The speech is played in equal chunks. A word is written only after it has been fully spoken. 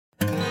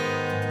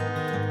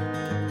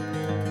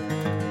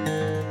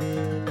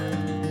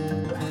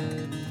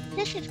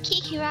is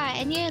Kiki Rai,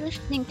 and you're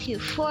listening to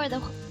For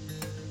the...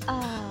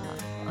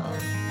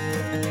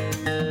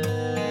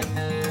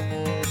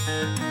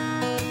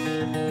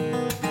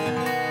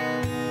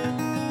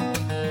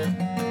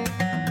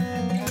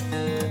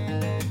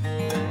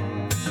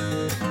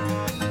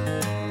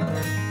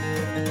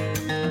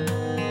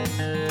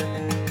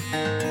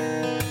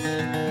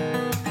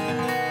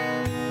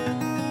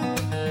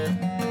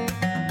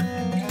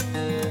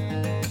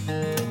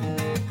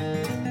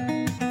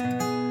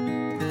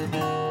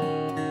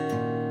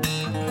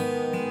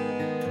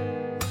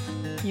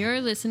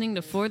 You're listening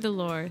to For the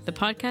Lore, the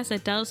podcast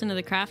that delves into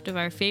the craft of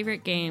our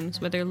favorite games,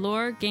 whether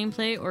lore,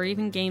 gameplay, or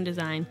even game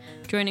design.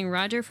 Joining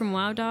Roger from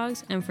WoW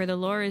Dogs, and For the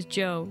Lore is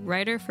Joe,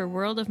 writer for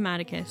World of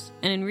Maticus,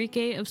 and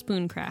Enrique of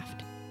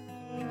Spooncraft.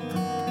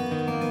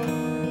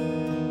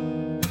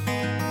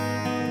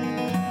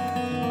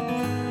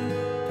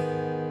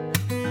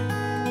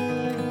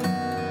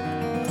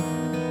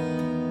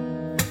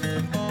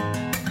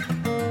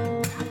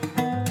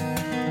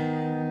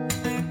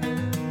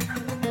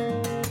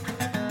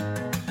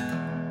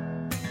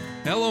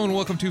 Hello and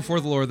welcome to For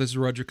the Lore. This is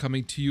Roger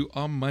coming to you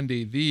on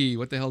Monday, the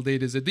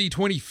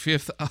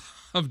 25th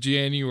of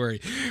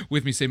January.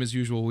 With me, same as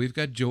usual, we've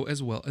got Joe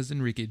as well as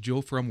Enrique.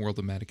 Joe from World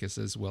of Maticus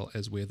as well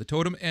as Way of the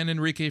Totem, and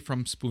Enrique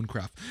from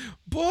Spooncraft.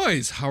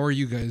 Boys, how are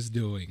you guys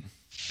doing?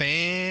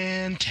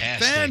 Fantastic,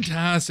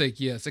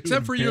 yes.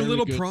 Except for your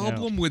little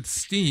problem with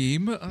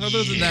Steam.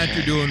 Other than that,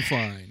 you're doing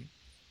fine.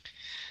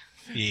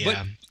 Yeah. But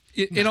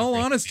in all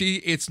honesty,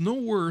 it's no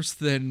worse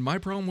than my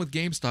problem with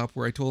GameStop,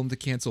 where I told them to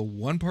cancel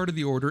one part of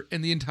the order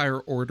and the entire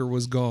order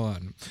was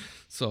gone.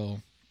 So,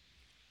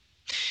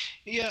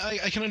 yeah,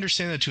 I can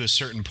understand that to a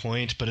certain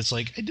point, but it's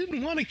like, I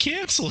didn't want to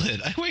cancel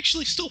it. I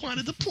actually still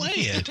wanted to play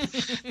it.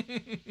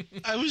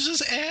 I was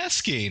just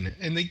asking,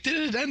 and they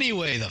did it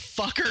anyway, the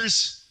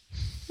fuckers.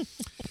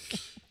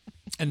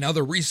 And now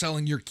they're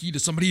reselling your key to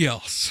somebody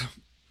else.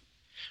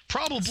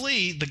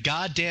 Probably the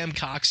goddamn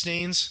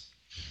cockstains.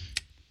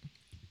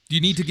 Do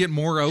you need to get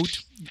more out?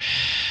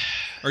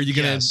 Are you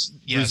going to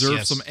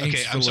reserve some angst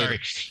Okay, for I'm later? sorry.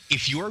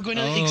 If you are going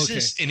to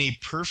exist in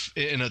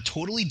a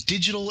totally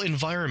digital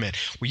environment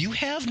where you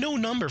have no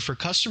number for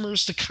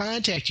customers to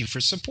contact you for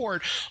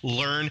support,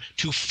 learn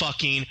to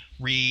fucking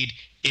read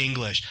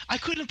English. I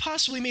couldn't have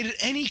possibly made it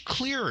any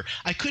clearer.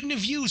 I couldn't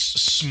have used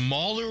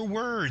smaller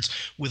words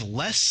with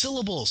less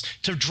syllables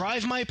to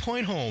drive my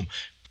point home.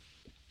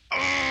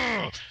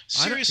 Ugh,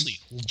 seriously,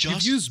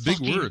 just use big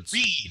fucking words.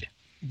 read.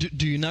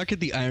 Do you not get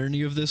the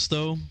irony of this,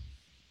 though?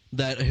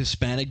 That a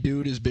Hispanic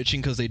dude is bitching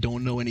because they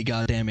don't know any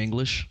goddamn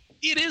English?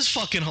 It is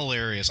fucking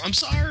hilarious. I'm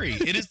sorry.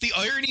 It is. The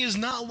irony is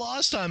not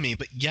lost on me,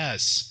 but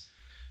yes.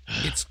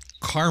 It's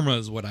karma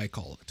is what I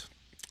call it.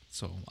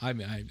 So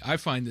I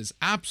find this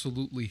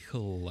absolutely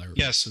hilarious.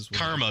 Yes, as well.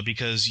 karma,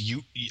 because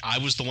I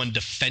was the one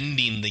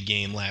defending the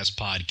game last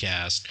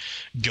podcast.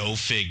 Go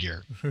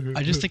figure.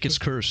 I just think it's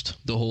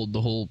cursed. The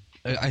whole.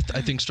 I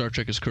think Star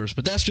Trek is cursed,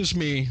 but that's just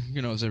me.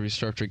 You know, as every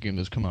Star Trek game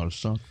that's come out has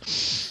sucked.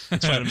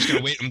 That's fine. I'm just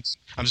gonna wait.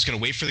 I'm just gonna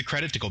wait for the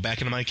credit to go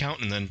back into my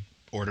account and then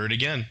order it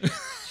again.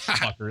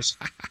 Fuckers.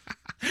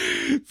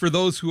 For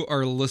those who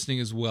are listening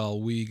as well,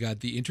 we got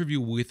the interview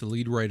with the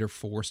lead writer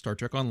for Star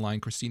Trek Online,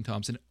 Christine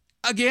Thompson.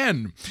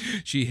 Again,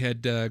 she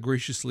had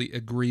graciously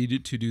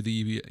agreed to do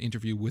the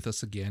interview with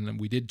us again, and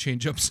we did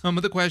change up some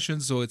of the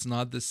questions, so it's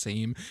not the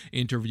same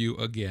interview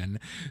again.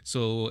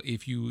 So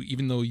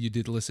even though you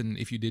did listen,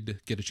 if you did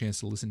get a chance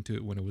to listen to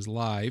it when it was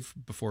live,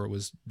 before it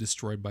was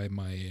destroyed by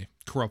my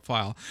corrupt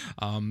file,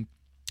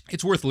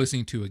 it's worth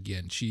listening to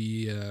again.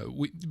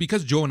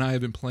 Because Joe and I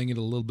have been playing it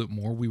a little bit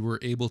more, we were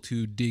able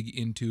to dig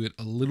into it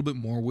a little bit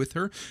more with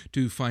her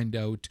to find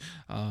out,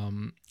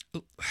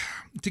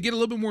 to get a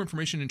little bit more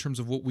information in terms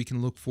of what we can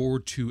look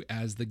forward to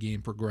as the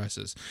game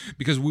progresses.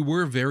 Because we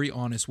were very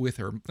honest with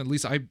her, at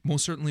least I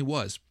most certainly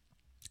was,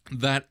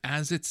 that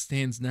as it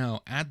stands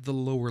now at the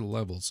lower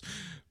levels,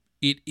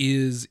 it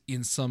is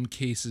in some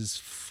cases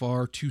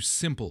far too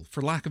simple,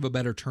 for lack of a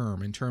better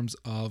term, in terms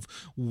of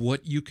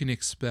what you can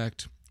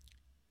expect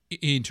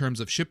in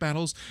terms of ship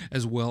battles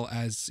as well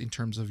as in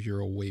terms of your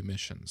away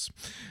missions.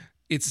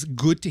 It's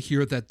good to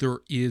hear that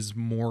there is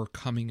more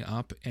coming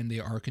up and they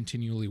are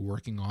continually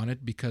working on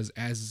it, because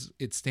as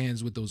it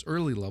stands with those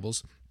early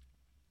levels,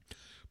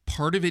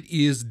 part of it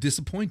is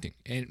disappointing.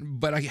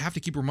 But I have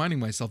to keep reminding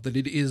myself that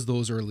it is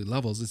those early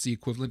levels. It's the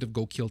equivalent of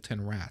go kill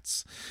 10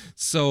 rats.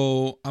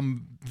 So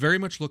I'm very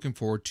much looking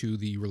forward to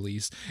the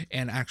release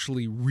and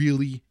actually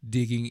really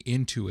digging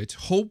into it.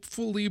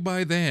 Hopefully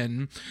by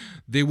then,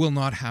 they will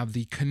not have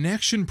the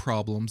connection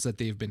problems that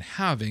they've been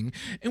having,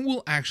 and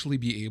will actually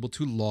be able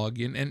to log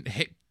in and,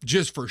 hey,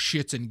 just for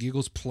shits and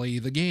giggles, play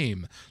the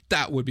game.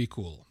 That would be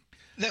cool.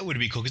 That would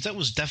be cool, because that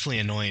was definitely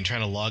annoying,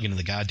 trying to log into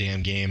the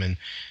goddamn game and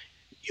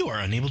you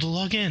are unable to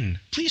log in.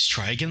 Please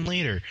try again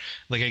later.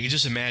 Like, I could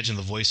just imagine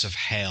the voice of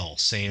Hal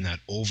saying that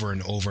over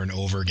and over and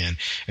over again,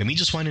 and me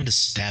just wanting to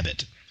stab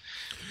it.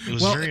 It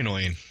was very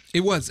annoying.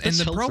 It was. That's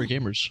and the hell for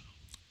gamers.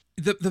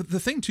 The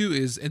thing too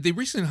is, and they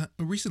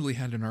recently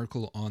had an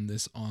article on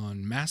this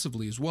on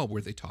Massively as well,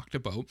 where they talked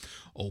about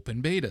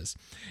open betas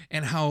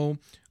and how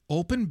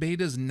open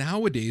betas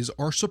nowadays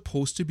are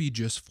supposed to be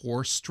just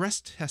for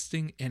stress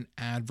testing and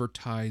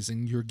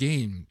advertising your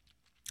game,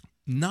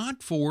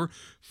 not for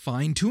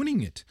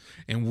fine-tuning it.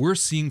 And we're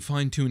seeing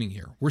fine-tuning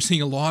here. We're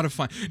seeing a lot of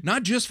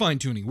not just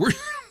fine-tuning.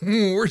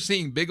 We're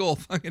seeing big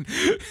old fucking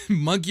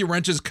monkey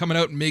wrenches coming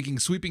out and making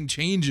sweeping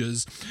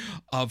changes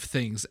of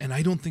things. And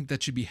I don't think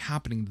that should be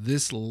happening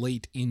this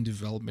late in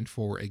development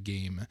for a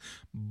game,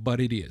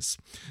 but it is.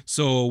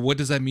 So what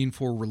does that mean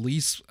for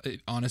release?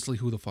 Honestly,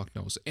 who the fuck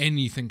knows?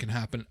 Anything can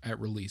happen at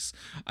release.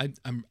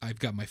 I've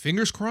got my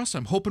fingers crossed.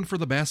 I'm hoping for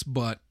the best,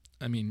 but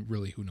I mean,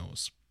 really, who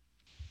knows?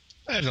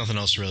 I have nothing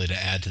else really to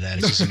add to that.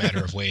 It's just a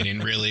matter of waiting,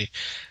 really.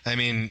 I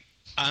mean,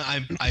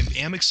 I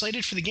am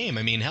excited for the game.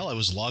 I mean, hell, I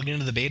was logged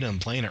into the beta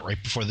and playing it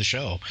right before the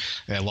show.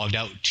 I logged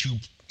out to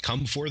come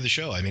before the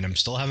show. I mean, I'm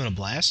still having a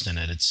blast in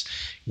it. It's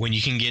when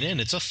you can get in,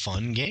 it's a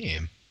fun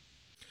game.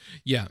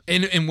 Yeah,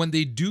 and when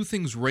they do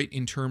things right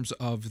in terms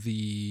of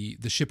the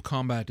ship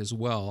combat as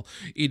well,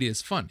 it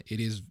is fun.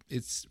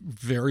 It's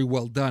very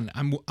well done.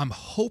 I'm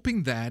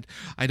hoping that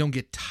I don't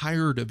get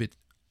tired of it,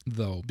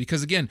 though,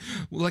 because again,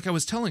 like I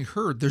was telling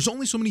her, there's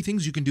only so many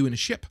things you can do in a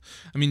ship.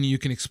 I mean, you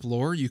can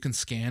explore, you can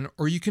scan,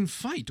 or you can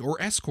fight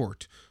or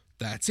escort.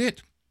 That's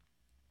it.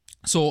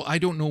 So I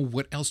don't know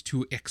what else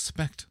to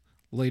expect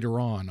later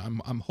on.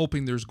 I'm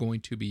hoping there's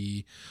going to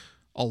be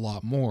a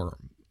lot more.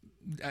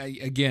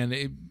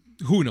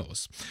 Who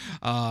knows?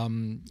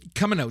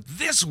 Coming out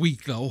this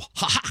week, though,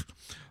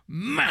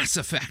 Mass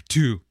Effect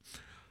 2.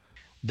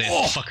 The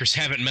fuckers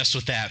haven't messed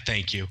with that,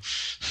 thank you.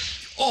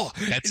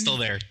 That's still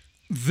there.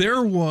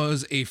 There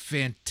was a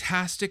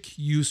fantastic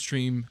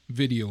Ustream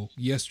video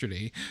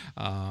yesterday.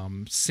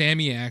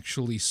 Sammy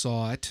actually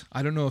saw it.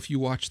 I don't know if you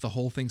watched the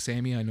whole thing,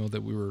 Sammy. I know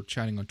that we were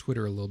chatting on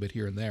Twitter a little bit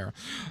here and there.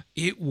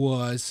 It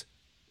was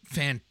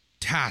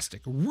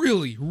fantastic.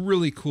 Really,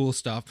 really cool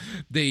stuff.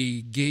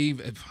 They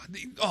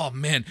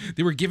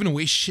were giving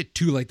away shit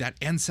too, like that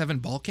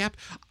N7 ball cap.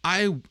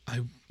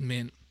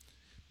 Man,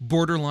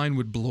 borderline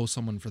would blow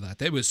someone for that.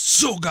 That was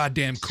so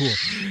goddamn cool.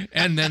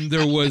 And then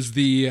there was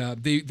they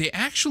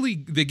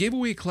gave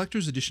away a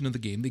collector's edition of the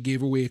game. They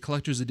gave away a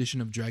collector's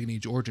edition of Dragon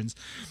Age Origins.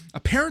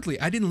 Apparently,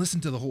 I didn't listen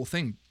to the whole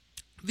thing.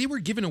 They were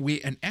giving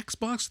away an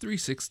Xbox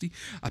 360,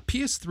 a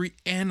PS3,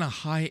 and a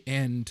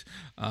high-end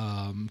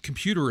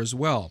computer as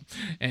well.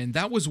 And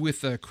that was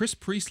with Chris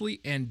Priestley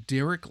and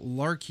Derek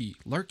Larkey.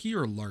 Larkey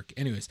or Lark?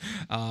 Anyways,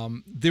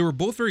 they were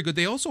both very good.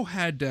 They also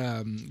had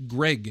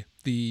Greg,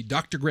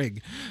 Dr.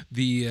 Greg,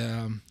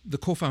 the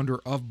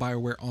co-founder of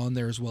BioWare, on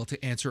there as well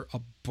to answer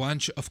a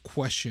bunch of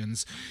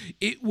questions.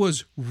 It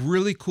was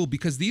really cool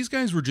because these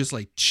guys were just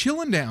like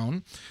chilling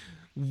down,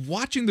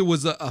 watching. There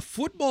was a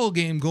football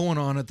game going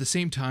on at the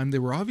same time. They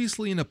were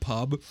obviously in a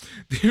pub.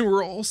 They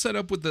were all set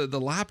up with the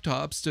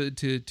laptops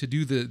to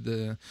do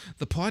the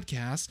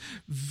podcast.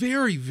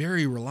 Very,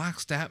 very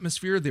relaxed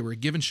atmosphere. They were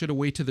giving shit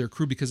away to their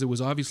crew because it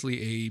was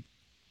obviously a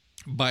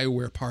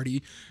BioWare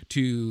party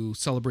to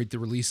celebrate the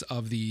release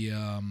of the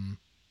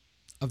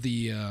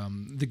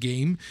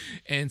game,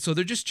 and so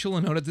they're just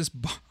chilling out at this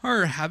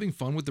bar, having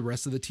fun with the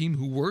rest of the team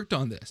who worked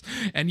on this.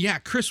 And yeah,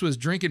 Chris was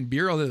drinking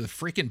beer out of the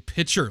freaking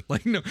pitcher,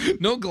 like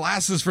no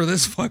glasses for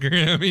this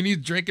fucker. I mean, he's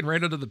drinking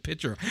right out of the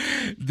pitcher.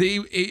 And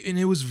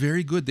it was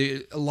very good.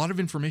 A lot of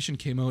information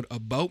came out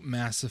about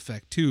Mass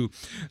Effect 2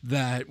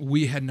 that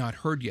we had not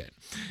heard yet.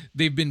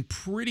 They've been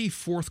pretty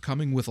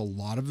forthcoming with a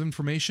lot of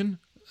information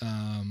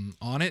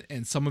on it,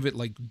 and some of it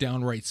like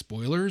downright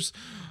spoilers,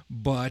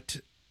 but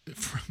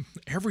from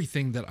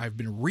everything that I've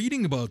been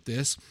reading about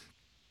this,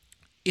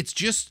 it's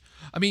just,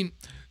 I mean,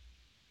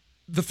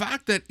 the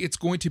fact that it's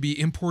going to be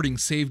importing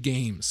save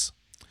games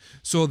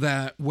so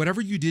that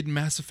whatever you did in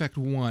Mass Effect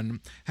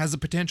 1 has the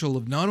potential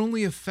of not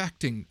only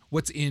affecting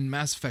what's in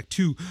Mass Effect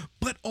 2,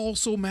 but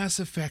also Mass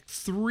Effect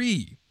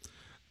 3.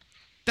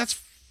 That's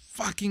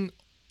fucking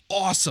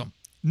awesome.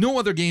 No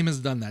other game has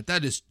done that.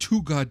 That is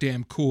too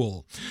goddamn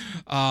cool.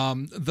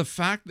 The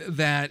fact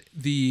that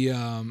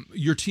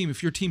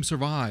if your team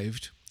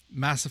survived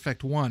Mass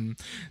Effect 1,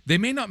 they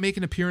may not make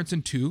an appearance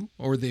in 2,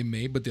 or they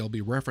may, but they'll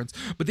be referenced,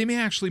 but they may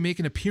actually make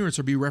an appearance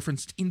or be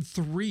referenced in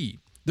 3.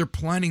 They're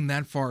planning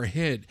that far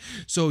ahead.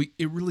 So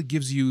it really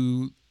gives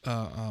you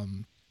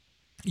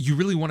you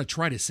really want to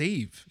try to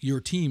save your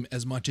team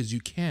as much as you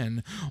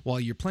can while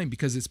you're playing,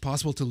 because it's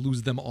possible to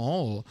lose them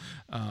all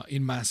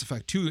in Mass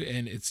Effect 2,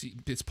 and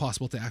it's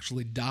possible to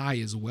actually die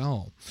as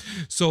well.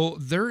 So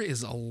there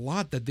is a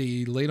lot that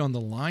they laid on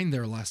the line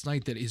there last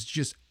night that is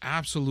just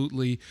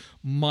absolutely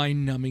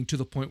mind-numbing, to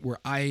the point where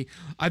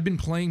I've been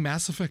playing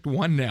Mass Effect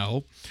 1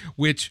 now,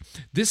 which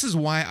this is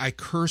why I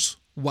curse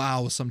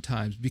WoW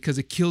sometimes, because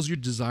it kills your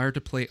desire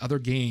to play other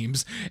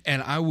games.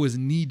 And I was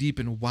knee deep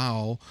in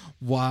WoW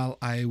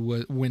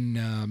when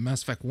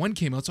Mass Effect 1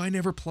 came out, so I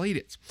never played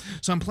it.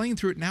 So I'm playing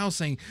through it now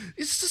saying,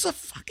 this is a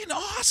fucking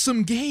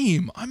awesome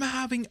game. I'm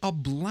having a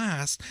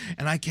blast,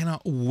 and I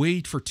cannot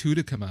wait for 2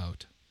 to come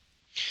out.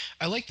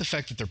 I like the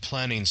fact that they're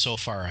planning so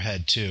far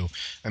ahead too.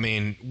 I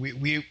mean,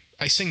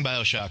 I sing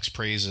BioShock's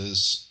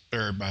praises,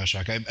 or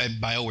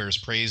BioWare's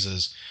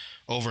praises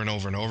over and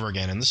over and over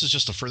again, and this is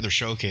just a further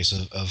showcase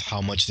of how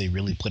much they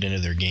really put into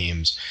their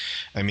games.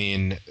 I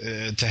mean,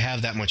 to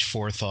have that much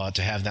forethought,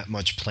 to have that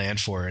much planned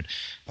for it,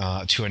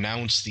 to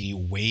announce the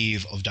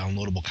wave of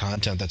downloadable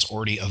content that's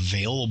already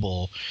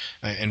available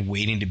and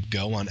waiting to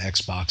go on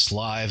Xbox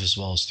Live as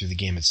well as through the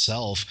game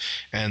itself,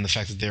 and the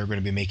fact that they're going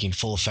to be making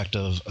full effect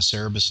of a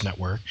Cerebus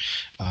network,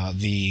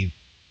 the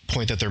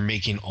point that they're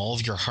making all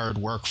of your hard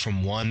work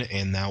from 1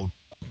 and now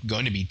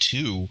going to be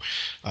 2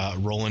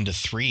 roll into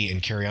 3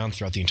 and carry on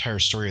throughout the entire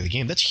story of the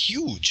game. That's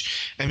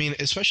huge. I mean,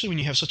 especially when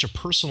you have such a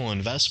personal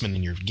investment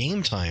in your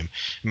game time.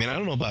 I mean, I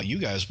don't know about you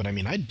guys, but I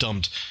mean, I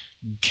dumped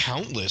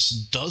countless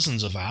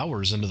dozens of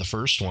hours into the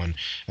first one.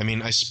 I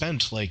mean, I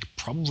spent like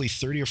probably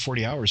 30 or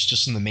 40 hours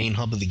just in the main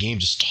hub of the game,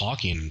 just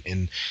talking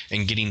and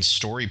getting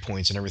story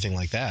points and everything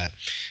like that.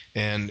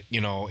 And,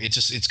 you know,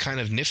 it's kind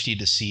of nifty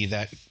to see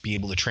that be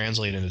able to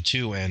translate into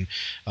 2. And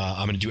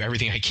I'm going to do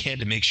everything I can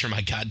to make sure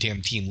my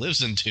goddamn team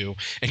lives in 2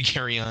 and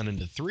carry on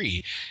into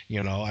 3.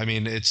 You know, I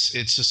mean,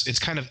 it's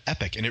kind of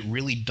epic, and it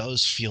really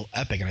does feel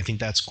epic. And I think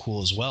that's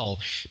cool as well,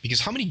 because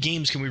how many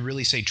games can we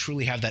really say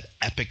truly have that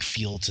epic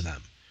feel to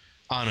them?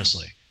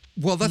 Honestly.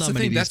 Well, that's Not the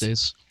thing. these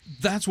days.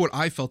 That's what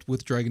I felt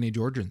with Dragon Age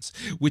Origins,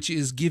 which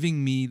is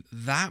giving me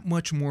that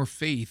much more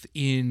faith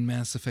in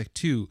Mass Effect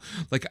 2.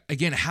 Like,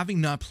 again,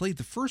 having not played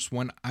the first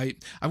one, I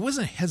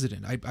wasn't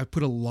hesitant. I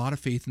put a lot of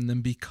faith in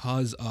them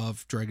because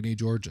of Dragon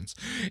Age Origins.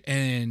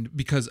 And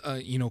because,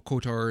 you know,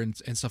 KOTOR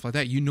and stuff like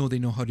that, you know they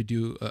know how to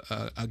do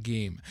a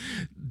game.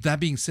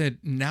 That being said,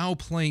 now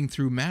playing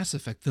through Mass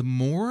Effect, the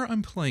more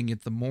I'm playing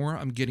it, the more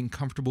I'm getting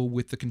comfortable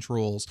with the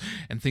controls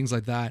and things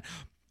like that.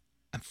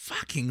 I'm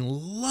fucking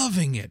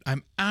loving it.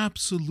 I'm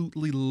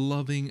absolutely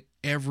loving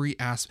every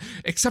aspect,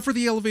 except for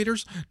the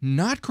elevators.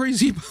 Not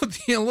crazy about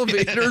the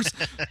elevators.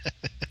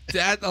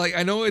 That, like,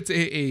 I know it's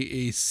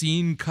a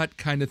scene cut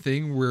kind of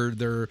thing where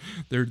they're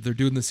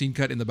doing the scene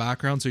cut in the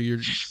background, so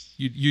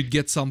you'd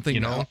get something, you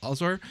know,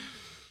 elsewhere.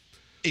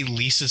 At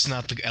least it's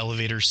not the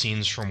elevator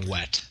scenes from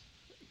Wet.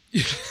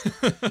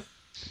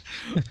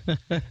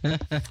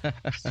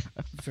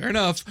 Fair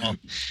enough.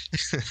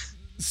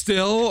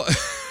 Still,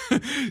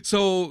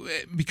 so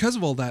because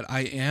of all that,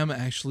 I am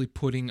actually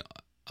putting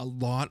a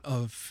lot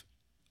of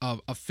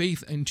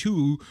faith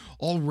into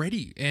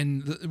already,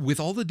 and with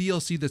all the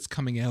DLC that's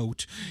coming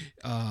out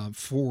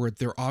for it,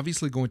 they're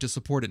obviously going to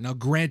support it. Now,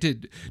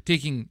 granted,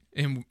 taking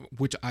in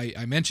which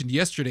I mentioned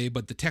yesterday,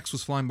 but the text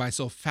was flying by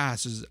so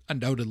fast, as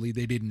undoubtedly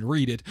they didn't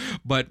read it,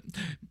 but.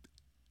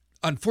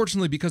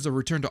 Unfortunately, because of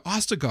Return to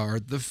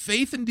Ostagar, the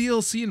faith in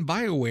DLC and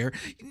BioWare,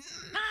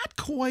 not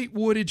quite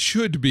what it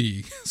should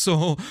be.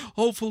 So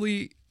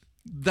hopefully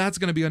that's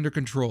going to be under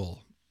control.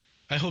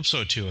 I hope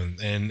so too.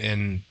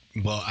 And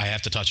well, I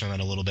have to touch on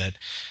that a little bit.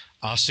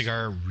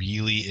 Ostagar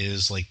really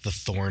is like the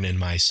thorn in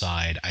my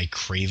side. I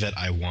crave it.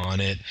 I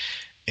want it.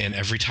 And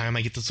every time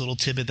I get this little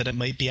tidbit that it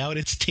might be out,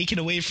 it's taken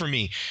away from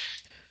me.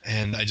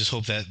 And I just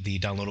hope that the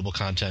downloadable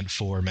content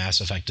for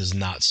Mass Effect does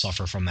not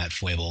suffer from that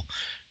foible.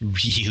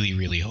 Really,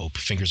 really hope.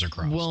 Fingers are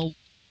crossed. Well,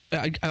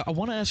 I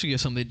want to ask you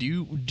guys something.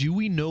 Do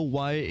we know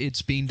why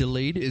it's being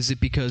delayed? Is it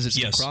because it's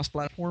a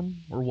cross-platform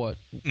or what?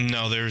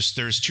 No, there's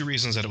 2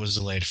 reasons that it was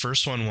delayed.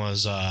 First one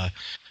was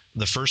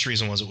the first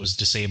reason was it was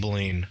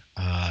disabling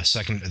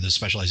the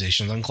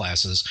specializations on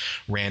classes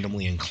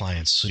randomly in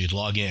clients. So you'd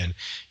log in,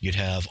 you'd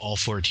have all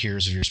 4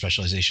 tiers of your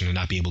specialization and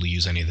not be able to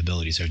use any of the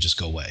abilities. They would just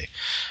go away.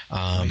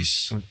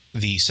 Nice.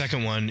 The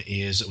second one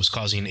is it was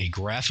causing a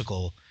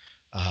graphical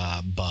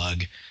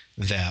bug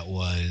that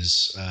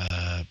was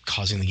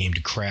causing the game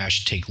to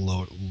crash, take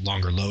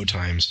longer load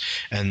times,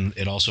 and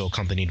it also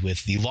accompanied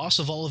with the loss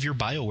of all of your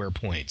BioWare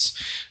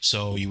points.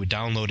 So you would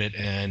download it,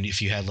 and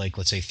if you had, like,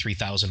 let's say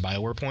 3,000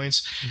 BioWare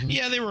points,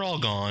 yeah, they were all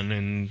gone,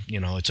 and, you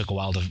know, it took a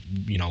while to,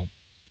 you know,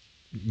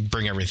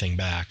 bring everything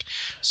back.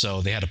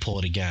 So they had to pull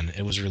it again.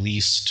 It was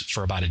released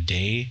for about a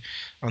day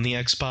on the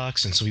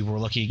Xbox, and some people were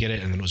lucky to get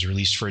it, and then it was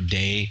released for a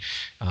day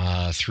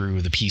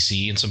through the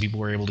PC, and some people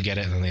were able to get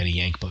it, and then they had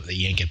to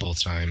yank it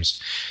both times.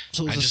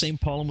 So it's the same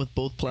problem with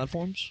both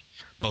platforms?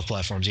 Both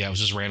platforms, yeah. It was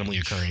just randomly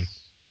occurring.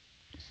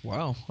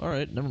 Wow. All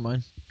right. Never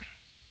mind.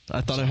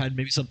 I thought it had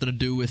maybe something to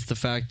do with the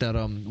fact that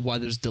why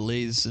there's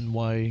delays and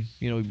why,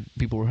 you know,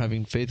 people were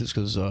having faith is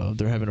because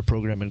they're having to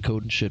program and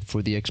code and shit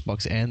for the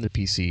Xbox and the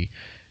PC.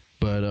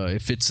 But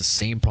if it's the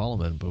same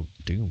problem, then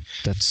dude,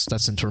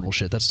 that's internal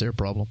shit. That's their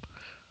problem.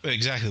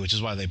 Exactly, which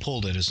is why they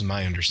pulled it, is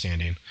my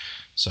understanding.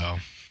 So,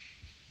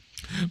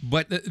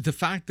 but the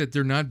fact that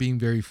they're not being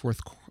very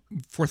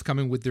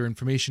forthcoming with their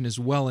information as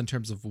well in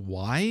terms of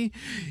why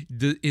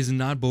is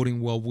not boding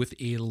well with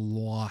a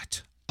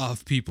lot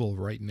of people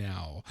right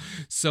now.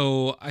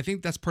 So I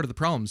think that's part of the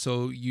problem.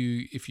 So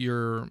if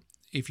you're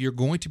if you're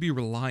going to be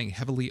relying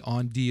heavily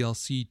on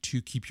DLC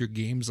to keep your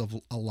games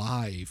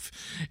alive,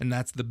 and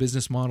that's the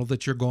business model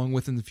that you're going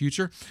with in the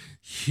future,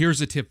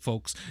 here's a tip,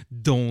 folks.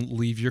 Don't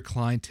leave your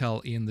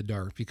clientele in the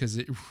dark, because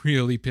it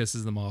really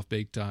pisses them off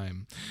big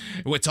time.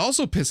 What's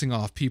also pissing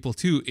off people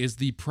too is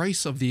the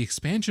price of the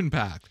expansion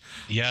pack.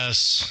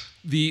 Yes.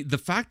 The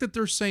fact that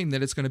they're saying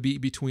that it's going to be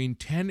between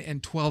 10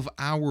 and 12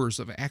 hours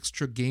of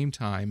extra game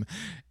time,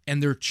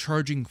 and they're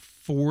charging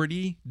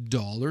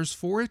 $40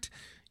 for it.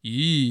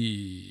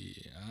 I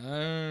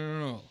don't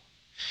know.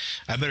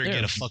 I better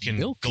get a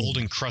fucking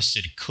golden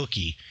crusted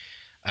cookie.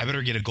 I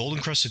better get a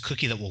golden crusted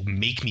cookie that will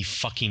make me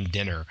fucking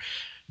dinner,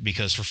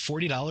 because for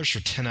 $40 for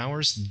 10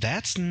 hours,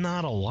 that's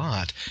not a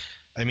lot.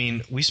 I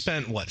mean, we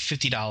spent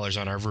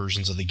 $50 on our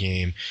versions of the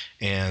game,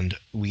 and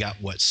we got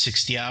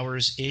 60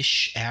 hours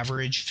ish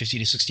average, 50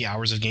 to 60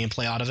 hours of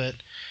gameplay out of it.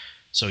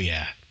 So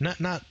yeah,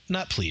 not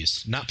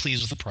pleased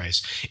with the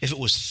price. If it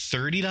was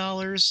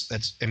 $30,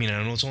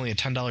 I know it's only a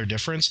 $10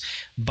 difference,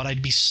 but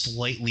I'd be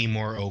slightly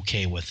more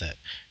okay with it.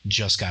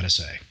 Just gotta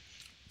say,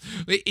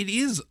 it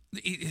is.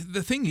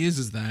 The thing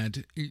is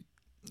that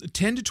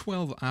 10 to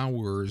 12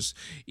 hours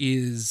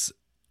is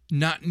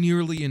not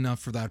nearly enough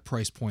for that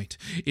price point.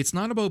 It's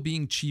not about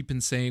being cheap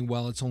and saying,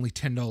 well, it's only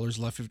 $10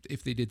 left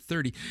if they did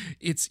 30.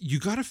 It's, you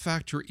got to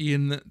factor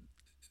in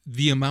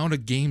the amount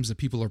of games that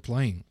people are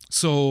playing.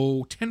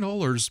 So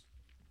 $10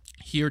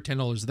 here,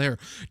 $10 there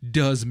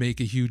does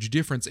make a huge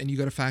difference, and you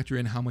got to factor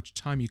in how much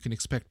time you can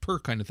expect per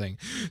kind of thing.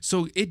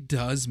 So it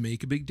does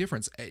make a big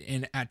difference.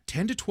 And at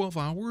 10 to 12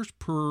 hours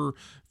for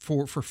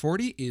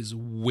 40 is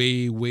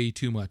way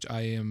too much.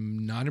 I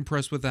am not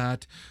impressed with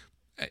that.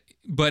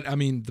 But I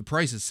mean, the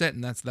price is set,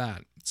 and that's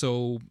that.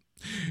 So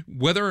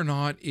whether or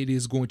not it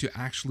is going to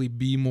actually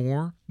be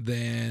more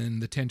than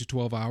the 10 to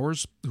 12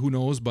 hours, who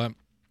knows? But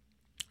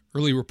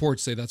early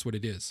reports say that's what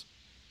it is.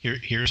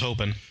 Here's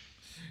hoping.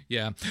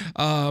 Yeah.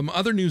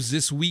 Other news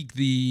this week,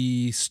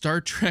 the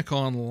Star Trek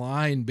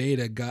Online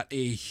beta got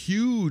a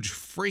huge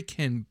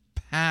freaking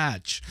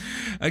patch.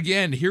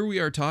 Again, here we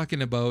are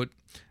talking about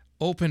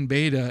open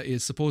beta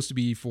is supposed to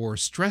be for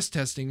stress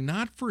testing,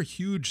 not for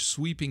huge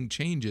sweeping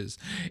changes.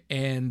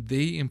 And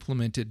they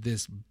implemented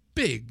this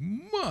big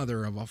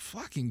mother of a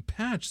fucking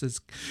patch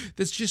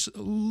that's just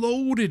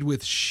loaded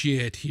with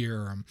shit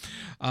here.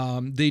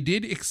 They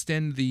did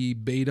extend the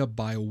beta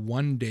by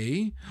 1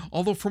 day,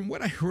 although from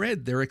what I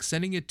read, they're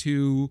extending it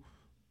to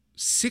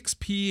 6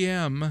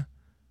 p.m.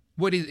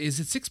 What is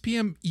it, 6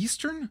 p.m.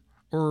 Eastern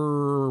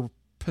or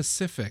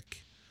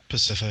Pacific?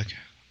 Pacific.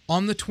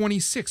 On the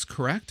 26th,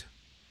 correct?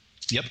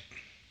 Yep.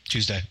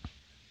 Tuesday.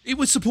 It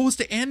was supposed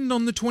to end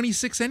on the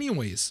 26th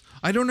anyways.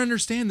 I don't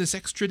understand this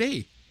extra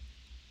day.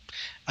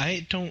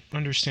 I don't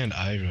understand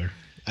either.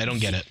 I don't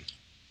get it.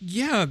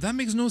 Yeah, that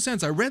makes no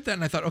sense. I read that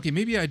and I thought, okay,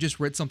 maybe I just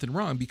read something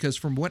wrong, because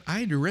from what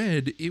I'd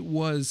read, it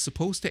was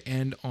supposed to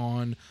end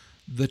on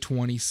the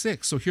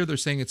 26th. So here they're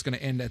saying it's going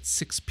to end at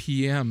 6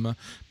 p.m.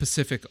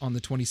 Pacific on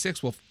the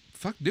 26th. Well,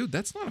 fuck, dude,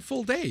 that's not a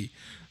full day.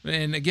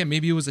 And again,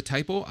 maybe it was a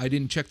typo. I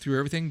didn't check through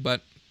everything,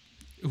 but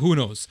who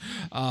knows?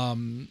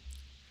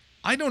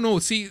 I don't know.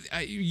 See,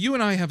 you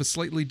and I have a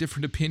slightly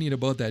different opinion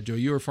about that, Joe.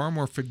 You are far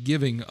more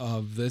forgiving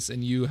of this,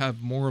 and you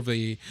have more of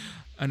an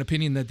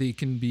opinion that they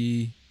can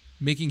be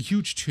making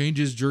huge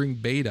changes during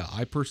beta.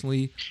 I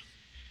personally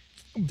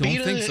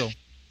don't think so.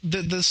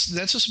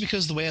 That's just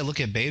because the way I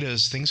look at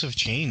betas, things have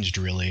changed,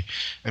 really.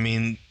 I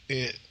mean,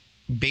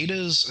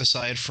 betas,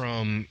 aside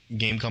from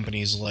game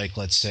companies like,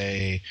 let's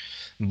say,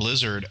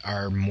 Blizzard,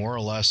 are more or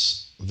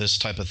less this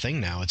type of thing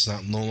now. It's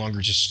no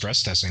longer just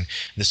stress testing.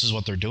 This is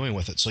what they're doing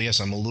with it. So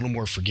yes, I'm a little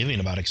more forgiving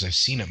about it because I've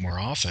seen it more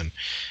often,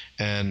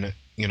 and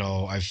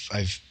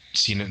I've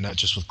seen it not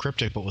just with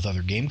Cryptic but with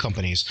other game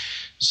companies.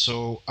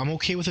 So I'm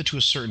okay with it to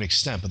a certain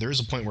extent, but there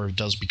is a point where it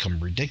does become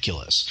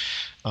ridiculous.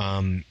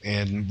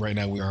 And right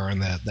now we are on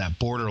that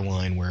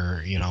borderline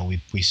where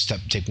we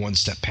take one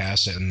step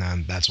past it, and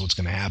then that's what's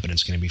going to happen.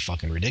 It's going to be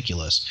fucking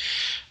ridiculous.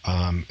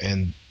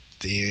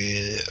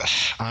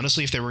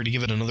 Honestly, if they were to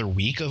give it another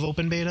week of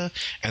open beta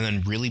and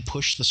then really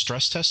push the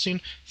stress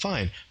testing,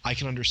 fine, I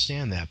can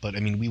understand that. But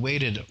I mean, we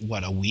waited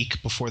a week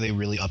before they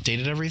really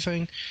updated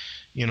everything,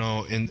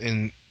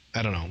 and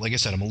I don't know. Like I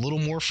said, I'm a little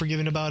more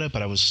forgiving about it,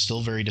 but I was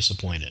still very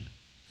disappointed.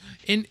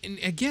 And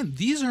again,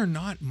 these are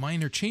not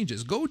minor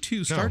changes. Go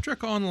to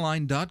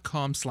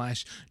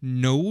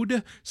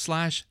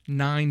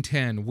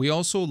StarTrekOnline.com/node/910. We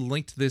also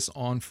linked this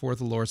on For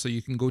the Lore, so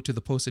you can go to the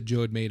post that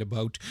Joe had made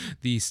about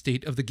the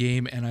state of the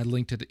game, and I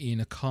linked it in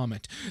a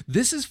comment.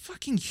 This is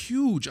fucking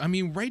huge. I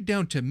mean, right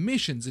down to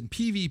missions and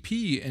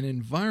PvP and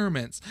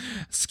environments,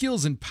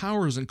 skills and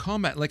powers and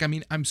combat. Like, I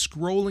mean, I'm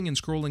scrolling and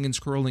scrolling and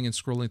scrolling and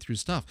scrolling through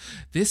stuff.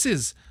 This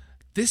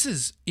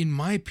is, in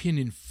my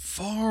opinion,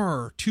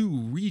 far too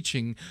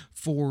reaching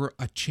for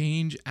a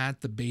change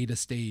at the beta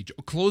stage.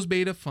 Closed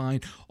beta, fine.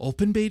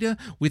 Open beta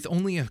with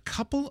only a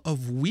couple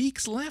of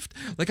weeks left?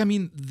 Like, I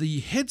mean,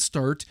 the head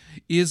start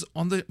is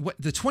on the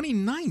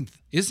 29th,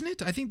 isn't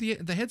it? I think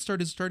the head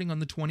start is starting on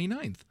the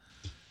 29th.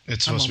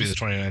 It's supposed to be the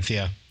 29th,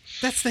 yeah.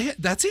 That's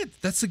it.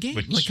 That's the game.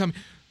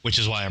 Which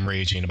is why I'm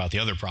raging about the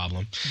other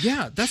problem.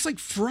 Yeah, that's like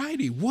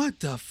Friday. What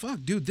the fuck,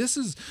 dude?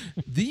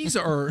 These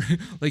are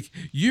like,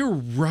 you're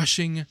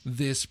rushing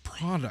this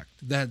product.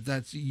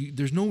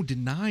 There's no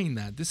denying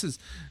that. This is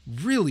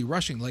really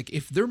rushing. Like,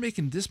 if they're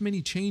making this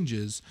many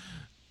changes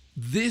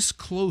this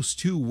close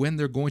to when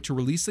they're going to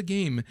release the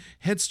game,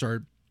 Head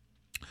Start,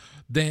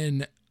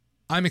 then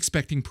I'm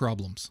expecting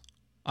problems.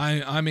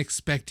 I'm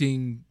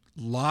expecting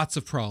lots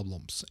of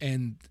problems.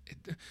 And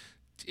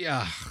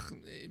yeah,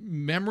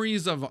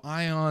 memories of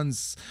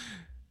Ion's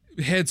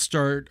Head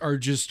Start are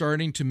just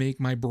starting to make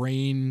my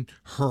brain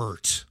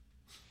hurt.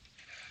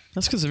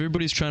 That's because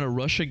everybody's trying to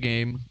rush a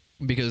game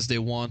because they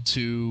want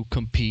to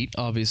compete,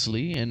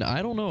 obviously. And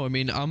I don't know. I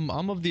mean,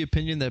 I'm of the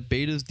opinion that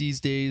betas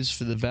these days,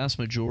 for the vast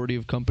majority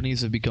of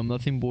companies, have become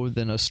nothing more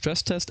than a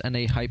stress test and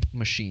a hype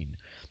machine.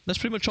 That's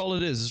pretty much all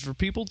it is for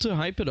people to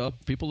hype it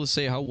up, people to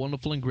say how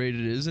wonderful and great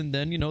it is, and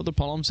then, the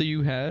problems that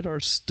you had are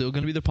still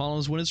going to be the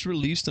problems when it's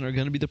released and are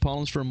going to be the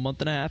problems for a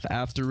month and a half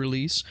after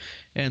release.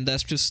 And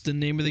that's just the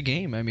name of the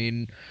game. I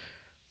mean,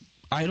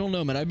 I don't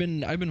know, man. I've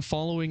been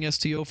following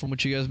STO from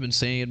what you guys have been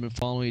saying. I've been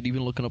following it,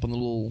 even looking up on the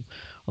little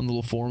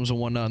forums and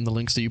whatnot, and the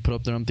links that you put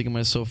up there. I'm thinking to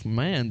myself,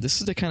 man,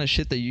 this is the kind of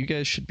shit that you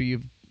guys should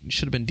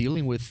have been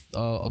dealing with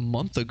a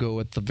month ago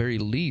at the very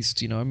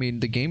least. I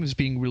mean, the game is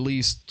being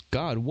released.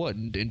 God, what,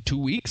 in 2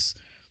 weeks,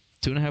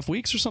 2.5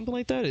 weeks, or something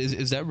like that?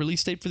 Is that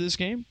release date for this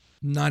game?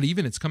 Not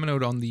even. It's coming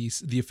out on the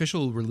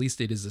official release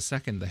date is the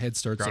 2nd. The Head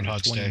Start's on the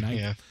 29th.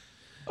 Yeah.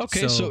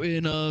 Okay,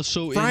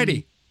 so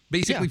Friday.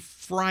 Basically, yeah.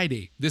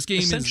 Friday. This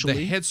game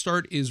the Head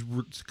Start is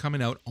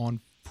coming out on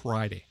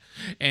Friday.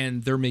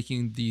 And they're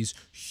making these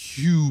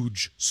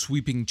huge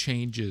sweeping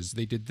changes.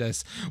 They did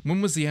this.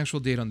 When was the actual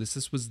date on this?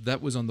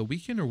 That was on the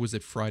weekend, or was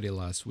it Friday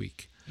last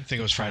week? I think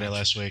it was Friday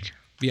last week.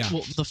 Yeah.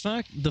 Well, the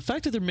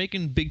fact that they're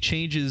making big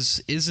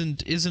changes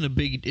isn't a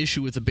big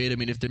issue with the beta. I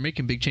mean, if they're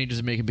making big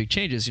changes,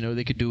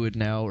 they could do it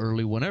now,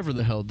 early, whenever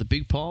the hell. The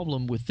big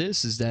problem with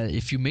this is that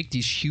if you make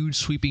these huge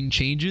sweeping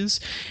changes,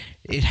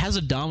 it has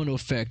a domino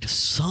effect.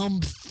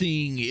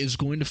 Something is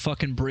going to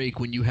fucking break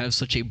when you have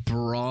such a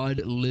broad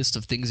list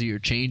of things that you're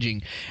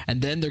changing,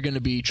 and then they're going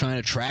to be trying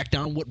to track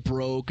down what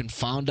broke and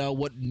found out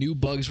what new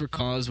bugs were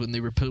caused when they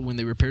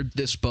repaired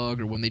this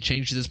bug or when they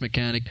changed this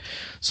mechanic.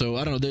 So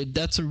I don't know.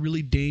 That's a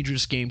really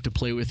dangerous game to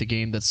play with, a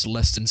game that's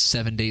less than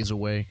 7 days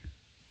away.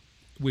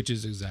 Which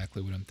is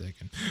exactly what I'm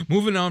thinking.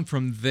 Moving on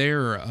from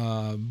there,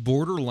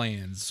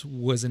 Borderlands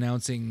was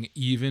announcing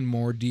even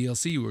more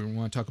DLC. We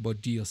want to talk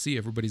about DLC.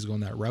 Everybody's going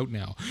that route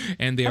now.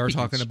 And they are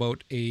talking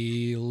about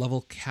a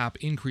level cap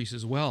increase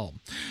as well,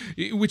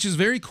 which is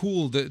very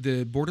cool.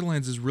 The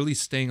Borderlands is really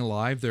staying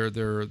alive.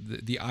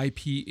 The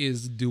IP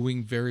is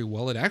doing very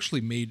well. It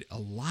actually made a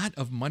lot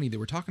of money. They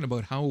were talking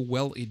about how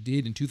well it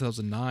did in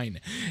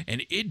 2009,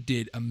 and it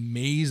did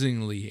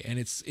amazingly. And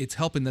it's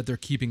helping that they're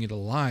keeping it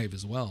alive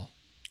as well.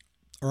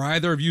 Are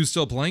either of you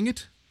still playing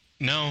it?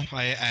 No,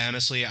 I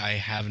honestly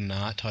have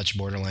not touched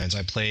Borderlands.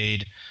 I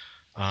played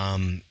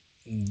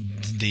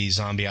the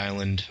Zombie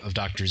Island of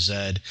Dr.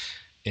 Zed,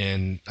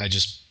 and I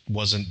just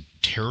wasn't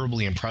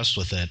terribly impressed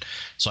with it.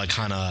 So I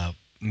kind of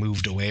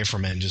moved away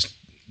from it and just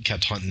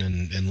kept hunting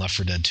in Left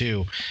 4 Dead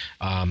 2.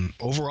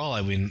 Overall,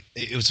 I mean,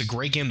 it was a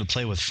great game to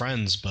play with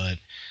friends, but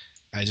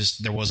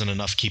there wasn't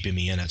enough keeping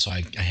me in it, so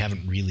I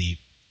haven't really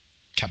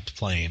kept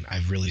playing.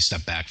 I've really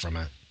stepped back from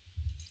it.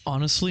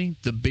 Honestly,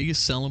 the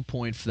biggest selling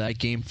point for that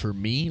game for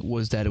me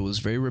was that it was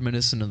very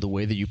reminiscent of the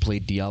way that you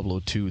played Diablo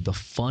 2. The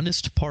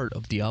funnest part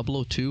of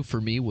Diablo 2 for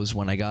me was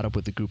when I got up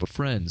with a group of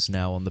friends.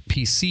 Now, on the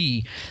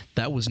PC,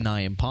 that was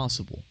nigh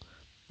impossible.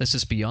 Let's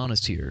just be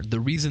honest here.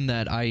 The reason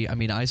that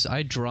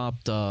I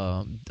dropped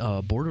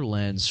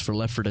Borderlands for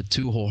Left 4 Dead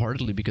 2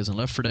 wholeheartedly because in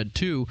Left 4 Dead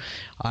 2,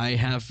 I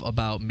have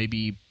about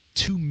maybe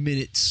 2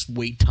 minutes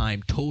wait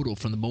time total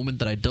from the moment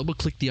that I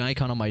double-click the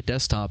icon on my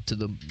desktop to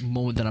the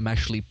moment that I'm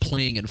actually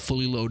playing and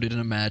fully loaded in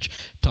a match,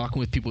 talking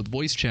with people with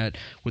voice chat.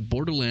 With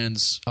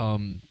Borderlands,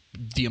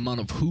 the amount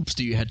of hoops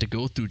that you had to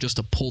go through just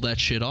to pull that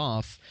shit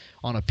off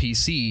on a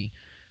PC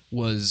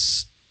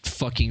was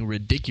fucking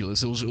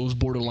ridiculous. It was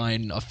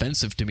borderline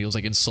offensive to me. It was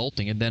like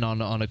insulting. And then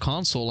on a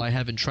console, I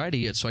haven't tried it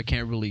yet, so I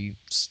can't really,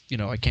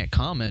 I can't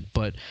comment.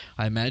 But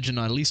I imagine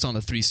at least on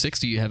the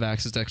 360, you have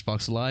access to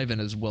Xbox Live, and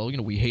as well,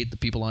 we hate the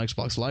people on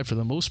Xbox Live for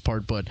the most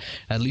part, but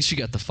at least you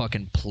got to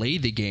fucking play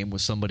the game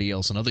with somebody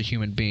else, another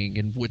human being,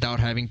 and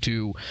without having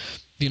to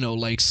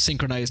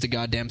synchronize the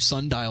goddamn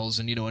sundials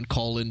and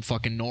call in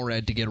fucking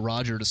NORAD to get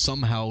Roger to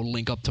somehow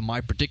link up to my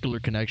particular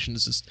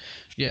connections. Just,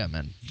 yeah,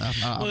 man,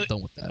 I'm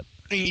done with that.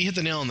 You hit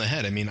the nail on the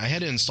head. I mean, I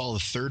had to install a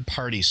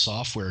third-party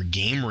software,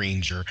 Game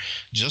Ranger,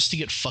 just to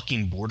get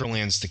fucking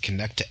Borderlands to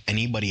connect to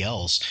anybody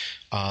else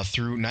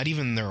through not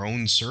even their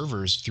own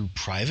servers, through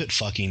private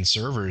fucking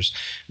servers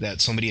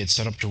that somebody had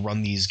set up to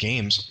run these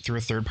games through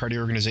a third-party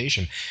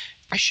organization.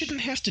 I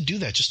shouldn't have to do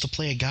that just to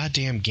play a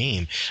goddamn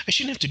game. I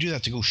shouldn't have to do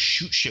that to go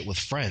shoot shit with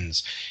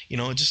friends. It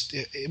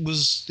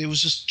was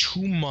just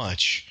too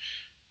much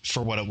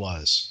for what it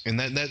was, and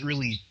that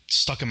really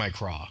stuck in my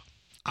craw.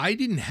 I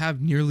didn't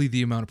have nearly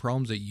the amount of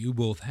problems that you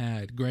both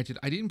had. Granted,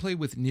 I didn't play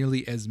with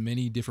nearly as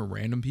many different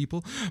random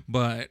people,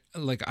 but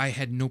like I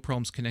had no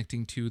problems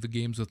connecting to the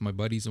games with my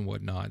buddies and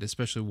whatnot,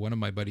 especially one of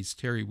my buddies,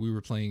 Terry. We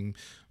were playing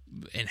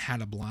and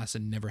had a blast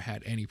and never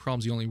had any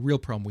problems. The only real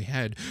problem we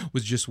had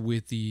was just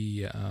with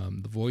the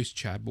voice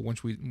chat. But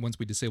once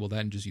we disabled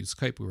that and just used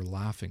Skype, we were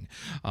laughing.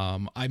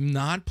 I'm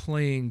not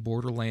playing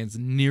Borderlands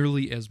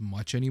nearly as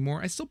much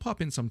anymore. I still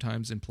pop in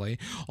sometimes and play,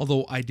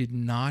 although I did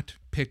not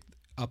pick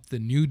up the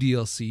new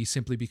DLC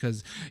simply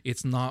because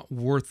it's not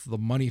worth the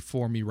money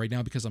for me right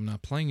now because I'm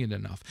not playing it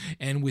enough.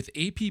 And with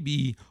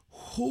APB,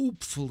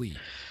 hopefully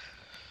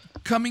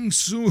coming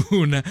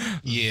soon,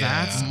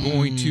 that's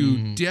going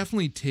to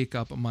definitely take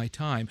up my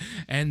time.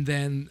 And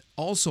then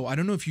also, I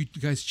don't know if you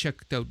guys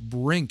checked out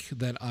Brink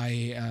that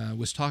I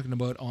was talking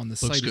about on the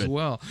site as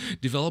well.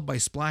 Developed by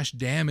Splash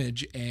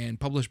Damage and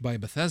published by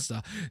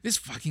Bethesda. This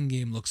fucking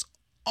game looks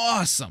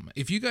awesome.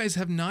 If you guys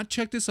have not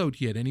checked this out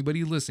yet,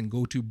 anybody listen,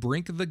 go to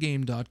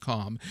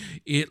brinkthegame.com.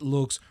 It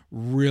looks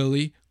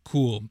really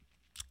cool.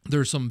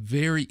 There's some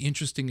very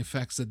interesting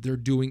effects that they're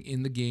doing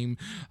in the game,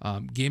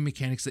 game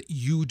mechanics that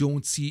you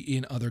don't see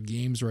in other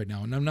games right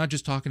now. And I'm not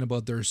just talking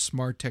about their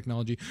smart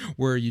technology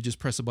where you just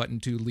press a button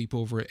to leap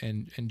over it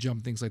and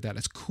jump, things like that.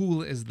 As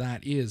cool as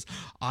that is,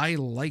 I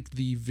like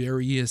the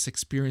various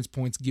experience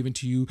points given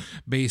to you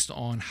based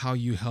on how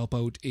you help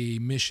out a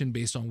mission,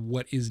 based on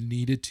what is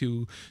needed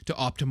to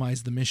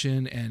optimize the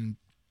mission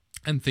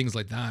and things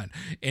like that.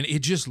 And it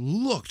just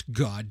looked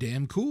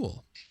goddamn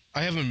cool.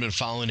 I haven't been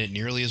following it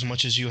nearly as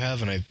much as you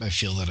have, and I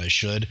feel that I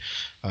should.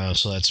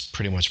 So that's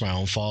pretty much my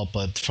own fault.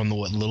 But from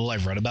what little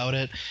I've read about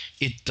it,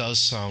 it does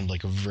sound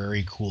like a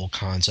very cool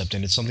concept.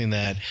 And it's something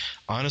that,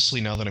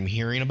 honestly, now that I'm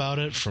hearing about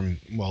it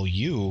from, well,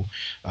 your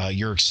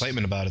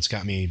excitement about it's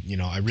got me,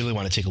 I really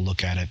want to take a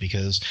look at it,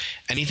 because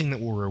anything that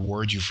will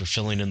reward you for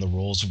filling in the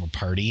roles of a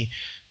party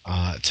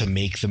to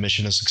make the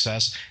mission a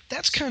success,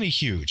 that's kind of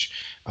huge.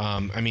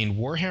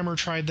 Warhammer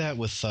tried that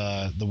with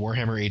the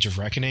Warhammer Age of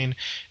Reckoning,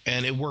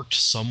 and it worked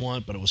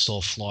somewhat, but it was still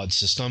a flawed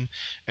system.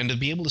 And to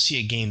be able to see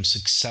a game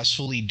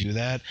successfully do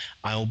that,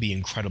 I'll be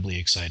incredibly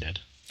excited.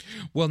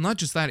 Well, not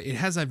just that, it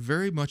has a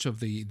very much of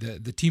the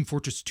Team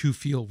Fortress 2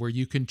 feel where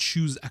you can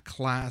choose a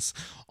class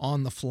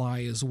on the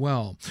fly as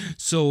well.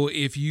 So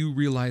if you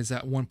realize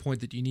at one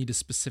point that you need a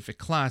specific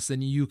class,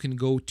 then you can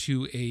go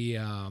to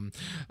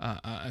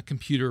a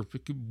computer,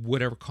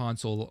 whatever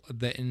console,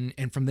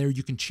 and from there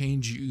you can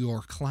change your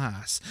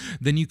class.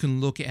 Then you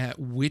can look at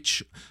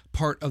which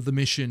part of the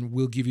mission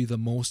will give you the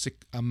most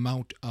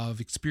amount of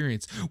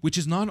experience, which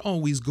is not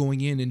always going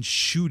in and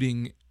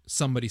shooting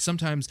somebody.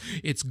 Sometimes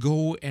it's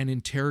go and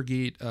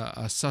interrogate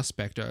a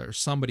suspect or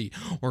somebody,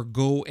 or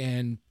go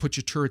and put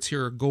your turrets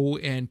here, or go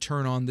and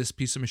turn on this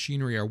piece of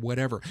machinery or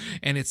whatever.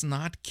 And it's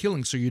not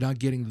killing, so you're not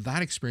getting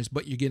that experience,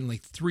 but you're getting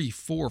like 300,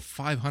 400,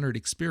 500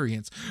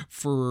 experience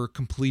for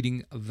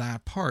completing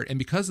that part. And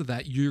because of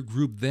that, your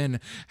group then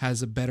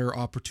has a better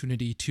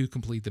opportunity to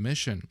complete the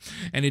mission.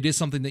 And it is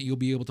something that you'll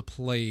be able to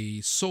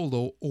play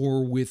solo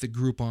or with a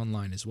group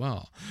online as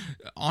well.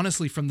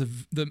 Honestly, from the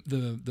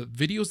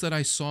videos that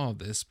I saw of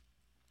this,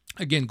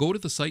 again, go to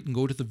the site and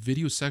go to the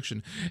video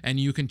section, and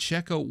you can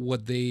check out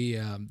what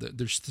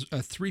there's a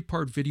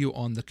 3-part video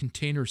on the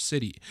Container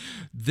City.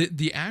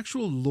 The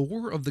actual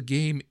lore of the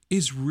game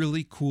is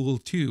really cool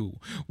too,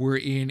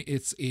 wherein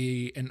it's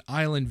an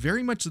island,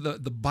 very much the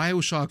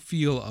BioShock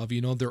feel of,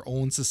 their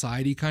own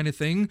society kind of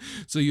thing.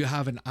 So you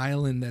have an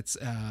island that's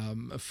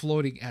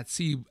floating at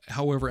sea.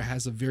 However, it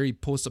has a very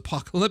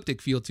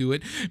post-apocalyptic feel to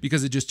it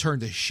because it just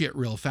turned to shit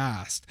real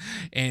fast.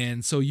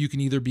 And so you can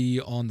either be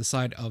on the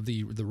side of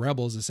the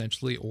rebels,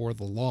 essentially, or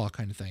the law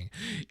kind of thing.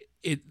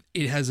 It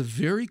has a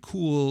very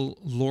cool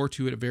lore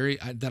to it,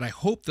 that I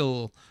hope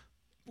they'll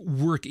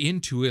work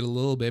into it a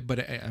little bit,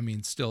 but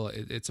still,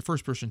 it's a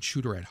first-person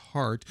shooter at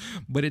heart,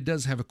 but it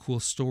does have a cool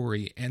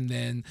story. And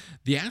then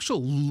the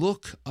actual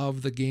look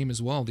of the game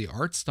as well, the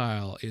art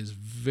style is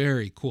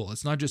very cool.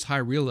 It's not just high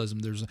realism,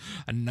 there's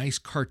a nice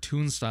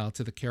cartoon style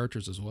to the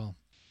characters as well.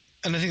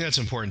 And I think that's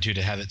important, too,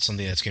 to have it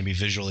something that's going to be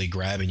visually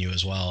grabbing you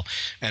as well.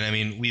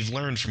 And, we've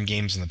learned from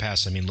games in the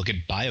past. Look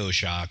at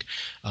BioShock.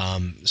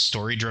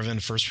 Story-driven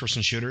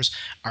first-person shooters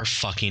are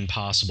fucking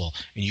possible.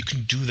 And you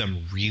can do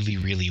them really,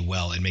 really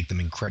well and make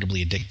them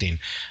incredibly addicting.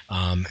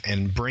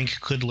 And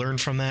Brink could learn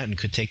from that and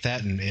could take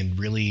that and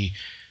really,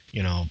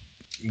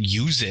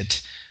 use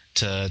it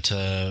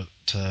to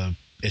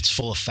its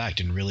full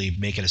effect and really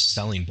make it a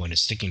selling point, a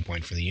sticking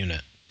point for the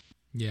unit.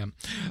 Yeah.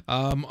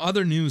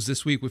 Other news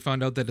this week, we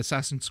found out that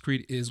Assassin's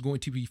Creed is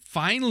going to be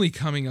finally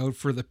coming out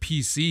for the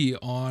PC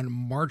on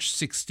March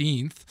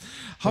 16th.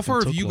 How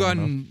far have you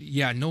gotten?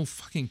 Yeah, no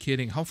fucking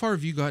kidding. How far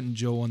have you gotten,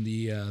 Joe, on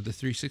the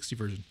 360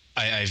 version?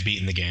 I've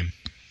beaten the game.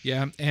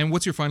 Yeah, and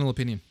what's your final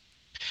opinion?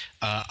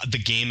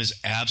 The game is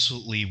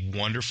absolutely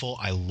wonderful.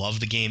 I love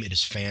the game. It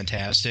is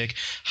fantastic.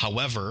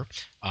 However,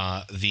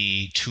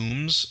 the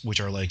tombs, which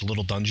are like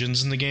little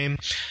dungeons in the game,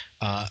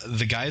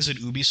 the guys at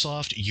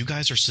Ubisoft, you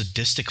guys are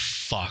sadistic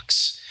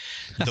fucks.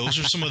 Those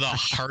are some of the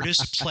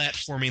hardest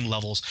platforming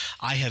levels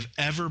I have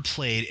ever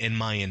played in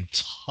my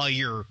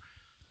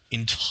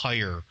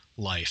entire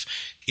life.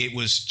 It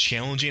was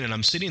challenging, and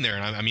I'm sitting there,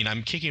 and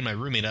I'm kicking my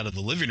roommate out of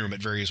the living room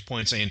at various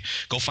points, saying,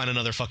 "Go find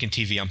another fucking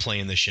TV. I'm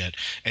playing this shit."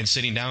 And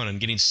sitting down and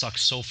getting sucked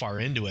so far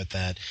into it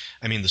that,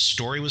 the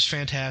story was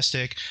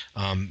fantastic.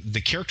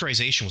 The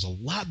characterization was a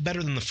lot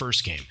better than the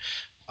first game.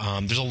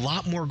 There's a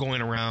lot more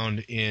going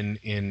around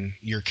in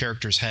your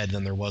character's head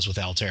than there was with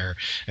Altair.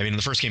 In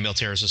the first game,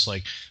 Altair is just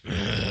like,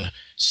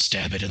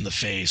 stab it in the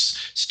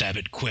face, stab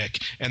it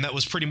quick. And that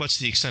was pretty much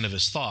the extent of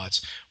his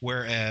thoughts.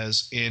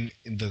 Whereas in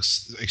the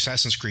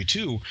Assassin's Creed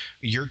 2,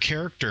 your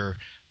character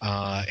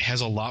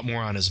has a lot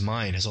more on his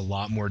mind, has a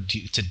lot more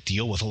to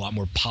deal with, a lot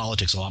more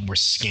politics, a lot more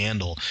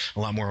scandal, a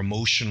lot more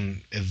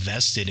emotion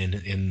invested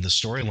in the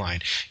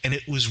storyline. And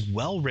it was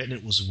well written,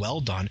 it was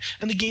well done,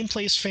 and the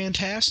gameplay is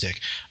fantastic.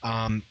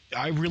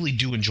 I really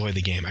do enjoy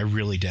the game. I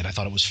really did. I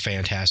thought it was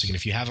fantastic. And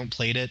if you haven't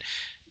played it,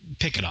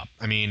 pick it up.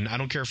 I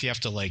don't care if you have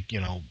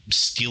to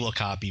steal a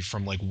copy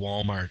from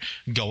Walmart.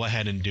 Go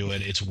ahead and do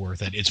it. It's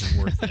worth it. It's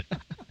worth it.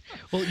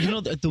 Well,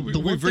 the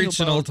one we've thing reached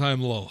about, an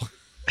all-time low.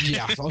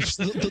 Yeah, the one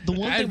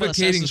thing about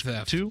Advocating Assassin's Creed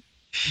theft. 2,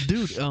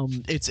 dude,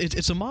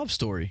 it's a mob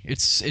story.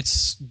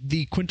 It's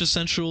the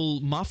quintessential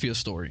mafia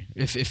story.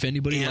 If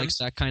anybody likes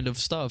that kind of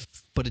stuff,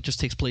 but it just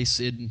takes place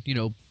in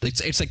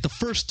it's like the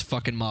first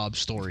fucking mob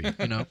story,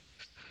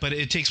 But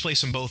it takes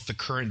place in both the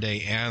current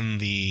day and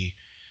the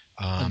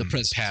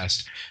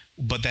past.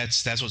 But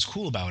that's what's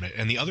cool about it.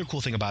 And the other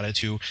cool thing about it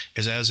too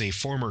is, as a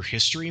former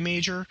history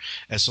major,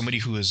 as somebody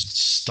who has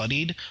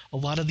studied a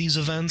lot of these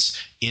events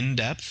in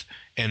depth,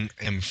 and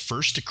am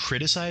first to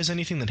criticize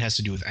anything that has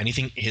to do with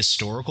anything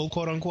historical,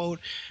 quote unquote,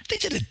 they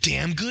did a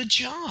damn good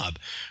job.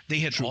 They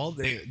hit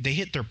they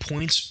hit their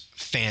points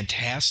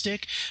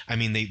fantastic.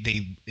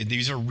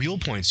 These are real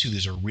points too.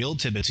 These are real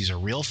tidbits. These are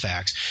real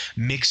facts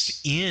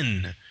mixed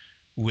in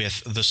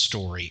with the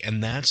story,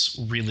 and that's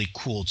really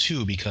cool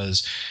too,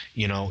 because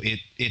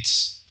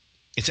it's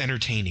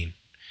entertaining,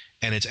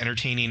 and it's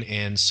entertaining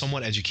and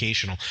somewhat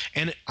educational.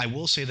 And I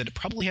will say that it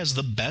probably has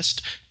the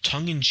best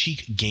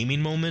tongue-in-cheek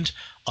gaming moment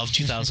of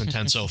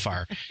 2010 so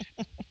far,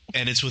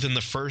 and it's within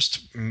the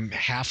first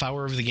half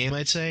hour of the game,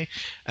 I'd say.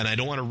 And I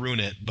don't want to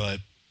ruin it, but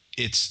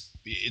it's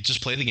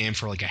just play the game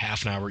for like a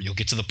half an hour. You'll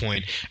get to the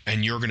point,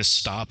 and you're going to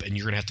stop, and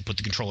you're going to have to put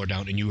the controller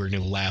down, and you are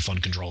going to laugh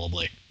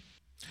uncontrollably.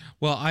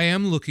 Well, I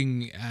am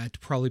looking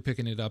at probably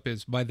picking it up.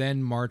 Is by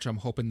then, March, I'm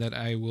hoping that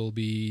I will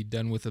be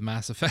done with the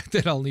Mass Effect,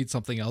 that I'll need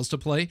something else to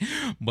play.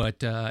 But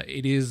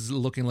it is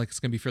looking like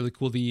it's going to be fairly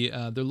cool.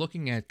 They're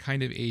looking at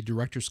kind of a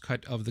director's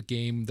cut of the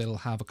game that'll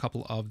have a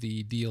couple of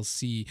the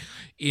DLC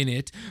in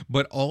it.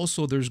 But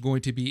also there's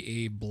going to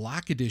be a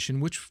Black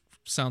Edition, which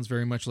sounds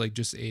very much like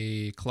just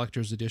a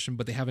collector's edition,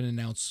 but they haven't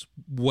announced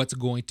what's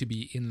going to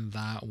be in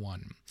that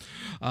one.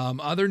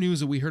 Other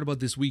news that we heard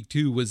about this week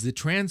too was the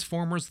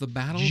Transformers: The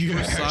Battle for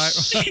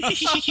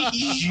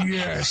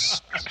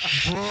Yes,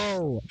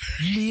 bro.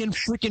 Me and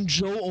freaking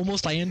Joe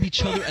almost IM'd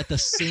each other at the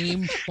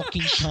same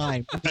fucking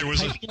time. There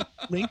was a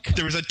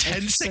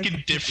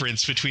 10-second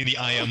difference between the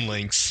IM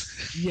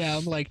links. Yeah,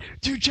 I'm like,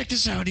 dude, check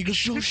this out. He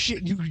goes, oh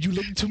shit. You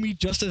looked to me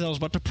just as I was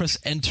about to press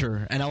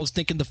enter, and I was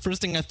thinking, the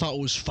first thing I thought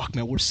was, fuck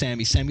man, where's Sammy?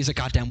 Sammy's at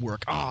goddamn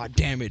work. Ah,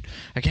 damn it.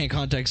 I can't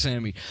contact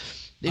Sammy.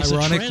 It's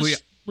ironically,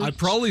 I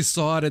probably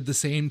saw it at the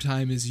same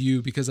time as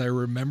you, because I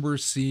remember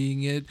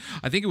seeing it.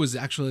 I think it was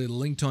actually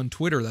linked on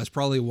Twitter. That's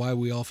probably why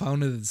we all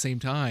found it at the same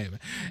time.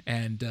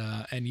 And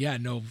yeah,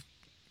 no.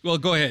 Well,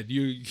 go ahead.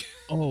 You.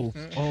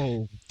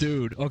 Oh,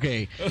 dude.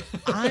 Okay.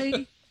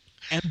 I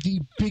am the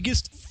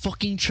biggest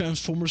fucking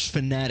Transformers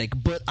fanatic,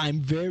 but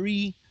I'm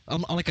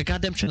like a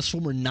goddamn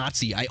Transformer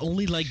Nazi. I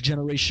only like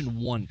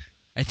Generation 1.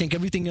 I think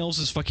everything else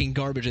is fucking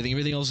garbage. I think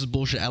everything else is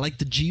bullshit. I like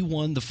the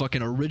G1, the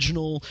fucking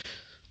original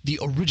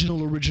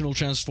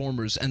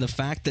Transformers, and the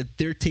fact that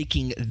they're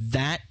taking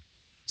that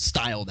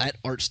style, that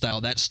art style,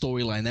 that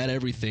storyline, that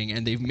everything,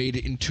 and they've made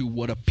it into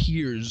what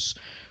appears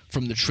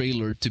from the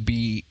trailer to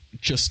be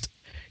just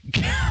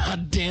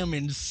goddamn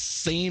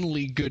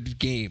insanely good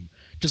game.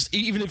 Just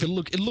even if it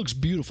looks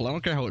beautiful. I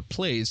don't care how it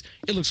plays.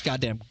 It looks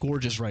goddamn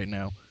gorgeous right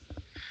now.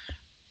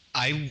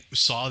 I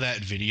saw that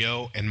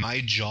video and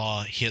my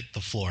jaw hit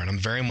the floor, and I'm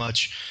very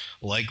much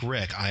like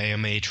Rick. I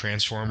am a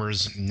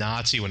Transformers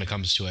Nazi when it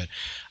comes to it.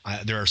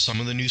 There are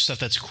some of the new stuff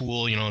that's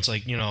cool. It's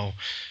like,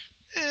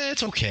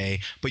 it's okay.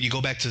 But you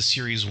go back to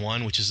Series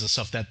 1, which is the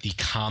stuff that the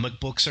comic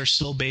books are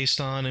still based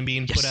on and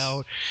being put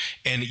out.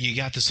 And you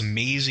got this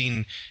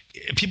amazing...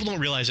 People don't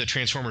realize that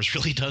Transformers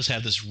really does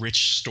have this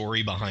rich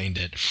story behind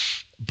it.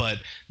 But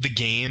the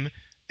game...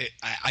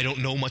 I don't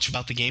know much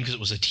about the game because it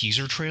was a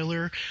teaser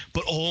trailer,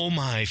 but oh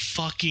my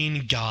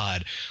fucking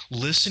god,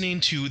 listening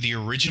to the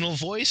original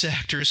voice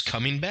actors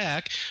coming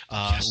back,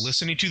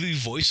 listening to the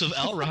voice of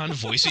Elrond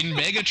voicing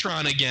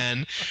Megatron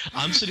again,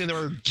 I'm sitting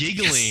there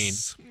giggling.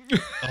 Yes.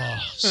 Oh,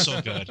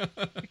 so good.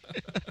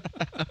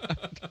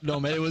 No,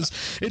 man,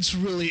 it's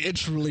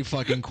really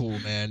fucking cool,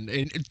 man.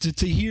 And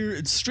to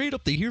hear straight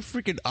up, to hear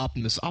freaking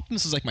Optimus.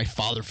 Optimus is like my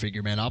father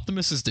figure, man.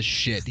 Optimus is the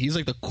shit. He's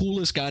like the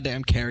coolest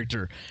goddamn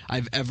character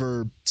I've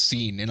ever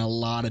seen in a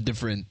lot of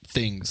different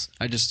things.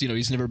 I just,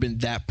 he's never been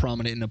that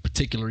prominent in a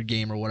particular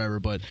game or whatever,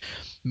 but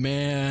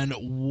man,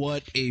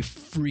 what a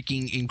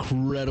freaking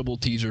incredible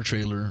teaser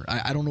trailer.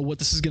 I don't know what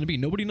this is going to be.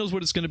 Nobody knows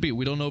what it's going to be.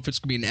 We don't know if it's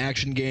going to be an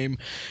action game.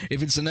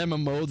 If it's an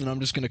MMO, then I'm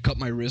just going to cut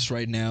my wrist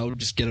right now,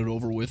 just get it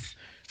over with.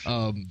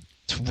 I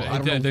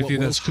don't know.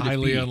 That's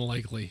highly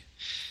unlikely.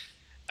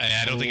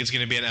 I don't think it's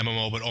going to be an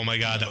MMO, but oh my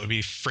god, that would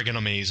be friggin'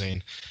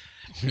 amazing.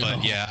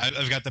 But yeah,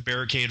 I've got the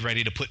barricade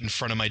ready to put in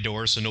front of my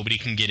door so nobody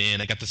can get in.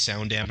 I got the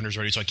sound dampeners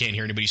ready so I can't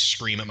hear anybody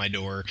scream at my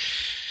door.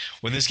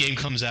 When this game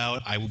comes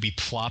out, I will be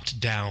plopped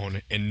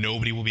down and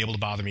nobody will be able to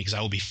bother me because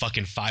I will be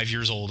fucking 5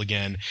 years old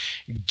again,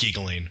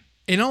 giggling.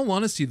 In all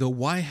honesty, though,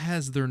 why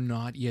has there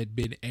not yet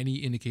been any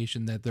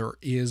indication that there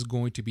is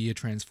going to be a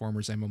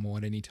Transformers MMO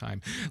at any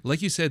time?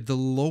 Like you said, the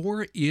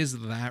lore is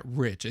that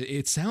rich.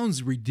 It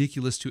sounds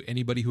ridiculous to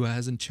anybody who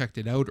hasn't checked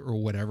it out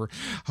or whatever.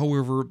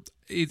 However,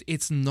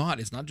 it's not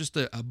just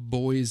a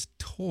boy's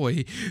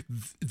toy.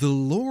 The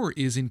lore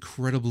is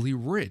incredibly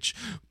rich.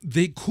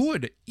 They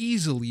could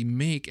easily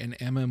make an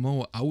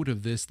MMO out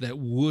of this that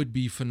would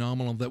be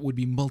phenomenal, that would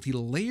be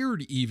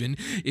multi-layered even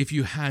if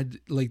you had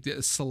like the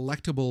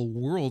selectable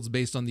worlds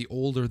based on the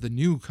old or the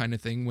new kind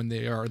of thing when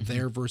they are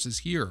there versus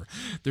here.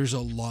 There's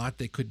a lot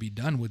that could be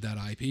done with that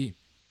IP.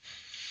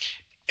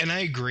 And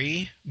I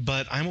agree,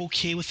 but I'm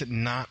okay with it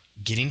not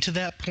getting to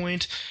that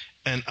point,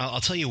 and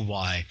I'll tell you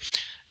why.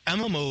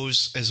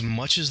 MMOs, as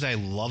much as I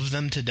love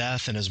them to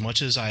death and as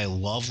much as I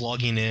love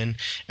logging in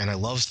and I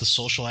love the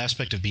social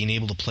aspect of being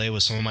able to play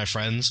with some of my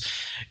friends,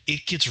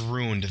 it gets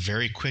ruined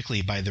very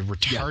quickly by the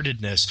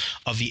retardedness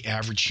of the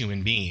average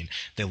human being.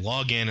 They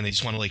log in and they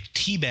just want to like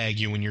teabag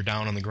you when you're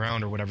down on the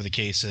ground or whatever the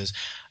case is.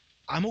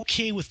 I'm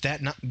okay with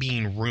that not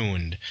being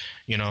ruined.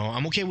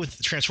 I'm okay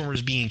with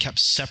Transformers being kept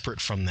separate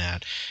from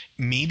that.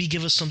 Maybe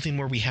give us something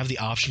where we have the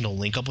option to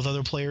link up with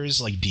other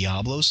players, like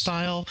Diablo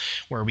style,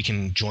 where we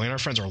can join our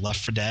friends, or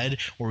Left 4 Dead,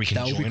 where we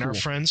can join our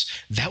friends.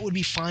 That would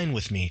be fine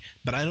with me.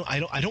 But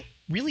I don't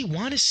really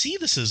want to see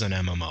this as an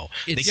MMO.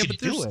 They could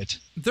do it.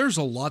 There's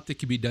a lot that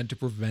can be done to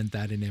prevent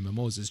that in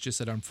MMOs. It's just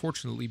that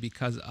unfortunately,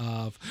 because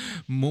of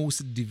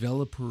most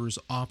developers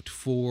opt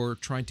for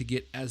trying to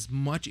get as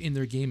much in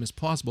their game as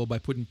possible by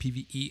putting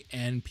PvE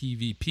and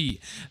PvP.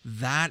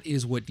 That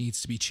is what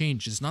needs to be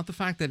changed. It's not the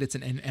fact that it's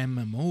an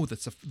MMO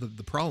that's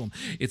the problem.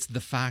 It's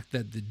the fact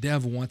that the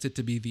dev wants it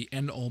to be the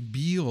end-all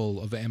be-all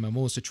of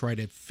MMOs to try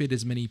to fit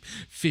as many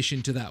fish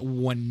into that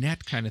one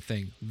net kind of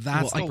thing.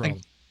 That's the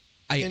problem.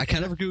 I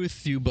kind of agree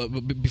with you, but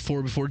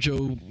before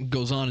Joe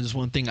goes on, is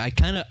one thing I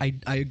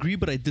agree,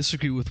 but I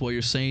disagree with what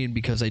you're saying,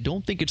 because I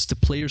don't think it's the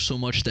players so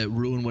much that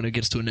ruin when it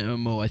gets to an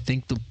MMO. I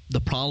think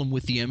the problem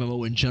with the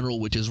MMO in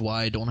general, which is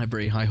why I don't have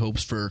very high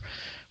hopes for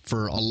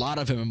a lot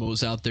of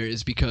MMOs out there,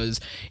 is because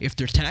if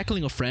they're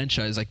tackling a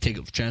franchise like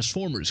take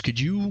Transformers,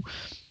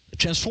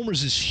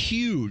 Transformers is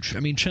huge.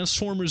 I mean,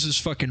 Transformers is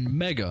fucking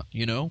mega,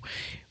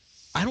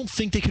 I don't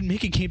think they can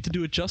make a game to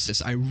do it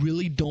justice. I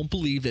really don't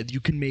believe that you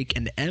can make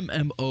an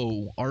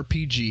MMO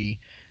RPG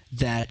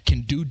that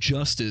can do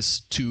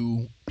justice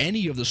to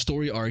any of the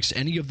story arcs,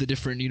 any of the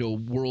different,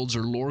 worlds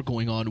or lore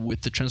going on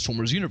with the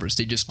Transformers universe.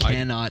 They just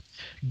cannot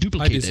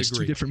duplicate this.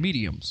 Two different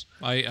mediums.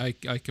 I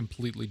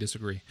completely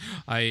disagree.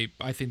 I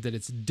think that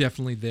it's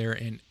definitely there,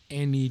 and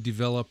any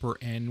developer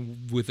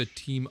and with a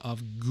team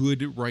of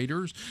good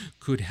writers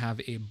could have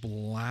a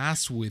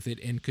blast with it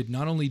and could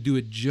not only do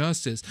it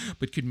justice,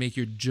 but could make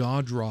your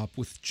jaw drop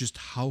with just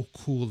how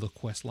cool the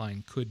quest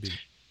line could be.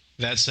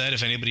 That said,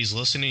 if anybody's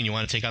listening and you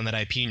want to take on that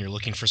IP and you're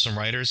looking for some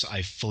writers,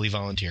 I fully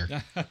volunteer.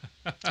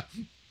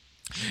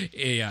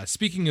 Yeah,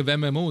 speaking of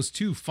MMOs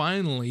too,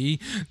 finally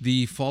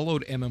the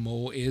Fallout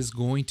MMO is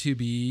going to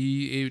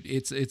be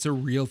it's a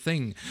real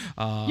thing.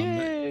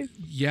 Yay!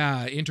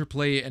 Yeah,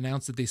 Interplay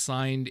announced that they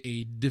signed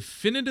a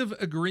definitive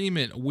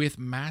agreement with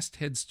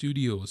Masthead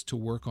Studios to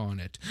work on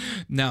it.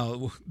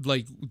 Now,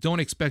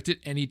 don't expect it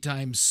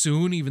anytime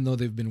soon, even though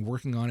they've been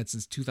working on it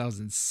since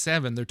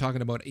 2007. They're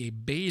talking about a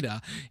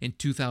beta in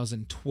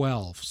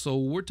 2012. So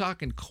we're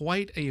talking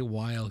quite a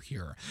while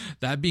here.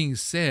 That being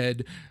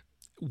said,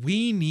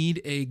 we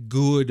need a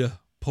good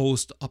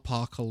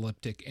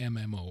post-apocalyptic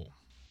MMO.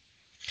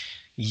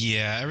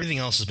 Yeah, everything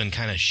else has been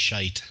kind of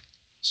shite.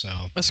 So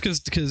that's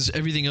because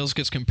everything else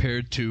gets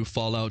compared to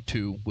Fallout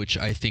 2, which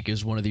I think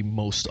is one of the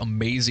most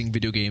amazing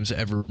video games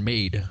ever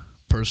made,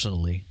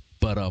 personally.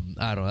 But I don't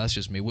know. That's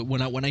just me.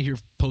 When I hear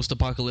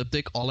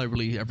post-apocalyptic, all I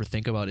really ever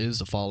think about is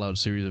the Fallout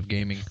series of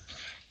gaming.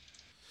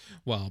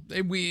 Well,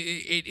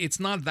 it's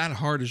not that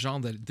hard a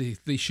genre that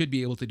they should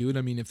be able to do it.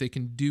 I mean, if they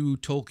can do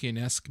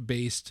Tolkien-esque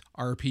based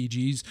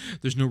RPGs,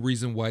 there's no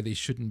reason why they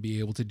shouldn't be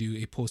able to do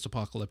a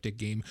post-apocalyptic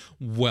game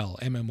well,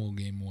 MMO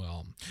game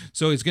well.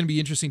 So it's going to be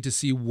interesting to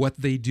see what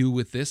they do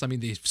with this. I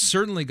mean, they've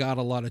certainly got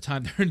a lot of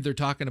time. They're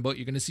talking about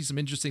you're going to see some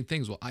interesting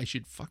things. Well, I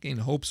should fucking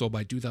hope so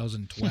by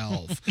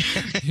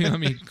 2012. You know, I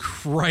mean,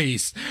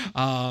 Christ.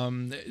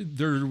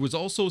 There was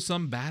also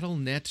some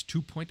BattleNet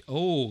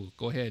 2.0.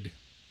 Go ahead.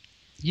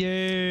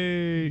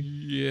 Yay!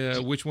 Yeah,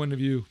 which one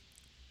of you?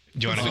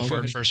 Do you want to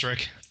go first,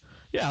 Rick?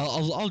 Yeah,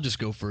 I'll just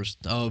go first.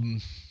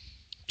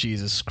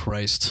 Jesus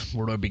Christ,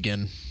 where do I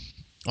begin?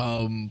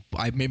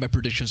 I made my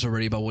predictions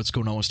already about what's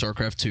going on with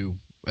StarCraft 2.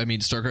 I mean,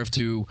 StarCraft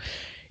 2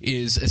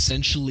 is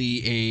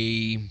essentially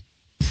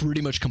a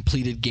pretty much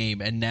completed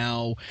game, and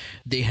now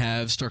they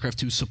have StarCraft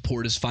 2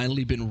 support has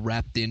finally been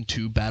wrapped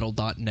into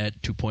Battle.net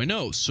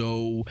 2.0.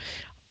 So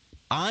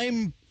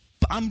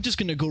I'm just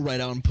going to go right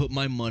out and put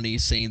my money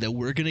saying that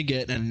we're going to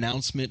get an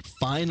announcement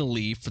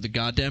finally for the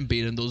goddamn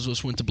beta, and those of us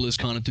who went to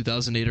BlizzCon in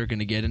 2008 are going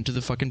to get into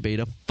the fucking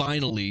beta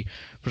finally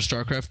for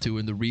StarCraft 2.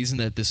 And the reason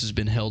that this has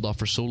been held off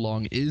for so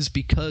long is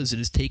because it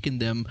has taken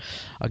them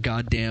a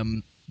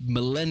goddamn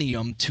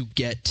millennium to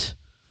get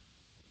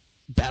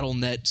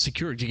BattleNet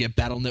secure, to get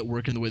BattleNet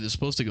working the way they're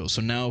supposed to go.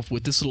 So now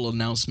with this little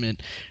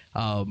announcement,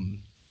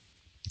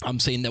 I'm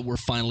saying that we're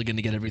finally going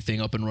to get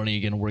everything up and running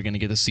again. We're going to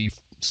get to see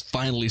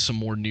finally some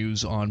more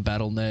news on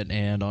BattleNet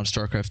and on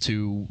StarCraft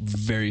 2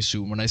 very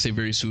soon. When I say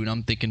very soon,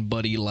 I'm thinking,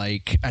 buddy,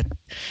 like at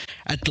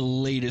the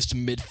latest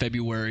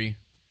mid-February,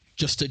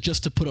 just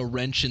to put a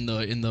wrench in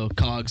the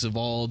cogs of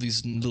all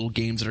these little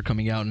games that are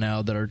coming out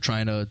now that are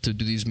trying to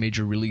do these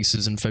major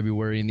releases in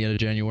February and the end of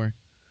January.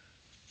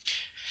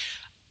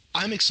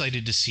 I'm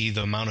excited to see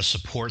the amount of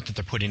support that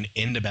they're putting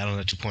into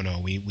BattleNet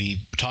 2.0.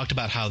 We talked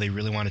about how they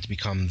really want it to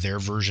become their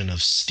version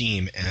of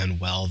Steam, and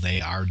well, they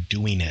are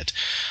doing it.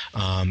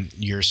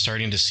 You're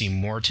starting to see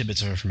more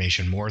tidbits of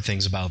information, more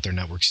things about their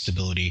network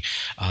stability,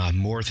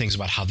 more things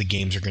about how the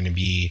games are going to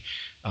be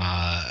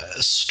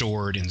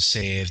stored and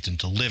saved and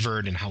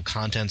delivered, and how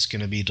content's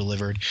going to be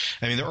delivered.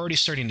 I mean, they're already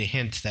starting to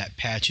hint that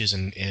patches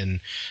and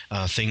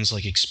things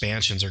like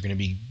expansions are going to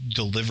be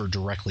delivered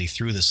directly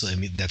through this. I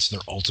mean, that's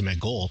their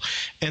ultimate goal,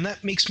 and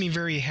that makes me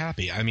very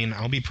happy. I mean,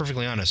 I'll be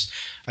perfectly honest.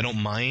 I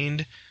don't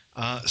mind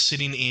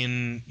sitting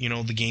in,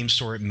 the game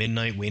store at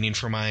midnight waiting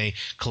for my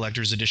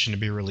collector's edition to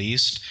be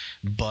released,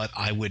 but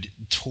I would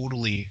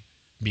totally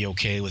be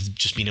okay with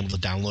just being able to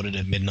download it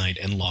at midnight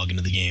and log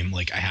into the game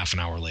like a half an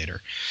hour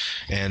later.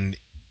 And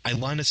I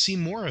want to see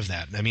more of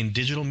that. I mean,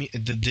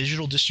 the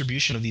digital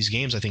distribution of these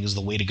games, I think, is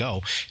the way to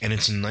go. And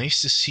it's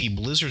nice to see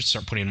Blizzard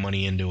start putting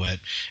money into it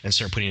and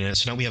start putting it in.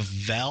 So now we have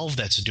Valve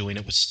that's doing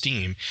it with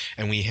Steam,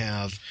 and we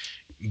have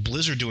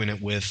Blizzard doing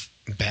it with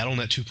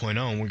BattleNet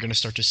 2.0, and we're going to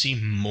start to see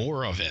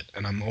more of it.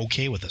 And I'm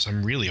okay with this.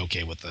 I'm really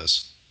okay with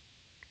this.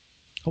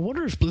 I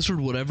wonder if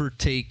Blizzard would ever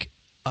take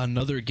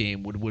another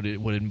game would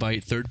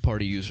invite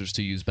third-party users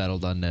to use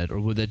Battle.net, or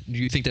do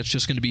you think that's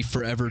just going to be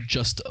forever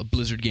just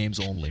Blizzard games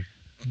only?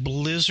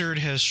 Blizzard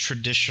has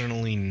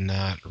traditionally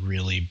not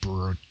really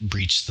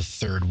breached the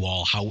third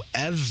wall.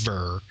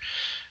 However,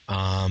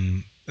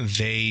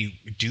 they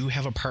do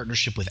have a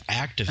partnership with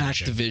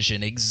Activision.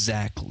 Activision,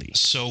 exactly.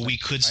 So we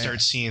could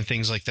start seeing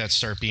things like that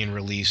start being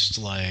released,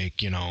 like,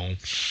 the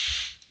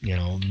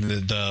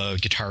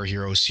Guitar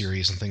Hero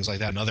series and things like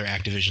that, and other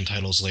Activision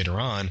titles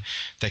later on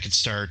that could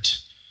start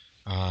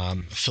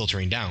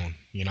filtering down,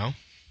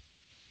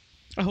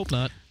 I hope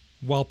not.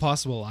 While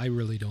possible, I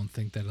really don't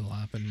think that it'll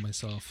happen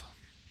myself.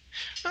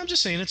 I'm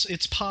just saying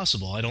it's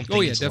possible. I don't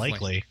think it's definitely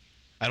likely.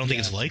 I don't think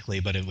it's likely,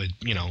 but it would,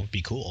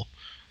 be cool.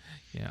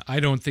 Yeah, I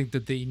don't think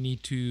that they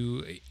need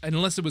to,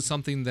 unless it was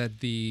something that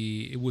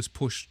it was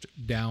pushed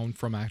down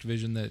from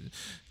Activision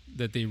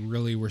that they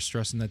really were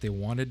stressing that they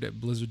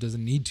wanted. Blizzard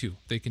doesn't need to.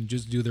 They can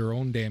just do their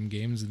own damn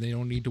games, and they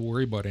don't need to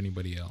worry about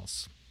anybody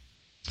else.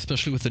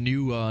 Especially with the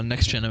new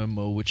next-gen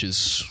MMO, which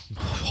is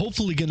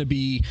hopefully going to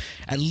be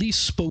at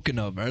least spoken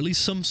of, or at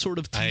least some sort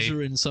of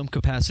teaser in some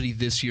capacity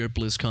this year at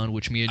BlizzCon,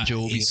 which me and Joe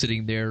will be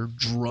sitting there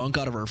drunk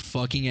out of our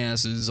fucking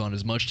asses on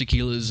as much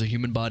tequila as a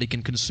human body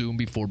can consume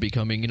before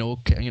becoming,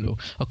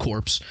 a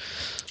corpse.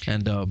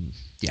 And,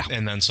 yeah.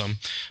 And then some.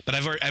 But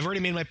I've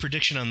already made my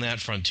prediction on that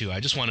front, too. I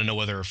just want to know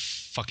whether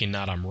fucking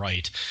not I'm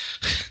right.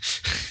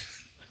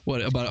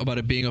 What about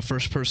it being a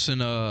first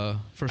person? I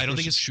don't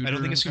think it's going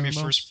to be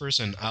first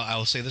person.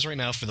 I'll say this right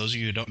now for those of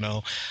you who don't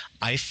know.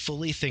 I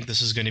fully think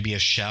this is going to be a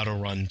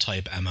Shadowrun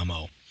type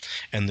MMO,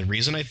 and the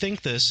reason I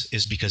think this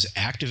is because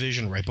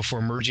Activision, right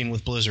before merging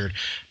with Blizzard,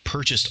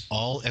 purchased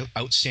all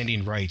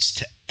outstanding rights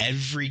to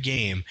every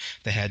game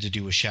that had to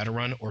do with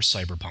Shadowrun or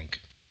Cyberpunk.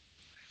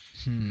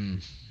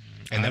 And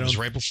that was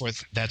right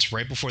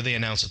before they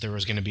announced that there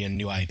was going to be a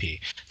new IP.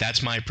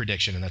 That's my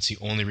prediction, and that's the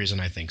only reason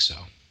I think so.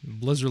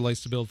 Blizzard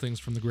likes to build things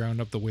from the ground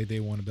up the way they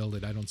want to build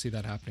it. I don't see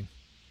that happening.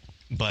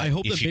 But I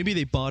hope that maybe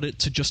they bought it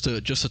to just to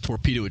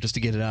torpedo it, just to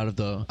get it out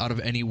of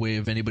any way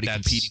of anybody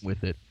competing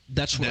with it.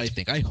 That's what I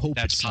think. I hope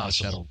it's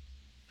possible.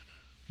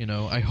 You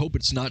know, I hope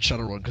it's not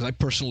Shadowrun because I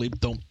personally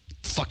don't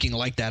fucking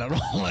like that at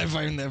all. I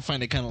find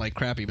it kind of like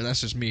crappy, but that's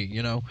just me.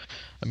 You know,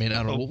 I mean,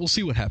 I don't know. We'll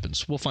see what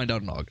happens. We'll find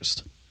out in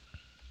August.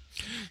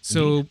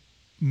 So,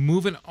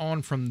 moving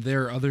on from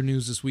there, other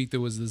news this week, there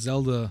was the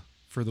Zelda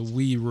for the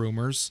Wii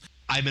rumors.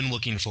 I've been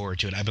looking forward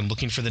to it. I've been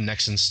looking for the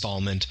next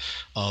installment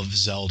of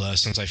Zelda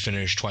since I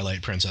finished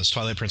Twilight Princess.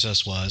 Twilight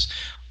Princess was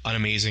an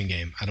amazing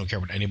game. I don't care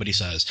what anybody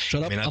says.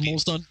 Shut up! I'm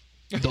almost done.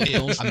 I'm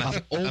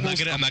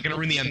not gonna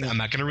ruin the end. I'm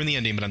not gonna ruin the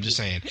ending, but I'm just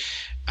saying,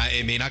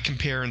 it may not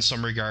compare in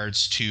some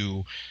regards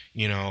to,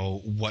 you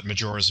know, what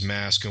Majora's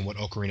Mask and what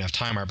Ocarina of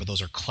Time are, but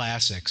those are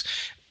classics.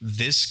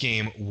 This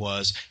game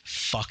was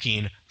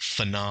fucking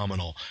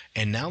phenomenal.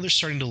 And now they're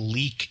starting to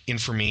leak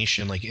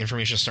information, like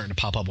information is starting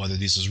to pop up, whether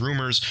this is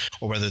rumors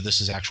or whether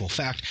this is actual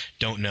fact,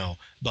 don't know.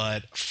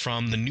 But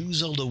from the new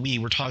Zelda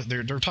Wii,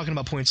 they're talking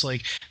about points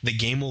like the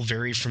game will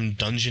vary from the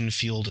dungeon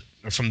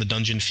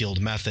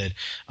field method.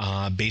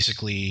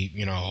 Basically,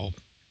 you know,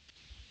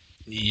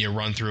 you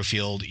run through a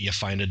field, you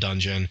find a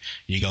dungeon,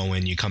 you go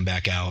in, you come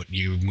back out,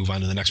 you move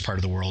on to the next part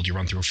of the world, you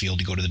run through a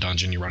field, you go to the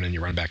dungeon, you run in,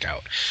 you run back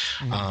out.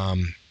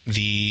 Mm-hmm.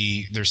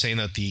 They're saying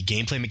that the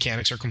gameplay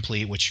mechanics are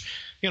complete, which,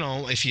 you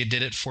know, if you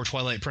did it for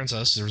Twilight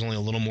Princess, there's only a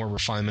little more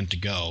refinement to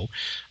go.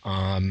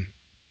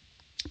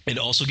 It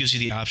also gives you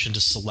the option to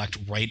select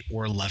right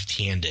or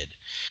left-handed,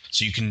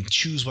 so you can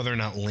choose whether or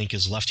not Link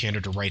is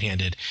left-handed or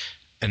right-handed,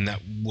 and that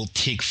will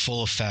take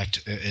full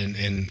effect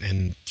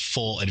and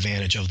full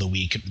advantage of the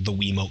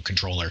Wiimote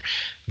controller.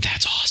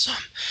 That's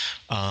awesome.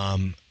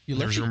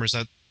 There's rumors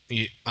that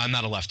I'm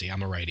not a lefty,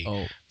 I'm a righty.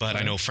 But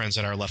I know friends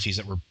that are lefties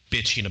that were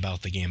bitching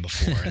about the game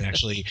before and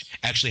actually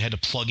had to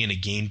plug in a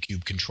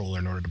GameCube controller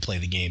in order to play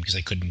the game because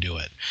they couldn't do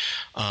it.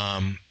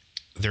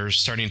 They're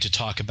starting to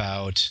talk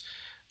about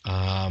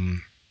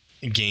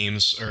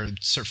games or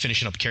start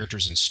finishing up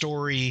characters and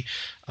story.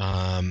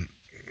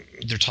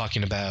 They're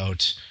talking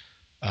about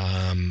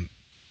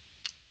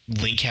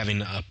Link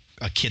having a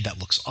kid that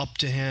looks up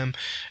to him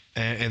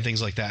and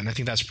things like that. And I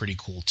think that's pretty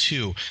cool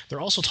too. They're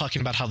also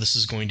talking about how this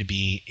is going to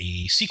be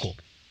a sequel.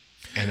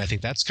 And I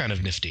think that's kind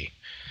of nifty.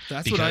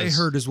 That's what I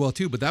heard as well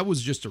too, but that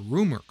was just a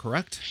rumor,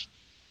 correct?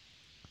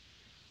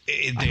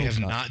 They have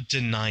not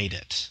denied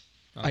it.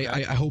 Okay.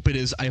 I hope it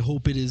is. I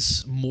hope it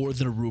is more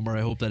than a rumor.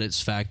 I hope that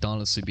it's fact,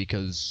 honestly,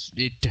 because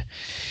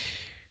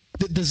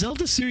the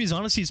Zelda series,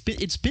 honestly,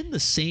 it's been the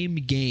same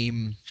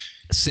game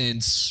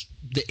since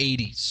the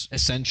 80s,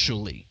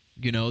 essentially.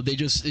 You know, they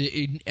just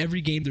in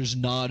every game there's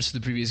nods to the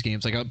previous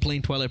games. Like I'm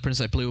playing Twilight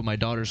Princess, I play with my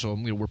daughter, so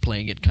we're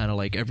playing it kind of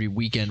like every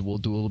weekend. We'll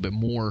do a little bit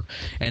more,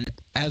 and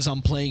as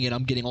I'm playing it,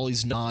 I'm getting all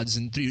these nods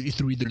and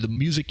through either the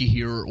music you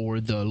hear or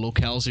the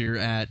locales you're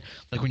at.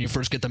 Like when you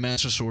first get the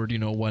Master Sword, you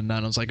know, whatnot.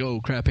 And I was like, oh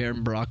crap, I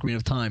remember Ocarina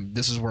of Time.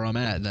 This is where I'm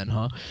at then,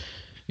 huh?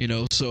 You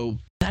know, so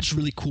that's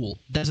really cool.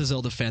 That's a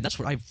Zelda fan. That's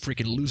what I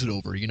freaking lose it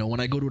over. You know, when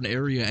I go to an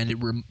area and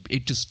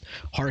it just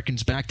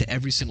harkens back to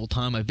every single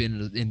time I've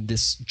been in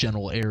this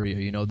general area.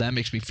 You know, that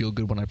makes me feel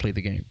good when I play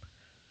the game.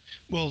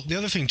 Well, the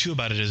other thing too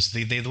about it is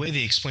the way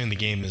they explain the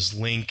game is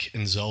Link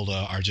and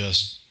Zelda are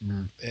just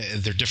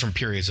they're different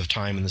periods of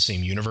time in the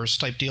same universe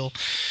type deal,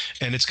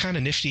 and it's kind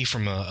of nifty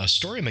from a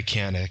story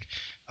mechanic,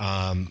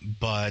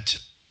 but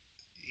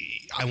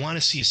I want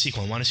to see a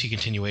sequel. I want to see a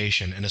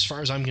continuation. And as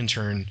far as I'm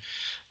concerned,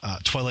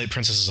 Twilight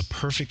Princess is a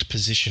perfect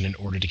position in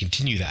order to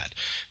continue that.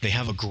 They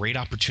have a great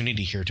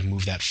opportunity here to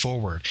move that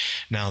forward.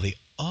 Now, the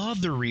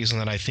other reason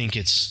that I think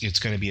it's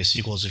going to be a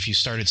sequel is if you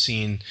started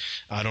seeing,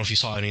 I don't know if you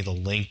saw any of the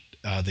leaked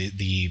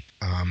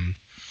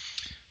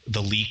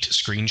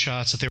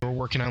screenshots that they were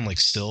working on, like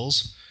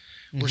stills.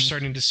 We're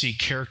starting to see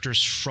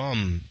characters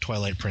from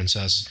Twilight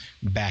Princess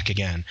back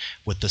again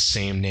with the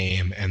same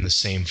name and the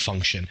same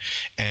function.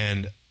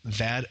 And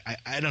that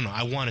I don't know.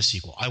 I want a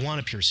sequel. I want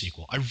a pure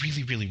sequel. I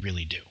really, really,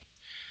 really do.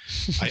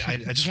 I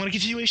just want a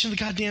continuation of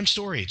the goddamn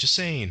story. Just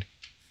saying.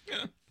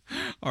 Yeah.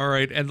 All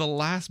right, and the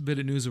last bit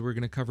of news that we're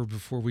going to cover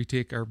before we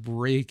take our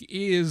break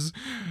is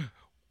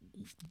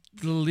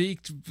the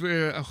leaked.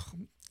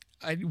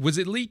 Was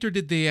it leaked or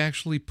did they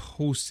actually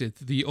post it?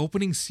 The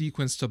opening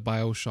sequence to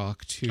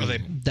BioShock 2. Oh,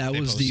 that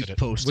was the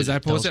post. Was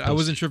that posted? I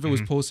wasn't sure if it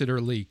was posted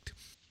or leaked.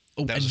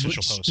 Oh, that was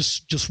official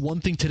post. Just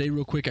one thing today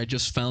real quick. I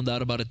just found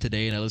out about it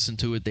today and I listened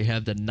to it. They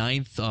have the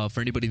 9th,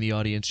 for anybody in the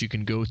audience, you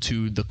can go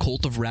to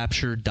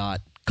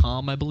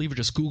thecultofrapture.com, I believe, or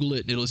just Google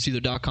it. It's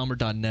either .com or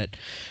 .net.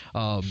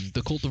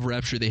 The Cult of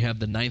Rapture, they have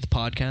the 9th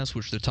podcast,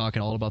 which they're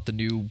talking all about the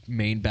new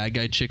main bad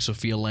guy chick,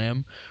 Sophia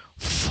Lamb.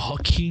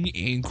 Fucking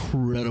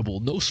incredible.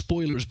 No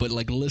spoilers, but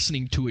like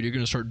listening to it, you're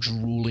going to start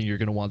drooling. You're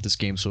going to want this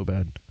game so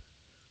bad.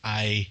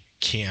 I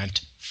can't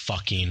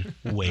fucking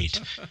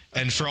wait.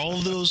 And for all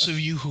of those of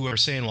you who are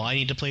saying, well, I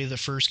need to play the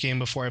first game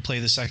before I play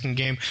the second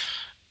game,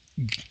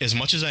 as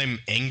much as I'm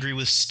angry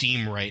with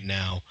Steam right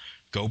now,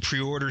 go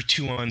pre-order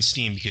 2 on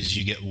Steam because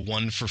you get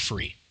 1 for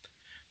free.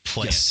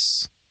 Play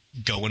it.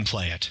 Go and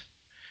play it.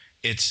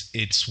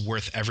 it's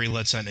worth every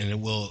lead cent, and it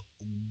will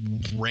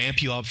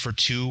ramp you up for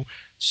 2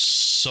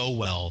 so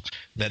well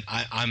that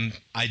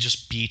I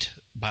just beat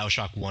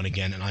BioShock 1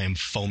 again, and I am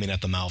foaming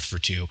at the mouth for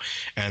 2.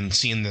 And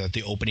seeing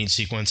the opening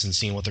sequence and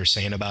seeing what they're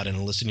saying about it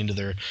and listening to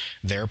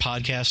their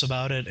podcasts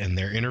about it and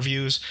their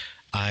interviews,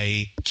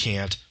 I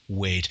can't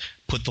wait.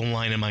 Put the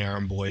line in my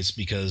arm, boys,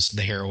 because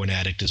the heroin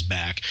addict is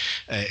back.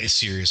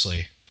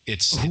 Seriously,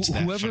 it's that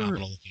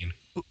phenomenal looking.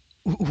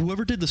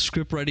 Whoever did the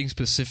script writing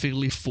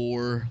specifically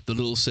for the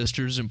Little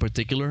Sisters in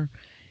particular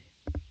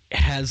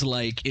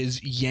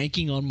is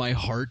yanking on my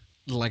heart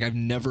like I've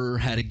never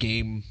had a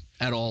game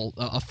at all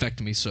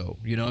affect me so.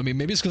 You know, I mean,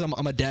 maybe it's because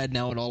I'm a dad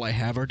now and all I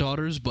have are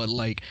daughters, but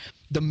like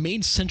the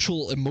main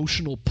central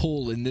emotional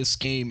pull in this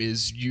game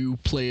is you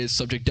play as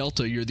Subject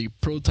Delta. You're the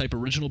prototype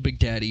original Big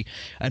Daddy,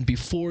 and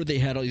before they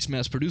had all these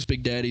mass-produced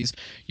Big Daddies,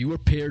 you were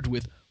paired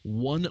with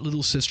one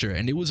little sister,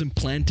 and it was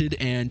implanted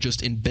and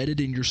just embedded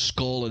in your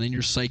skull and in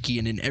your psyche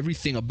and in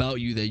everything about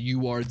you that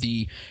you are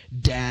the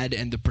dad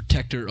and the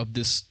protector of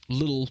this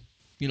little,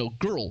 you know,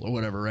 girl or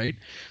whatever, right?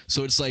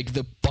 So it's like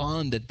the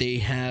bond that they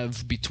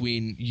have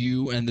between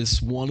you and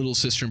this one little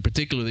sister in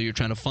particular that you're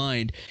trying to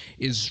find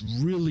is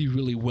really,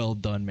 really well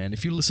done, man.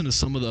 If you listen to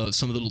some of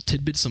the little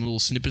tidbits, some little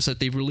snippets that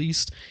they've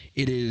released,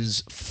 it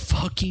is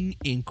fucking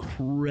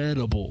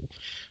incredible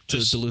to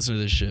listen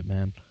to this shit,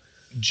 man.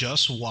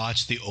 Just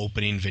watch the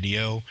opening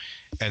video,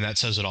 and that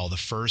says it all. The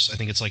first, I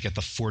think it's like at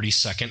the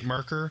 40-second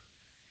marker.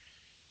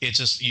 It's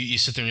just you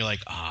sit there and you're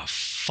like,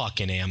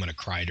 fucking A, I'm gonna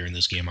cry during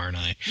this game, aren't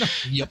I?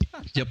 Yep.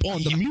 Oh,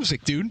 and the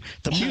music, dude.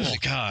 The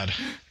music. Oh God.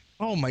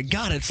 Oh my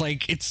God, it's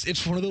like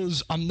it's one of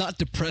those. I'm not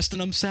depressed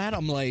and I'm sad.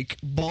 I'm like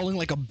bawling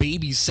like a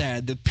baby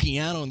sad. The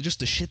piano and just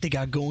the shit they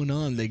got going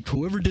on. Like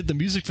whoever did the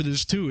music for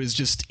this too is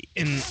just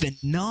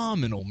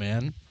phenomenal,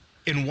 man.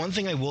 And one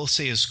thing I will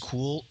say is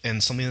cool,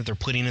 and something that they're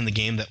putting in the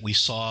game that we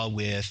saw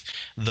with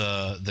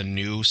the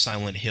new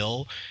Silent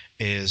Hill,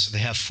 is they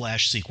have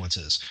flash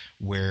sequences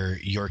where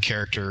your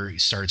character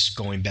starts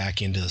going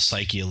back into the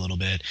psyche a little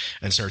bit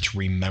and starts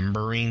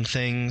remembering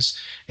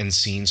things and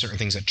seeing certain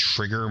things that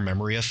trigger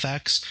memory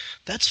effects.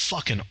 That's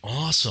fucking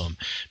awesome,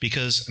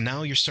 because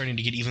now you're starting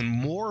to get even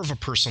more of a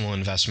personal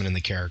investment in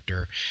the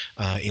character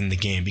in the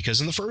game.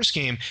 Because in the first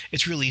game,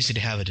 it's really easy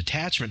to have a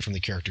detachment from the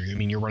character. I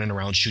mean, you're running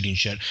around shooting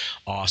shit,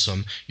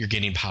 awesome. You're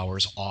getting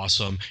powers,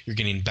 awesome. You're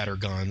getting better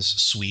guns,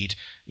 sweet.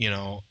 You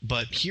know,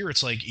 but here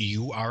it's like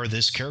you are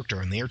this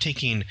character, and they are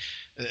taking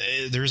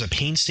there's a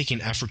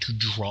painstaking effort to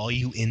draw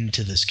you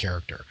into this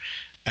character,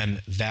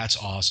 and that's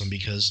awesome,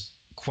 because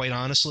quite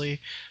honestly,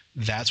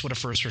 that's what a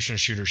first-person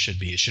shooter should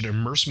be. It should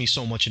immerse me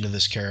so much into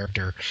this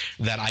character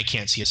that I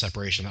can't see a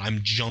separation. That I'm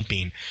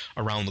jumping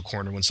around the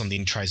corner when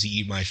something tries to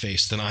eat my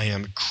face. Then I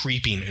am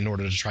creeping in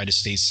order to try to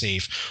stay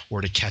safe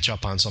or to catch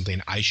up on something.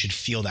 I should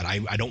feel that.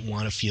 I don't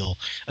want to feel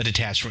a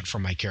detachment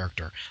from my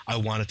character. I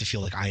want it to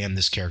feel like I am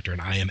this character and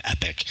I am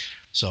epic.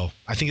 So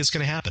I think it's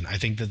going to happen. I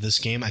think that this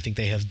game, I think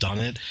they have done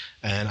it.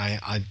 And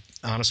I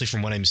honestly,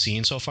 from what I'm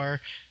seeing so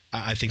far,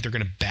 I think they're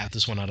going to bat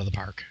this one out of the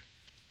park.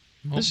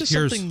 Well, There's just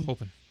here's something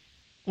hoping.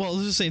 Well, I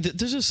was just saying,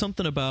 there's just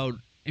something about,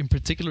 in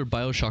particular,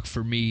 BioShock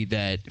for me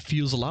that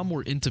feels a lot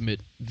more intimate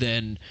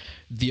than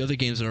the other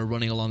games that are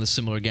running along the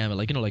similar gamut,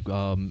 like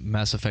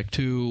Mass Effect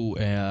 2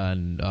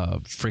 and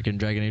freaking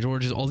Dragon Age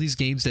Origins. All these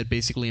games that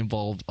basically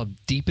involve a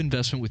deep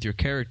investment with your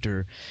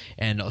character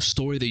and a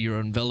story that you're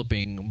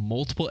enveloping,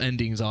 multiple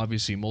endings,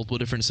 obviously, multiple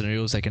different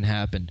scenarios that can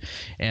happen,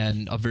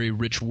 and a very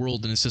rich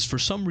world. And it's just, for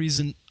some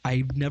reason,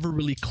 I've never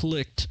really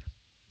clicked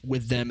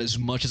with them as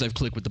much as I've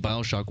clicked with the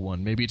BioShock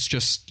one. Maybe it's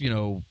just,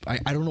 I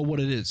don't know what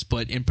it is,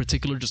 but in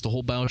particular, just the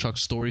whole BioShock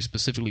story,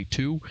 specifically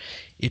 2,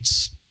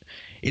 it's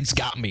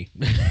got me.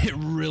 It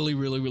really,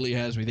 really, really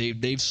has me.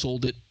 They've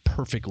sold it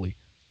perfectly.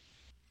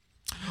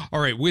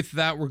 All right, with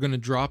that, we're going to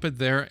drop it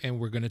there, and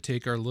we're going to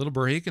take our little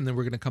break, and then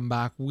we're going to come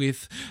back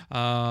with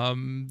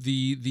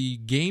the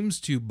games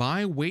to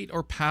buy, wait,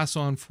 or pass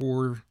on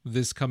for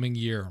this coming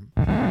year.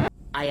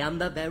 I am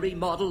the very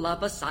model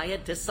of a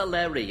scientist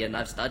Solarian.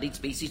 I've studied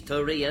species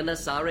Turian,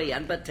 Asari,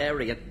 and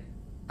Batarian.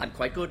 I'm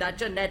quite good at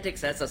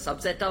genetics as a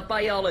subset of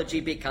biology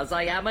because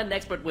I am an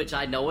expert, which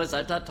I know is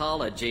a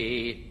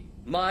tautology.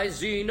 My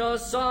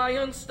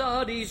xenoscience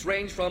studies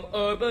range from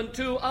urban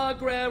to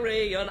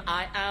agrarian.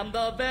 I am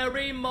the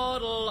very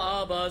model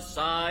of a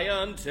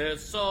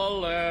scientist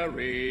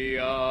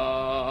Solarian.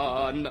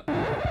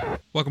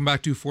 Welcome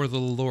back to For the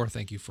Lore.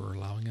 Thank you for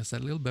allowing us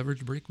that little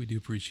beverage break. We do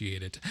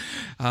appreciate it.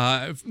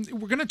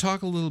 We're going to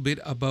talk a little bit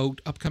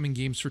about upcoming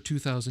games for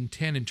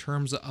 2010 in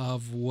terms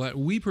of what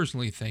we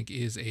personally think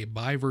is a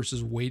buy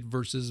versus wait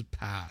versus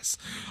pass.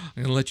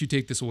 I'm going to let you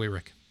take this away,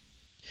 Rick.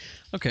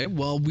 Okay,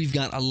 well, we've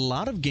got a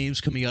lot of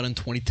games coming out in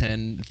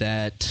 2010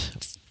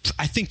 that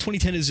I think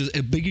 2010 is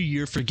a bigger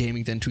year for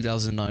gaming than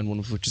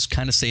 2009, which is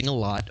kind of saying a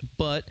lot.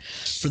 But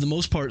for the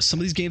most part, some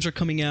of these games are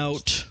coming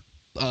out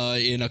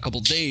in a couple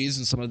days,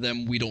 and some of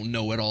them we don't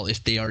know at all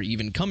if they are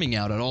even coming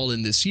out at all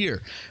in this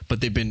year. But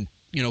they've been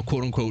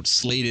quote unquote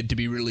slated to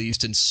be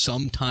released in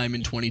sometime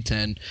in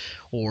 2010,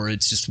 or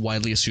it's just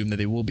widely assumed that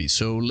they will be.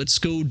 So let's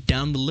go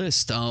down the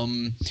list.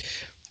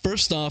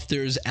 First off,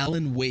 there's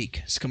Alan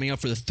Wake. It's coming out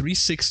for the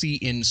 360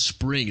 in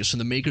spring. It's from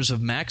the makers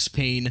of Max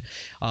Payne.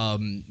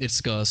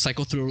 It's a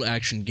psycho thriller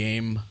action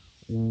game.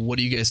 What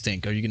do you guys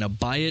think? Are you going to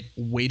buy it,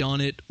 wait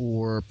on it,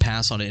 or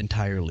pass on it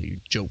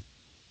entirely? Joe?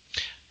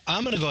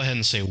 I'm going to go ahead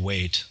and say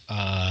wait.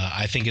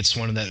 I think it's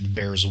one that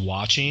bears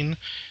watching,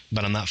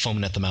 but I'm not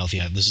foaming at the mouth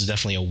yet. This is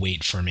definitely a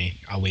wait for me.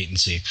 I'll wait and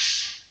see.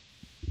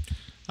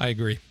 I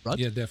agree. Rod?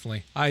 Yeah,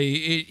 definitely.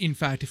 In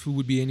fact, if it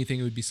would be anything,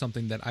 it would be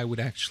something that I would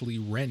actually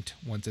rent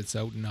once it's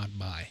out and not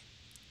buy.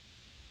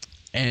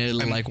 And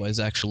likewise,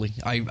 actually,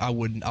 I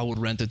would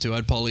rent it too.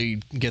 I'd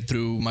probably get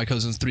through my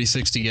cousin's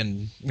 360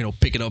 and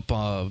pick it up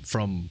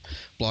from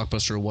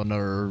Blockbuster or whatnot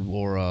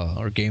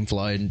or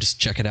GameFly and just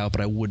check it out.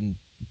 But I wouldn't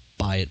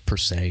buy it per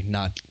se,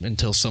 not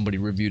until somebody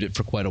reviewed it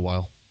for quite a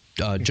while.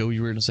 Joe,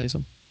 you were going to say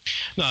something?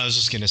 No, I was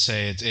just going to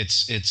say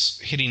it's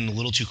hitting a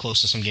little too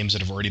close to some games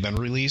that have already been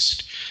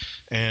released.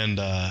 And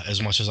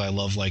as much as I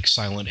love like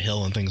Silent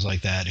Hill and things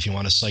like that, if you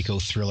want a psycho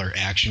thriller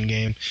action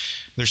game,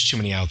 there's too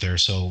many out there.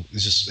 So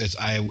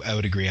I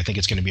would agree. I think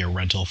it's going to be a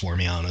rental for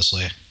me,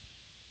 honestly.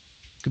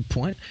 Good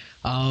point.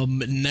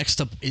 Next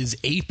up is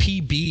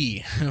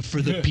APB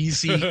for the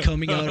PC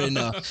coming out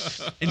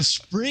in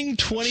spring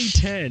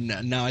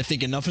 2010. Now, I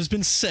think enough has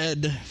been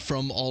said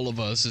from all of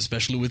us,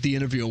 especially with the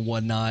interview and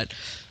whatnot.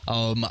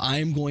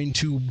 I'm going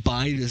to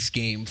buy this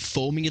game,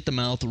 foaming at the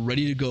mouth,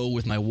 ready to go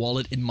with my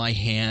wallet in my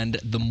hand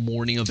the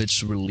morning of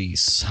its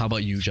release. How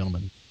about you,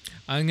 gentlemen?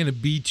 I'm going to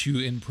beat you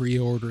in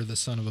pre-order, the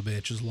son of a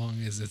bitch, as long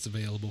as it's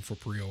available for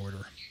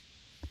pre-order.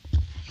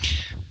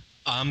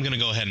 I'm going to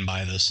go ahead and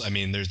buy this. I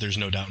mean, there's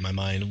no doubt in my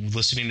mind.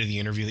 Listening to the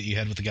interview that you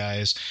had with the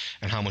guys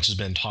and how much has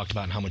been talked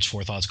about and how much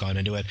forethought's gone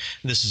into it,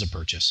 this is a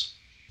purchase.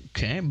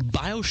 Okay,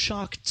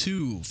 BioShock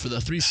 2 for the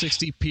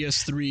 360,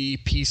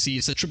 PS3, PC.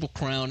 It's a triple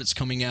crown. It's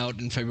coming out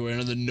in February.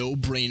 Another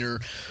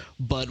no-brainer.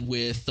 But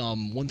with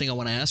one thing I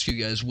want to ask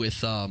you guys,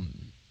 with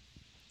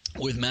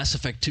Mass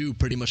Effect 2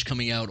 pretty much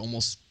coming out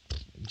almost,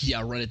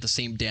 right at the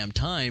same damn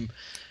time.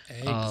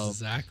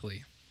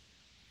 Exactly.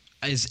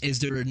 Is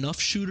there enough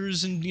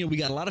shooters? And we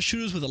got a lot of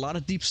shooters with a lot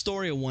of deep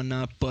story and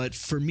whatnot, but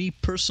for me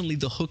personally,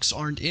 the hooks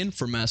aren't in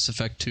for Mass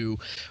Effect 2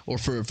 or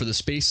for the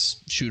space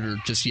shooter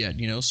just yet.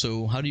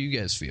 So how do you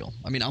guys feel?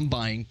 I mean, I'm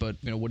buying, but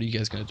what are you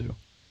guys gonna do?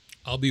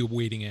 I'll be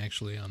waiting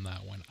actually on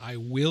that one. I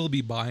will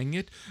be buying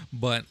it,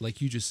 but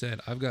like you just said,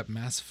 I've got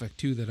Mass Effect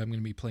 2 that I'm going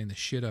to be playing the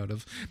shit out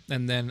of.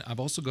 And then I've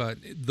also got,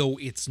 though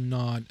it's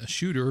not a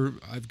shooter,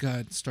 I've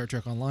got Star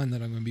Trek Online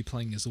that I'm going to be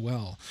playing as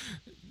well.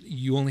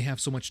 You only have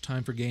so much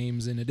time for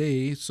games in a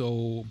day,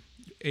 so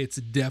it's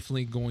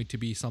definitely going to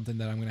be something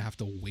that I'm going to have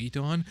to wait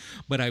on,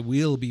 but I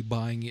will be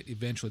buying it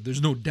eventually.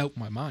 There's no doubt in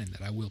my mind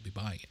that I will be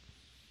buying it.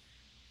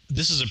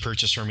 This is a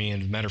purchase for me,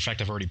 and matter of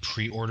fact, I've already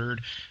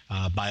pre-ordered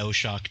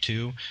BioShock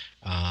 2.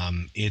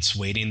 It's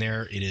waiting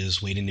there. It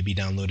is waiting to be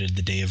downloaded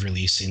the day of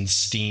release in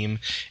Steam,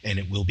 and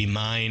it will be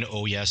mine.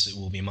 Oh, yes, it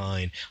will be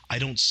mine. I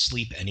don't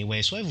sleep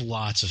anyway, so I have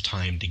lots of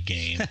time to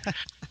game.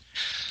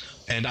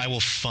 And I will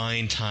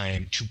find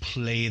time to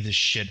play the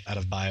shit out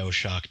of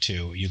BioShock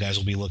 2. You guys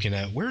will be looking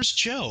at, where's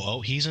Joe?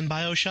 Oh, he's in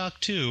BioShock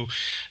 2.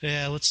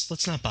 Yeah,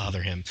 let's not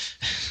bother him.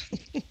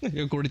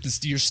 According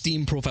to your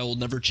Steam profile will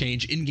never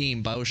change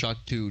in-game BioShock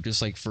 2,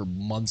 just like for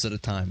months at a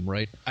time,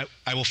 right?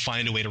 I will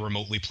find a way to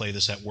remotely play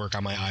this at work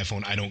on my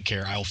iPhone. I don't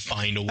care. I'll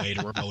find a way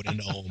to remote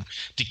into home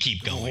to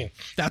keep going.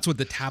 That's what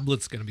the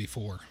tablet's going to be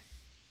for.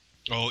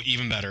 Oh,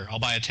 even better. I'll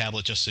buy a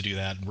tablet just to do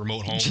that.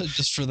 Remote home.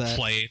 just for that.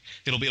 Play.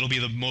 It'll be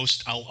the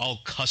most.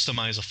 I'll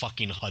customize a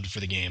fucking HUD for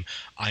the game.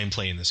 I am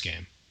playing this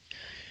game.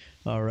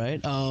 All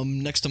right.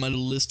 Next on my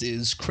list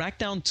is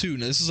Crackdown 2.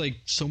 Now, this is like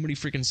so many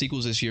freaking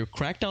sequels this year.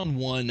 Crackdown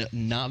 1,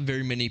 not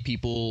very many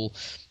people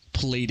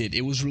played it.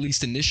 It was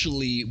released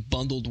initially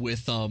bundled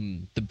with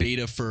the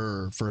beta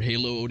for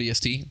Halo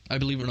ODST, I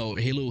believe, or no,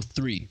 Halo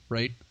 3,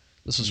 right?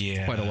 This was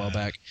quite a while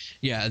back.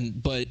 Yeah,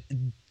 but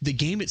the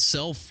game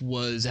itself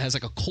has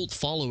like a cult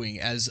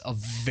following as a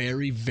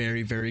very,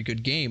 very, very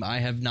good game. I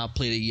have not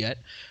played it yet,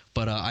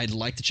 but I'd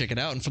like to check it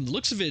out. And from the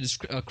looks of it,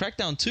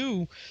 Crackdown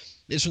 2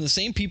 is from the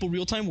same people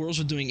Real Time Worlds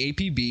are doing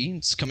APB.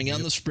 It's coming out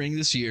in the spring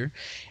this year.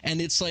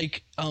 And it's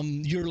like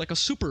you're like a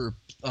super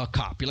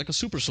cop. You're like a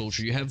super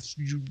soldier. You have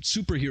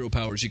superhero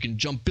powers. You can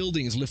jump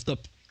buildings, lift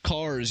up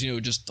cars,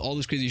 just all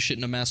this crazy shit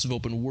in a massive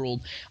open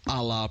world,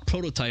 a la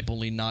Prototype,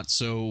 only not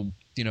so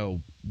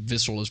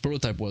visceral as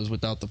Prototype was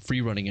without the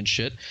free running and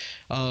shit.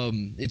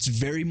 It's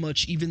very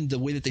much, even the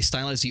way that they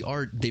stylize the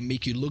art, they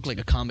make you look like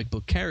a comic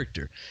book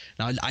character.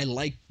 Now, I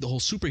like the whole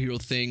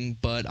superhero thing,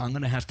 but I'm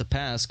gonna have to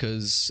pass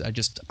because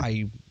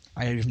I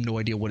have no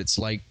idea what it's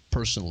like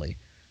personally.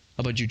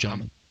 How about you,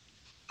 John?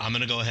 I'm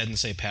going to go ahead and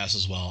say pass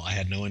as well. I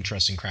had no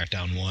interest in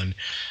Crackdown 1.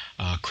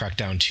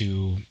 Crackdown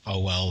 2, oh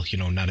well,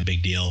 not a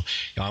big deal.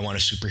 I want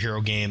a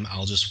superhero game.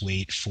 I'll just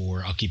wait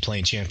I'll keep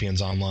playing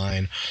Champions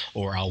Online,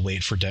 or I'll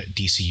wait for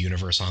DC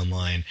Universe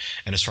Online.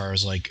 And as far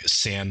as like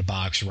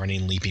sandbox,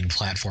 running, leaping,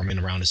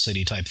 platforming around a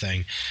city type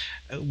thing,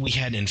 we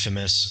had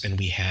Infamous and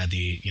we had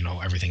the,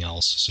 everything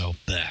else. So,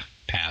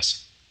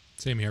 pass.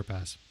 Same here,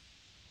 pass.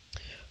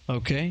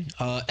 Okay.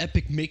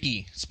 Epic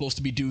Mickey, supposed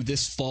to be due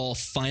this fall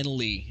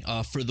finally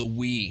for the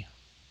Wii.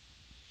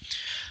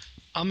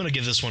 I'm going to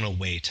give this one a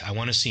wait. I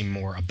want to see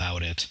more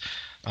about it.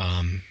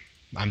 I'm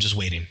just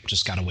waiting.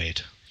 Just got to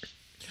wait.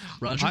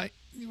 Roger?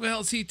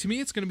 Well, see, to me,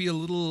 it's going to be a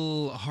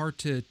little hard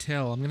to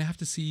tell. I'm going to have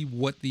to see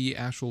what the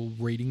actual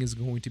rating is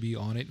going to be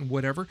on it and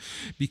whatever,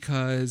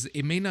 because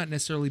it may not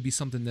necessarily be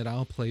something that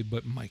I'll play,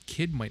 but my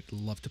kid might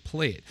love to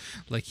play it.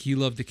 Like, he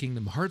loved the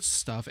Kingdom Hearts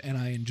stuff, and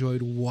I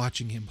enjoyed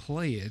watching him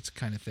play it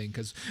kind of thing,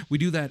 because we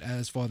do that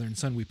as father and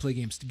son. We play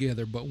games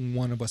together, but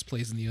one of us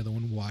plays and the other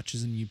one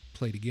watches, and you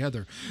play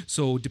together.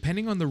 So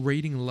depending on the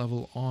rating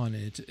level on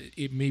it,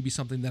 it may be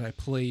something that I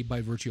play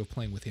by virtue of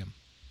playing with him.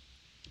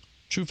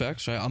 True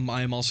facts.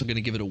 I'm also going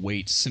to give it a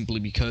wait simply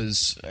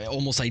because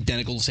almost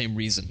identical, same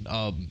reason.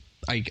 I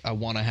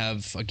want to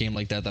have a game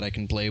like that I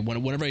can play.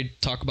 Whenever I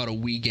talk about a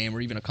Wii game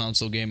or even a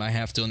console game, I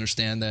have to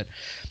understand that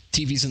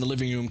TV's in the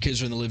living room,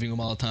 kids are in the living room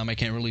all the time. I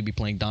can't really be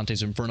playing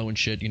Dante's Inferno and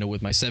shit,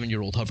 with my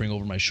 7-year-old hovering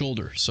over my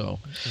shoulder. So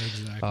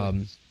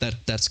exactly.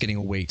 That's getting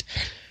a wait.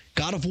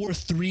 God of War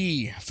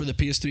 3 for the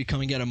PS3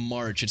 coming out in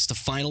March. It's the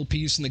final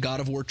piece in the God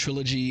of War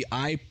trilogy.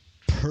 I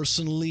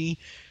personally...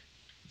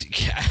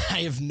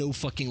 I have no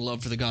fucking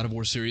love for the God of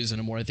War series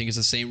anymore. I think it's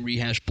the same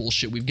rehash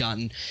bullshit we've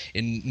gotten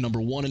in number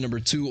 1 and number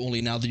 2,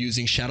 only now they're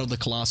using Shadow of the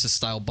Colossus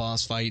style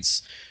boss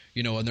fights,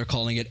 and they're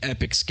calling it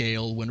epic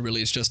scale when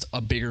really it's just a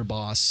bigger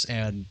boss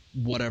and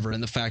whatever.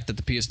 And the fact that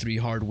the PS3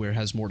 hardware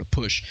has more to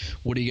push.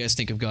 What do you guys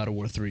think of God of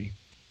War 3?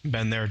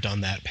 Been there,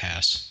 done that,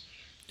 pass.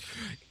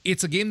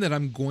 It's a game that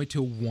I'm going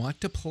to want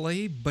to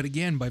play, but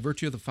again, by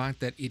virtue of the fact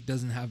that it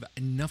doesn't have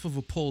enough of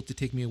a pull to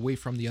take me away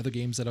from the other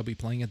games that I'll be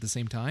playing at the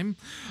same time,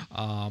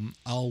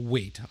 I'll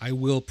wait.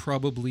 I'll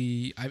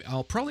probably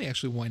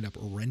actually wind up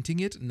renting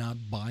it, not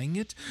buying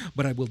it,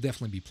 but I will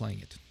definitely be playing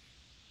it.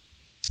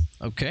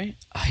 Okay.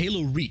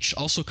 Halo Reach,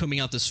 also coming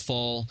out this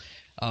fall.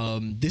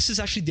 This is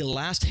actually the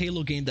last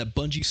Halo game that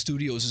Bungie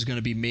Studios is going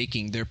to be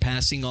making. They're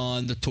passing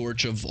on the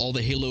torch of all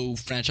the Halo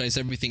franchise.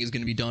 Everything is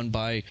going to be done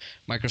by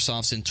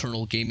Microsoft's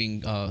internal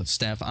gaming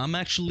staff. I'm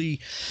going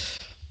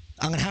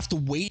to have to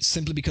wait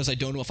simply because I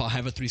don't know if I'll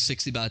have a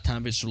 360 by the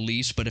time it's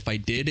released. But if I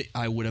did,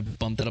 I would have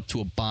bumped it up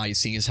to a buy,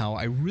 seeing as how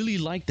I really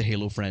like the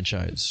Halo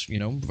franchise,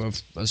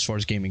 as far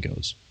as gaming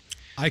goes.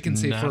 I can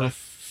say for a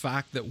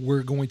fact that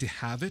we're going to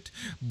have it,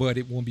 but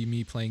it won't be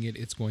me playing it.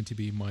 It's going to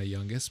be my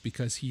youngest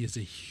because he is a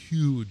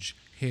huge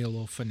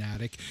Halo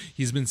fanatic.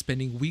 He's been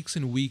spending weeks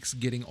and weeks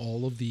getting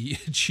all of the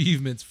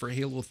achievements for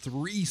Halo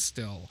 3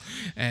 still.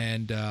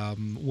 And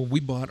when we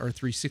bought our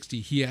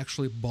 360, he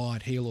actually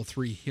bought Halo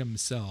 3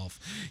 himself.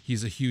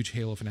 He's a huge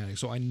Halo fanatic.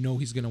 So I know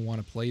he's going to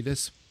want to play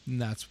this,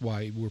 and that's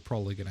why we're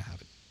probably going to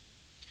have it.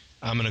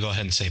 I'm going to go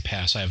ahead and say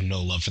pass. I have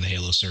no love for the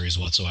Halo series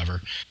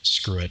whatsoever.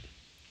 Screw it.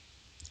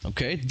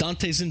 Okay,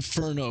 Dante's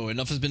Inferno.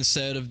 Enough has been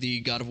said of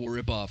the God of War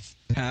ripoff.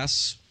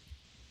 Pass?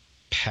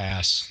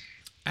 Pass.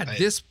 At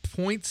this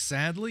point,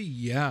 sadly,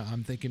 yeah,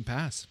 I'm thinking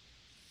pass.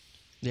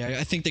 Yeah,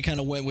 I think they kind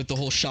of went with the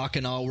whole shock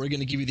and awe. We're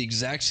going to give you the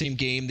exact same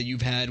game that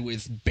you've had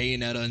with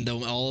Bayonetta and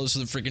all this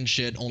other freaking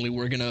shit, only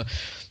we're going to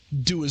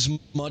do as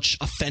much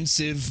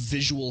offensive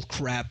visual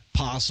crap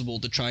possible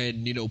to try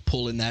and,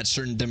 pull in that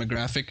certain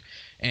demographic.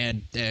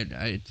 And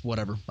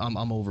whatever.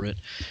 I'm over it.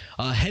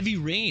 Heavy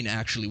Rain,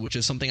 actually, which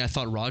is something I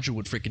thought Roger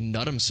would freaking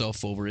nut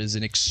himself over, is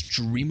an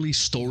extremely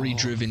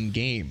story-driven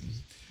game.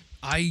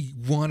 I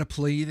want to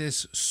play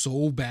this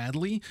so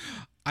badly.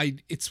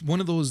 It's one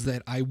of those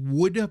that I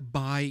would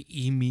buy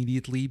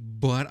immediately,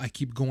 but I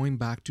keep going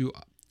back to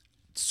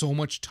so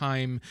much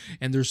time,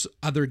 and there's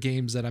other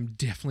games that I'm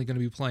definitely going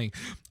to be playing.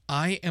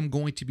 I am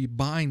going to be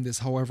buying this.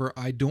 However,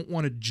 I don't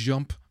want to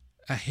jump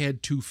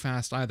ahead too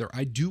fast either.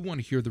 I do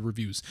want to hear the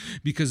reviews,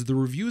 because the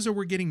reviews that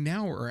we're getting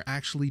now are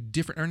actually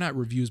different, or not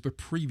reviews, but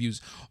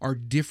previews are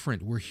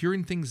different. We're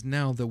hearing things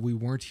now that we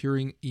weren't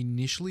hearing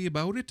initially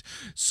about it.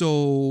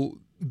 So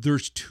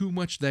there's too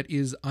much that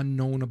is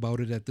unknown about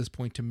it at this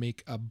point to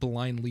make a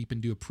blind leap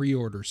and do a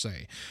pre-order,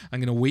 say. I'm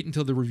going to wait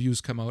until the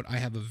reviews come out. I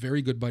have a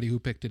very good buddy who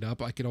picked it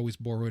up. I could always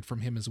borrow it from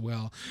him as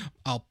well.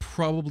 I'll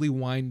probably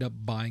wind up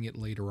buying it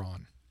later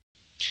on.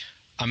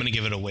 I'm going to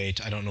give it a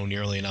wait. I don't know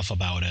nearly enough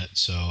about it,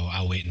 so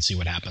I'll wait and see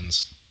what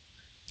happens.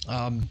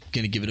 I'm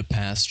going to give it a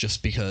pass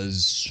just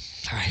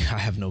because I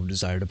have no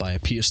desire to buy a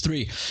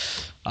PS3.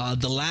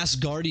 The Last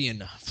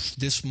Guardian.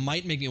 This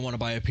might make me want to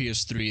buy a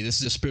PS3. This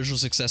is a spiritual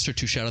successor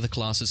to Shadow of the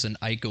Colossus and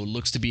Ico.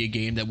 Looks to be a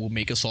game that will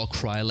make us all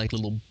cry like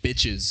little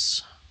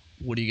bitches.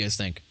 What do you guys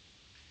think?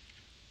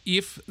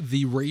 If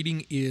the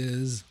rating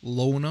is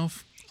low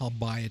enough, I'll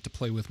buy it to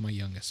play with my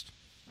youngest.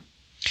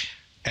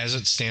 As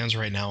it stands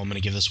right now, I'm going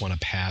to give this one a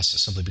pass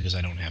simply because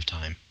I don't have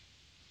time.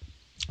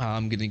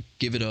 I'm going to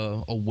give it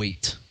a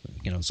wait.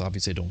 So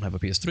obviously I don't have a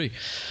PS3.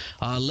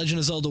 Legend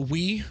of Zelda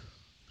Wii,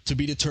 to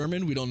be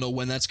determined. We don't know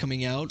when that's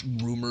coming out.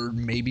 Rumored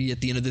maybe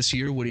at the end of this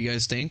year. What do you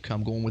guys think?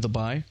 I'm going with a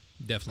buy.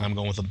 Definitely. I'm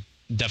going with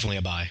definitely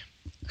a buy.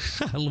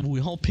 I love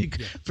we all pick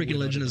freaking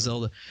Legend of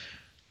Zelda.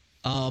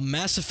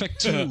 Mass Effect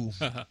 2.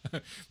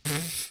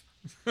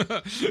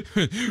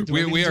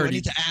 we already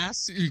need to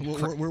ask.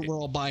 We're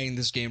all buying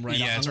this game right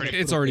now. Yeah,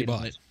 it's already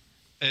bought.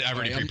 I've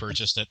already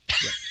pre-purchased it.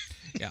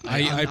 Yeah,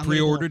 I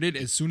pre-ordered it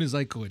as soon as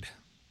I could.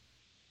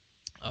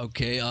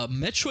 Okay,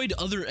 Metroid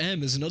Other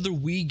M is another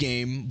Wii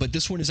game, but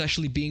this one is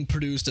actually being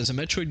produced as a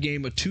Metroid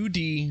game, a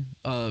 3D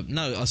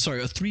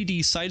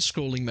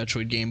side-scrolling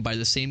Metroid game by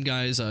the same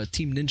guys,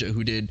 Team Ninja,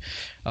 who did,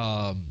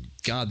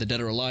 the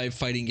Dead or Alive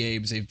fighting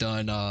games. They've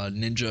done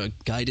Ninja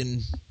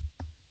Gaiden,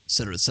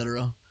 etc.,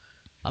 etc.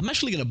 I'm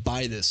actually going to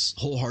buy this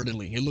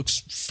wholeheartedly. It looks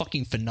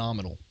fucking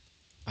phenomenal.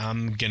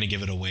 I'm going to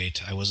give it a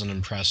wait. I wasn't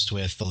impressed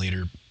with the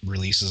later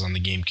releases on the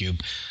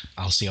GameCube.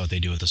 I'll see how they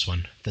do with this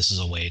one. This is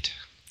a wait.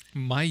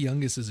 My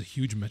youngest is a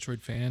huge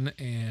Metroid fan,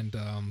 and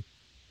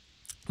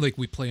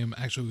we play them.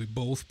 Actually, we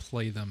both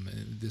play them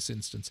in this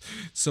instance.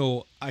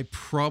 So I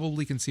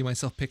probably can see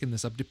myself picking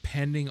this up,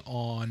 depending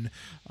on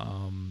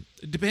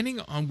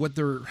what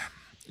they're,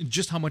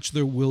 just how much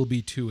there will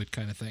be to it,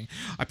 kind of thing.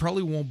 I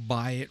probably won't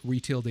buy it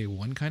retail day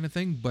one, kind of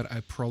thing, but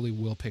I probably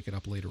will pick it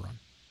up later on.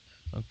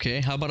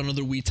 Okay, how about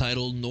another Wii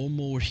title, No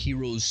More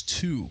Heroes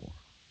 2?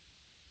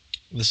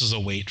 This is a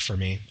wait for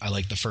me. I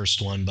like the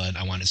first one, but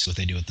I want to see what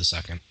they do with the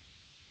second.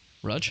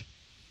 Raj?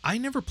 I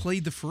never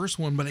played the first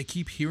one, but I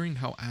keep hearing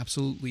how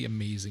absolutely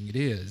amazing it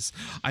is.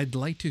 I'd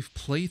like to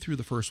play through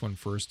the first one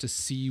first to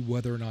see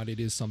whether or not it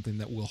is something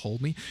that will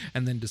hold me,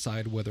 and then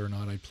decide whether or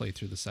not I'd play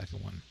through the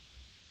second one.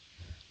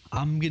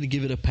 I'm going to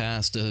give it a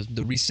pass.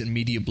 The recent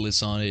media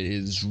blitz on it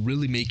is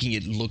really making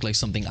it look like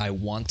something I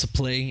want to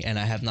play, and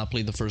I have not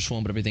played the first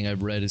one, but everything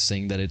I've read is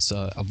saying that it's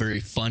a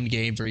very fun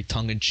game, very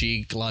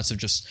tongue-in-cheek, lots of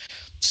just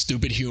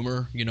stupid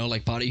humor,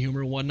 like body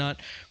humor and whatnot,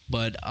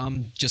 but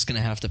I'm just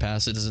going to have to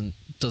pass. It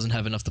doesn't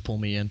have enough to pull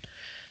me in.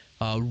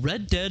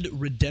 Red Dead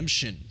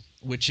Redemption,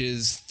 which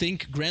is,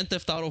 think Grand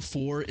Theft Auto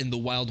 4 in the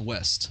Wild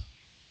West.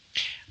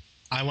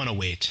 I want to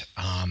wait.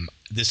 I'm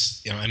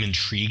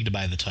intrigued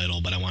by the title,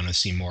 but I want to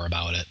see more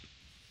about it.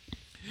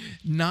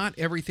 Not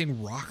everything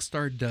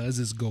Rockstar does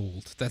is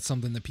gold. That's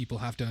something that people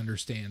have to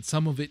understand.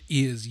 Some of it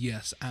is,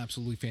 yes,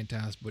 absolutely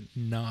fantastic, but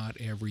not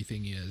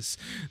everything is.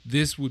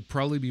 This would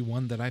probably be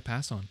one that I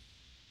pass on.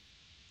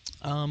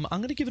 I'm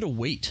going to give it a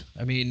wait.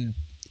 I mean,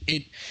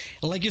 it,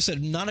 like you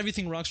said, not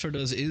everything Rockstar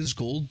does is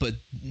gold, but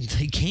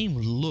the game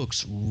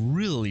looks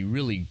really,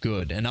 really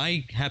good. And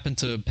I happen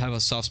to have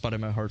a soft spot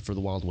in my heart for the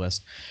Wild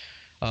West.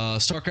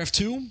 StarCraft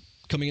 2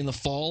 coming in the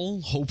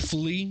fall,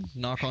 hopefully,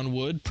 knock on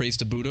wood, praise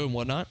to Buddha and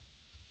whatnot.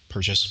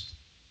 Purchase.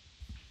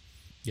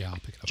 Yeah, I'll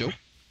pick it up. Joe?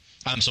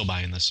 I'm still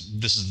buying this.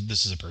 This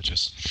is a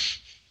purchase.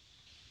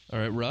 All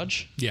right,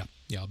 Raj? Yeah,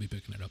 I'll be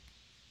picking it up.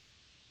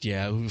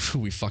 Yeah, who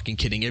are we fucking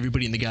kidding?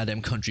 Everybody in the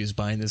goddamn country is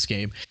buying this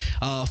game.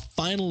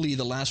 Finally,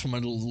 the last one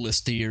on the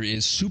list here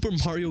is Super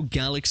Mario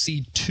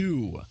Galaxy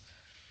 2.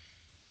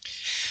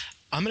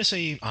 I'm going to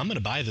say I'm going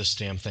to buy this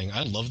damn thing.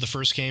 I love the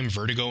first game,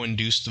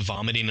 vertigo-induced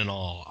vomiting and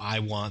all. I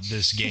want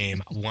this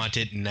game. I want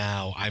it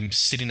now. I'm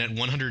sitting at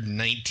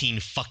 119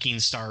 fucking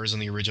stars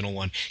on the original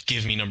one.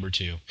 Give me number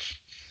 2.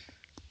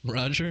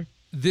 Roger?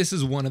 This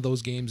is one of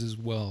those games as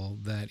well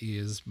that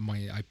is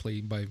I play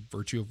by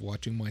virtue of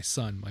watching my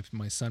son.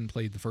 My son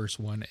played the first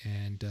one,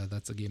 and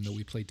that's a game that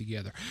we played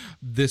together.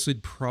 This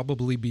would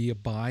probably be a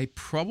buy.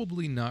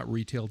 Probably not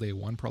retail day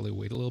one. Probably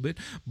wait a little bit,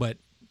 but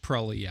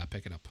probably,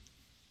 pick it up.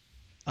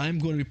 I'm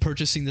going to be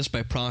purchasing this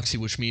by proxy,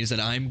 which means that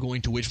I'm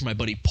going to wait for my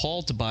buddy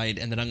Paul to buy it,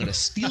 and then I'm going to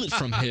steal it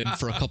from him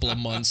for a couple of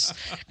months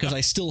because I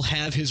still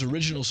have his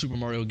original Super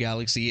Mario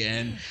Galaxy,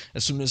 and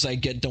as soon as I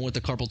get done with the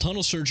carpal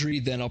tunnel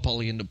surgery, then I'll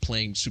probably end up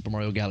playing Super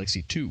Mario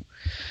Galaxy 2.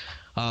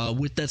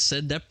 With that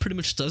said, that pretty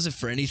much does it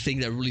for anything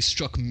that really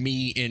struck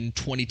me in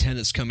 2010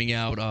 that's coming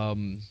out.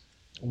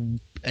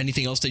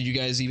 Anything else that you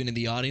guys, even in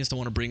the audience, don't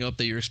want to bring up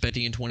that you're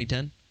expecting in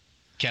 2010?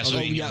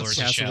 Castlevania Lords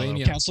of Shadow.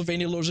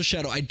 Castlevania Lords of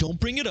Shadow. I don't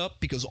bring it up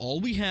because all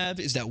we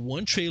have is that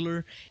one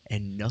trailer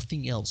and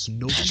nothing else.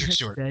 Nobody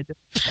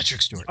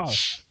Patrick Stewart. Oh,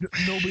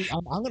 nobody.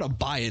 I'm gonna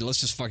buy it.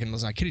 Let's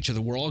not kid each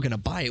other. We're all gonna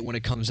buy it when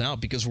it comes out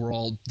because we're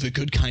all the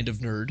good kind of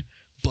nerd.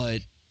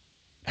 But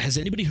has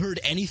anybody heard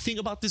anything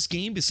about this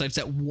game besides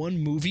that one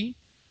movie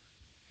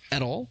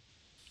at all?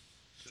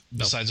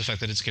 Besides the fact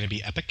that it's going to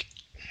be epic.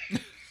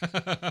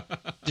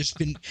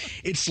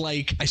 It's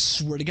like, I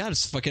swear to God,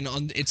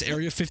 it's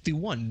Area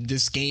 51.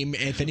 This game,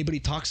 if anybody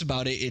talks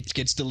about it, it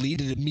gets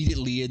deleted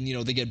immediately,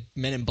 and they get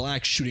Men in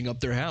Black shooting up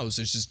their house.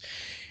 It's just,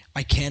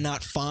 I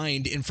cannot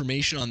find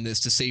information on this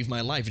to save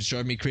my life. It's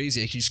driving me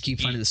crazy. I can just keep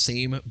finding the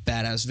same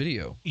badass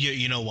video.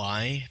 You know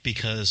why?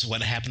 Because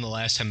what happened the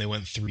last time they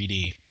went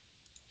 3D?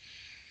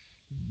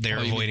 They're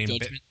avoiding.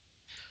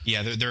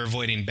 Yeah, they're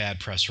avoiding bad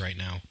press right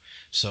now.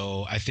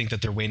 So I think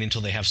that they're waiting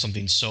until they have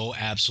something so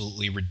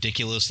absolutely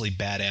ridiculously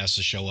badass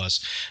to show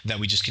us that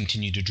we just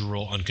continue to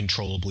drool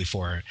uncontrollably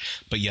for it.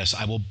 But yes,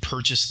 I will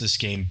purchase this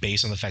game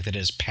based on the fact that it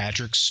has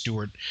Patrick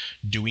Stewart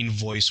doing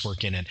voice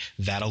work in it.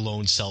 That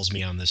alone sells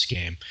me on this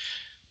game.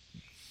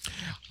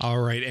 All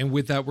right. And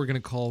with that, we're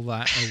going to call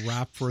that a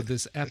wrap for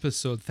this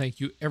episode. Thank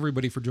you,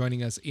 everybody, for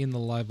joining us in the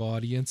live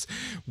audience.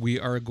 We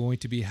are going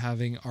to be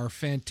having our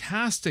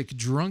fantastic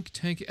Drunk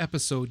Tank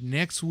episode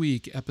next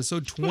week,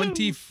 episode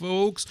 20,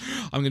 folks.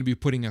 I'm going to be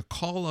putting a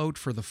call out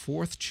for the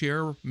fourth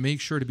chair.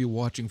 Make sure to be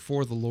watching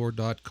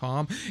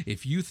forthelore.com.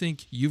 If you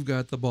think you've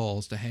got the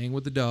balls to hang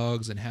with the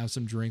dogs and have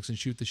some drinks and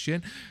shoot the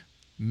shit,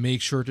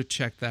 make sure to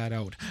check that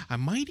out. I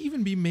might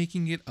even be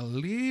making it a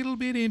little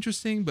bit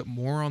interesting, but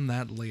more on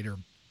that later.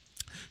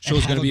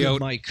 Show's going to be out.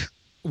 Mic.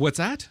 What's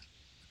that?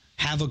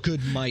 Have a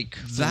good mic.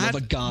 For the love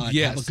of God.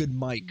 Yes. Have a good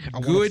mic. I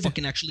want to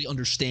fucking actually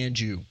understand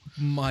you.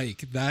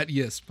 Mike, that,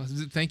 yes.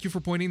 Thank you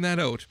for pointing that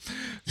out.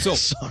 So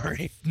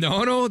sorry.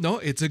 No.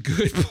 It's a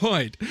good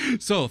point.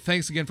 So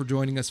thanks again for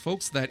joining us,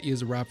 folks. That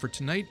is a wrap for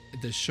tonight.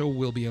 The show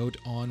will be out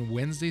on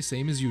Wednesday,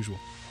 same as usual.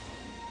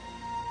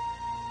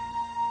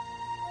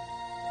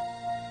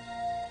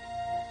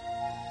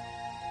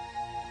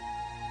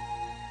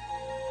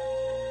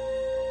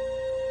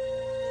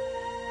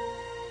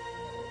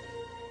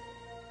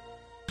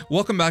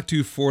 Welcome back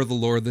to For the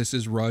Lore. This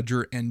is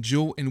Roger and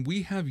Joe, and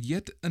we have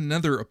yet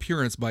another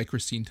appearance by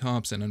Christine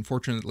Thompson.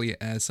 Unfortunately,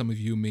 as some of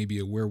you may be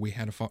aware, we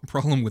had a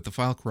problem with the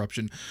file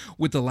corruption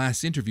with the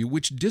last interview,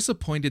 which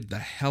disappointed the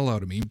hell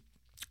out of me.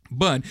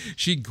 But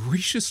she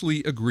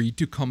graciously agreed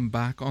to come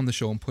back on the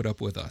show and put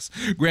up with us.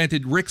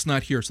 Granted, Rick's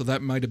not here, so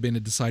that might have been a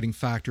deciding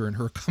factor in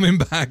her coming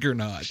back or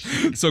not.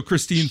 So,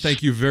 Christine,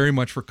 thank you very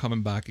much for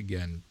coming back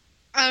again.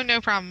 Oh,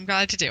 no problem.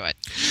 Glad to do it.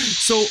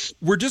 So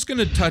we're just going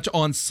to touch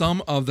on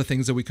some of the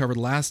things that we covered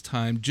last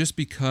time, just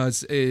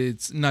because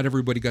it's not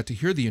everybody got to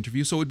hear the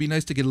interview. So it would be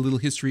nice to get a little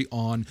history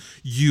on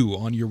you,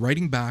 on your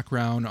writing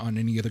background, on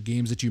any other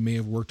games that you may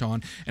have worked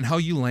on, and how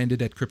you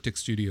landed at Cryptic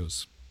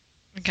Studios.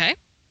 Okay.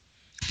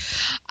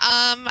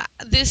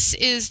 This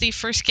is the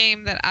first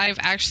game that I've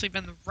actually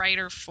been the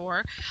writer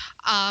for.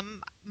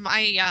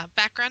 My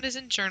background is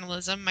in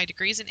journalism. My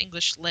degree is in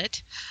English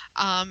Lit.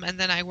 And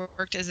then I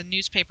worked as a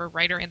newspaper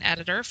writer and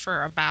editor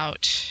for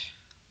about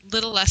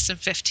little less than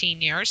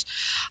 15 years.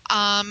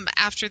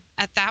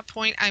 At that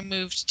point, I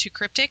moved to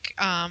Cryptic,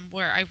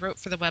 where I wrote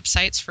for the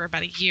websites for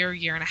about a year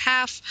and a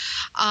half.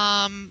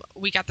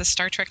 We got the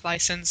Star Trek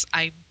license.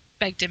 I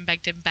begged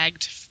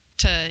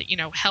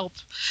to help,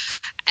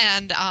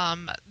 and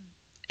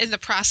in the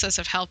process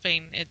of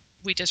helping it,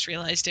 we just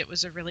realized it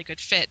was a really good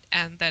fit,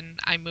 and then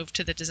I moved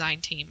to the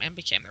design team and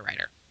became the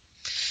writer.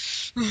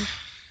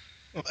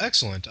 Well,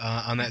 excellent.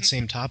 On that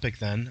same topic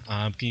then,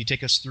 can you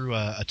take us through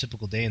a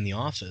typical day in the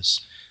office,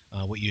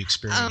 what you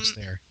experienced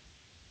there?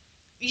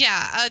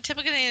 Yeah, a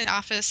typical day in the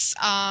office,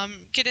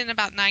 get in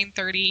about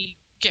 9:30,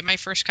 get my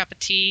first cup of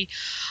tea,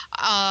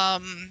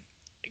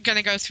 going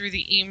to go through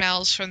the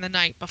emails from the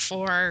night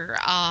before,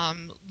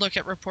 look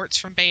at reports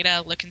from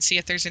beta, look and see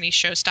if there's any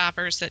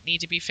showstoppers that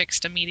need to be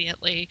fixed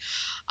immediately,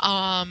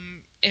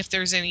 if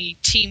there's any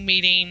team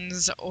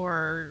meetings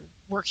or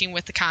working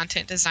with the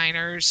content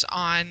designers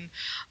on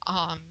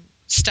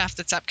stuff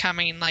that's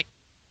upcoming. Like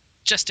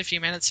just a few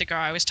minutes ago,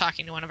 I was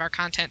talking to one of our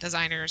content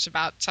designers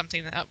about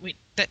something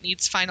that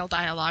needs final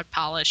dialogue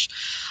polish.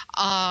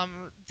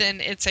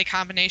 Then it's a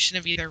combination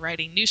of either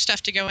writing new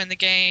stuff to go in the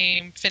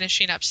game,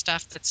 finishing up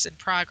stuff that's in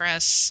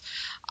progress,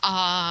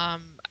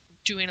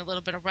 doing a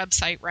little bit of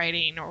website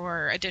writing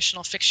or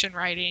additional fiction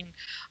writing,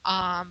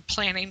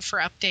 planning for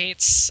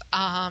updates,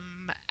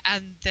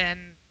 and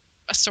then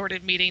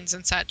assorted meetings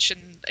and such,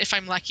 and if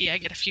I'm lucky, I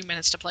get a few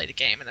minutes to play the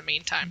game in the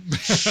meantime.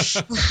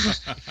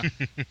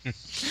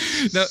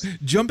 Now,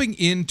 jumping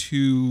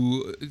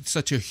into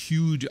such a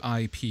huge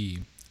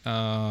IP,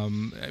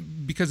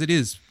 because it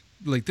is,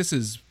 like, this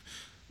is,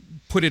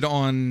 put it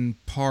on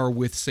par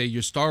with, say,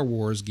 your Star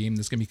Wars game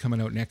that's going to be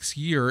coming out next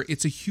year.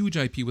 It's a huge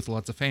IP with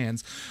lots of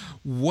fans.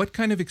 What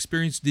kind of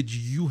experience did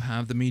you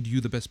have that made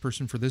you the best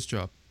person for this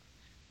job?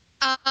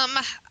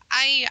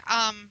 I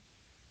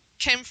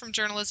came from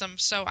journalism,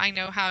 so I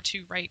know how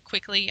to write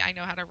quickly. I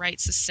know how to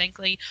write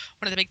succinctly.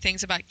 One of the big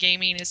things about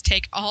gaming is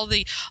take all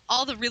the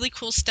really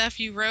cool stuff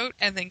you wrote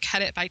and then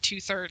cut it by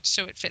 2/3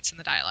 so it fits in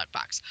the dialogue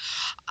box.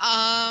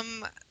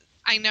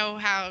 I know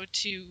how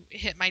to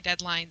hit my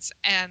deadlines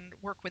and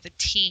work with a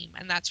team,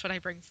 and that's what I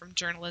bring from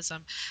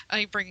journalism.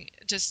 I bring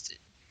just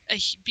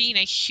being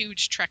a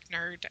huge Trek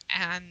nerd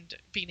and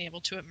being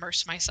able to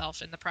immerse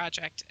myself in the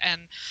project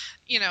and,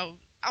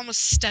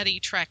 almost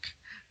study Trek,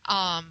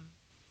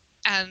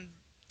 and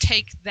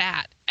take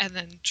that and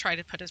then try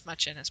to put as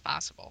much in as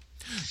possible.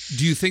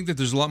 Do you think that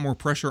there's a lot more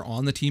pressure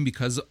on the team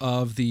because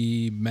of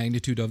the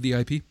magnitude of the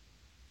IP?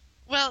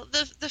 Well,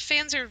 the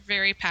fans are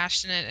very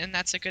passionate, and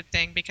that's a good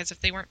thing, because if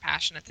they weren't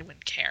passionate, they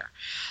wouldn't care.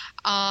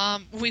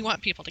 We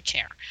want people to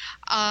care.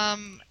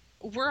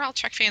 We're all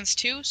Trek fans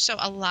too, so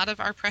a lot of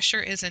our pressure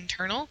is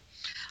internal.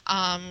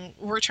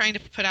 We're trying to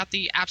put out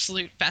the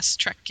absolute best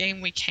Trek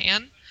game we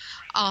can.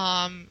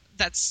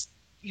 That's,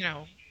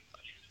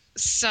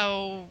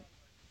 so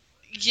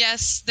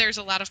yes, there's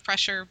a lot of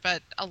pressure,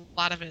 but a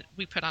lot of it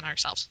we put on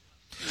ourselves.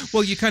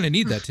 Well, you kind of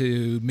need that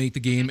to make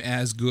the game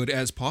as good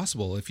as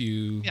possible. If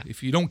you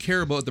don't care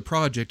about the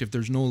project, if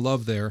there's no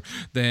love there,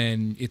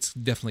 then it's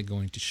definitely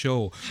going to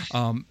show.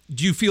 Do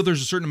you feel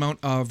there's a certain amount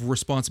of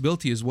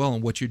responsibility as well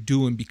in what you're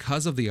doing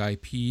because of the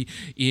IP,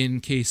 in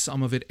case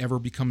some of it ever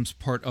becomes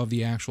part of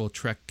the actual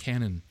Trek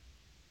canon?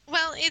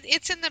 Well,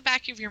 it's in the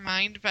back of your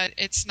mind, but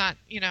it's not.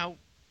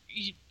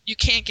 You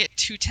can't get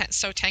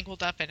so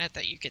tangled up in it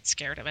that you get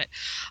scared of it.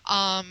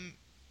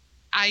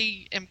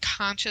 I am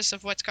conscious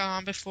of what's gone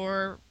on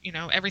before,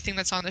 everything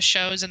that's on the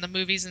shows and the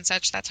movies and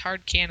such. That's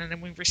hard canon,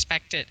 and we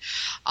respect it.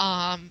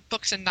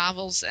 Books and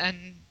novels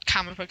and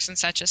comic books and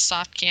such is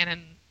soft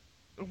canon.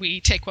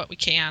 We take what we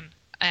can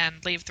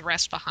and leave the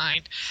rest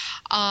behind.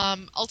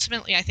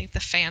 Ultimately, I think the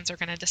fans are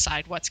going to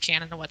decide what's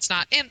canon and what's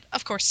not, and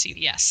of course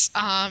CBS.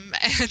 And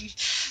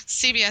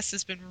CBS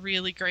has been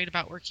really great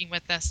about working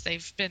with us.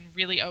 They've been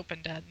really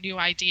open to new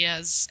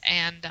ideas,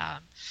 and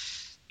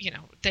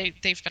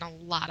they've been a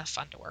lot of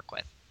fun to work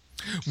with.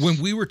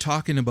 When we were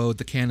talking about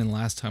the canon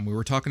last time, we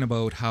were talking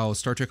about how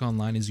Star Trek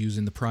Online is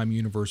using the Prime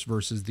Universe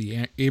versus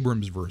the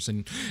Abrams verse,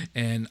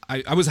 and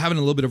I was having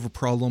a little bit of a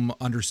problem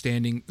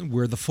understanding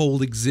where the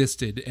fold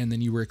existed, and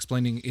then you were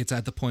explaining it's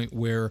at the point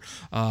where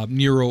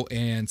Nero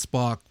and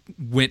Spock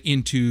went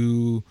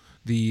into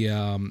the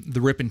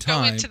Rip in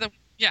Time.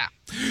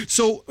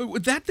 So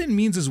that then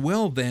means as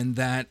well then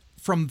that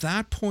from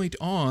that point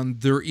on,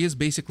 there is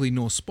basically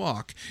no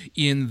Spock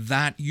in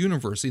that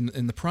universe, in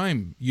the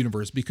Prime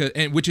universe,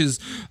 which is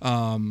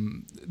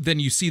then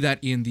you see that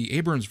in the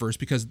Abrams verse,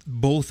 because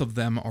both of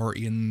them are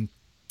in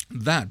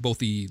that, both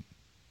the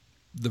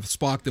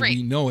Spock that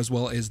we know as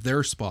well as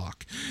their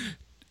Spock.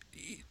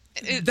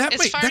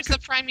 As far as the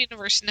Prime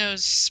universe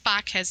knows,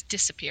 Spock has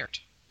disappeared.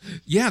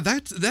 Yeah,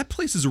 that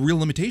places a real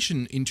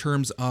limitation in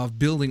terms of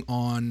building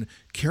on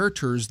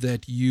characters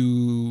that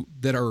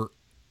are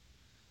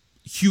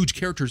huge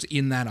characters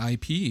in that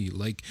IP.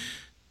 Like,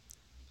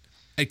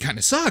 it kind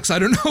of sucks. I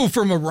don't know.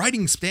 From a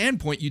writing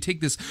standpoint, you take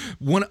this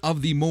one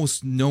of the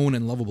most known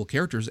and lovable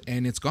characters,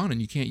 and it's gone,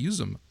 and you can't use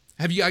them.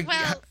 Have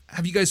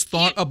you guys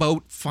thought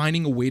about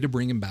finding a way to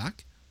bring him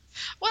back?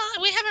 Well,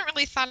 we haven't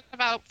really thought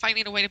about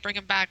finding a way to bring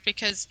him back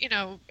because,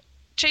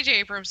 J.J.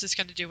 Abrams is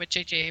going to do what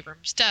J.J.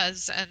 Abrams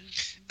does, and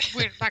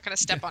we're not going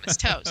to step on his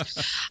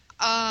toes.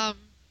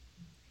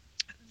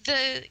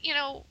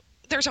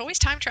 There's always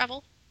time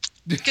travel.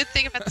 The good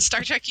thing about the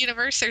Star Trek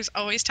universe, there's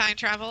always time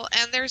travel,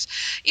 and there's,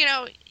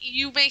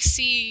 you may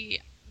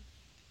see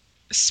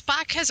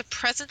Spock has a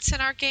presence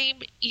in our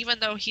game, even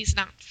though he's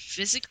not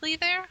physically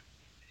there,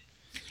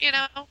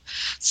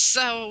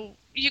 so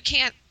you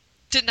can't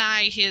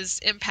deny his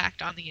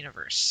impact on the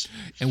universe.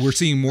 And we're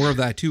seeing more of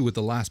that too with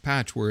the last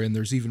patch, wherein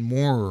there's even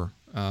more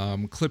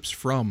clips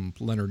from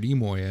Leonard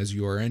Nimoy as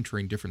you are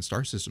entering different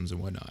star systems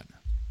and whatnot.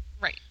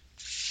 Right.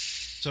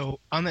 So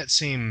on that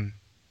same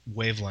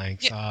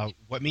wavelength,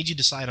 what made you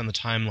decide on the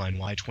timeline?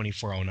 Why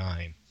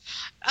 2409?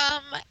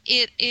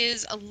 It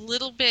is a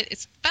little bit,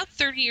 it's about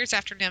 30 years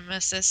after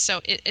Nemesis,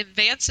 so it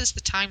advances the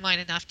timeline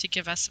enough to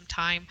give us some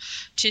time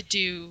to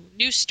do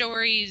new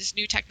stories,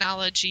 new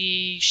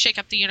technology, shake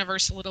up the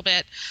universe a little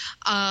bit,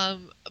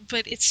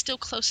 but it's still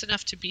close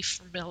enough to be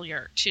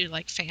familiar to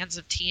like fans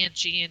of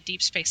TNG and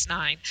Deep Space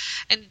Nine,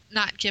 and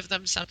not give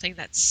them something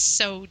that's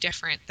so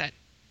different that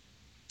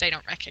they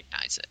don't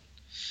recognize it.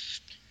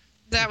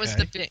 That was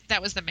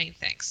the main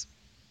things.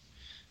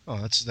 Oh,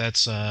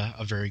 that's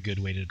a very good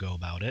way to go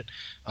about it.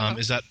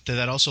 Did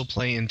that also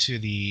play into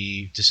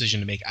the decision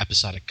to make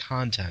episodic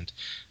content,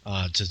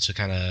 to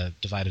kind of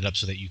divide it up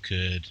so that you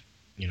could,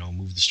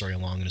 move the story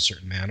along in a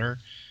certain manner?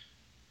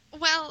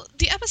 Well,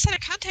 the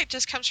episodic content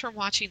just comes from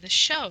watching the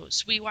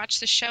shows. We watch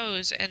the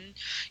shows, and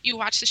you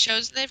watch the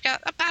shows, and they've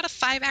got about a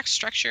 5-act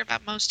structure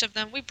about most of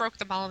them. We broke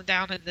them all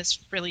down in this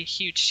really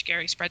huge,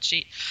 scary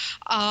spreadsheet.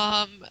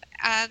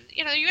 And,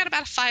 you got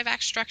about a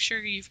 5-act structure.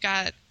 You've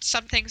got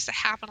some things that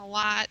happen a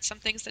lot, some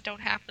things that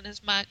don't happen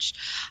as much.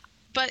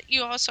 But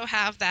you also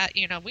have that,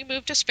 we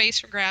move to space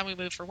from ground, we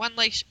move from one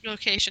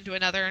location to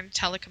another and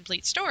tell a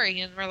complete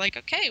story. And we're like,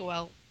 okay,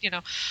 well,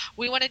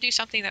 we want to do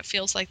something that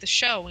feels like the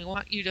show. We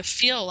want you to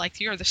feel like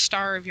you're the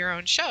star of your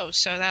own show.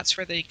 So that's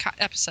where the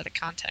episodic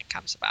content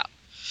comes about.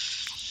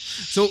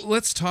 So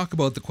let's talk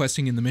about the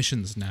questing and the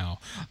missions now.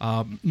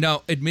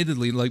 Now,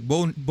 admittedly, like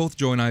both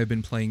Joe and I have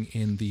been playing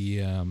in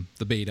the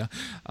beta.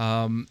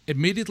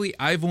 Admittedly,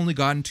 I've only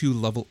gotten to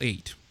level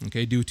 8,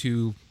 okay, due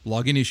to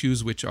login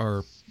issues, which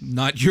are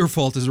not your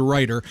fault as a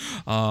writer,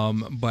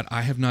 but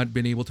I have not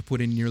been able to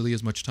put in nearly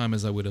as much time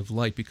as I would have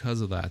liked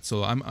because of that.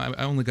 So I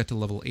only got to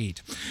level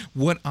 8.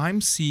 What I'm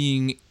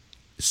seeing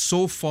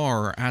so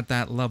far at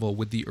that level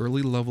with the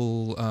early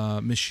level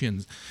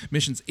missions,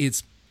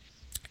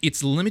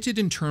 it's limited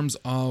in terms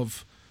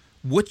of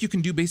what you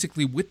can do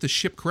basically with the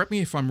ship. Correct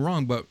me if I'm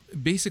wrong, but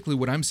basically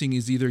what I'm seeing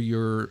is either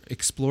you're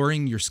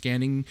exploring, you're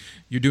scanning,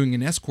 you're doing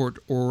an escort,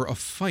 or a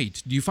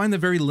fight. Do you find that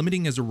very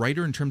limiting as a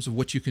writer in terms of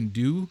what you can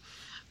do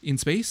in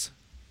space?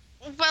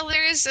 Well,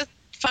 there is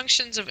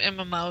functions of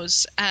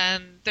MMOs,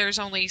 and there's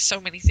only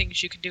so many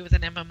things you can do with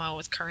an MMO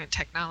with current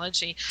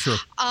technology. Sure.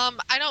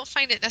 I don't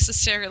find it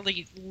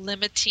necessarily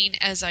limiting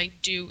as I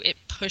do it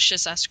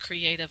pushes us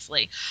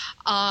creatively.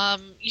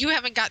 You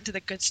haven't gotten to the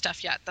good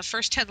stuff yet. The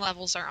first 10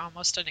 levels are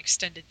almost an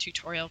extended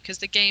tutorial because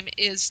the game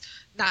is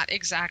not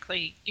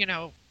exactly,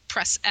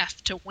 press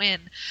F to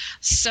win.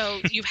 So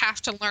you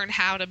have to learn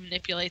how to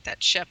manipulate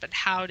that ship and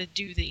how to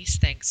do these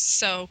things.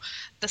 So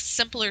the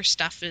simpler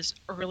stuff is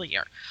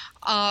earlier.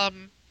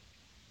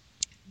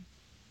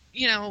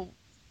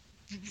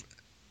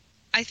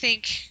 I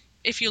think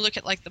if you look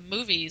at like the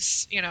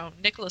movies,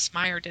 Nicholas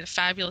Meyer did a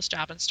fabulous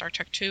job in Star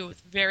Trek II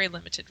with very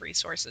limited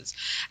resources,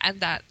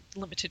 and that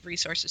limited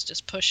resources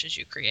just pushes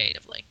you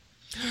creatively.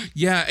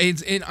 Yeah,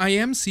 and I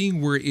am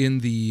seeing where in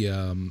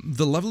the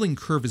leveling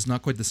curve is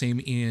not quite the same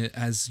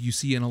as you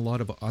see in a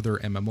lot of other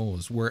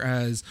MMOs.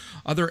 Whereas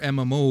other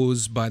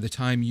MMOs, by the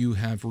time you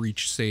have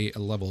reached, say, a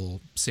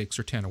level 6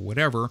 or 10 or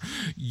whatever,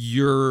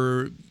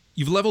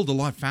 you've leveled a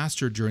lot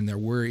faster during there,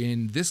 where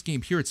in this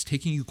game here, it's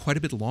taking you quite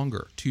a bit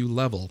longer to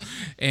level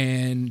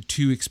and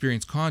to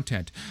experience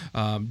content.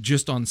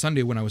 Just on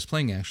Sunday when I was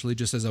playing, actually,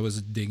 just as I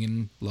was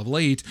digging level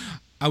 8,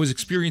 I was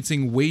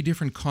experiencing way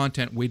different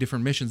content, way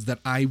different missions that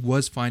I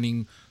was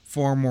finding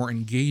far more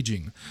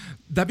engaging.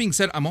 That being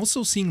said, I'm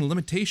also seeing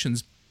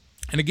limitations.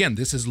 And again,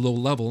 this is low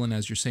level, and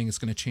as you're saying, it's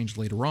going to change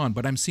later on,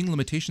 but I'm seeing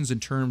limitations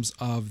in terms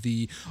of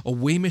the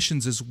away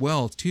missions as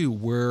well, too,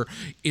 where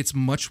it's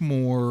much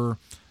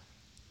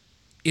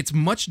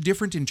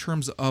different in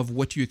terms of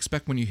what you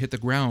expect when you hit the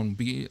ground.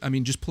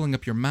 Just pulling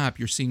up your map,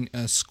 you're seeing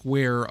a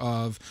square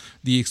of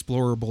the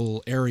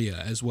explorable area,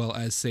 as well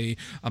as, say,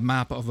 a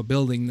map of a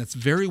building that's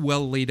very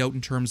well laid out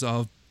in terms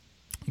of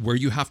where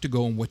you have to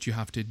go and what you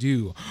have to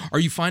do. Are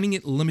you finding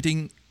it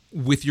limiting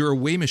with your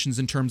away missions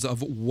in terms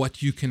of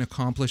what you can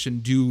accomplish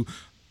and do,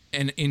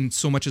 and in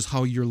so much as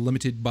how you're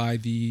limited by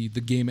the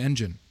game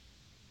engine?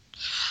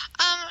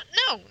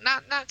 No,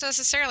 not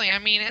necessarily.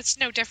 It's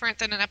no different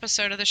than an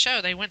episode of the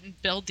show. They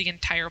wouldn't build the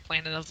entire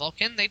planet of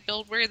Vulcan. They'd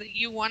build where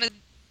you wanted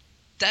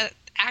that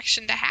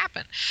action to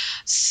happen.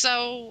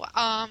 So,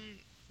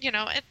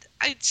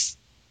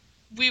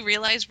 we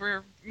realize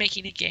we're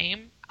making a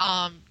game,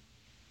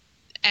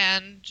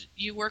 and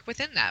you work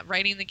within that.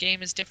 Writing the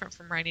game is different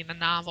from writing a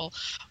novel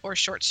or a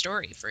short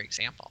story, for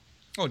example.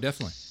 Oh,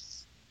 definitely.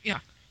 Yeah.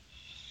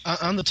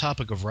 On the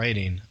topic of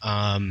writing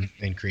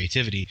and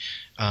creativity,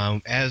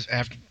 as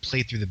after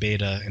played through the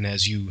beta and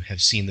as you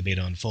have seen the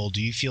beta unfold,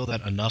 do you feel that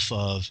enough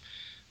of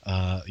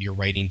your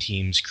writing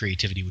team's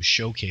creativity was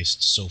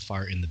showcased so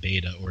far in the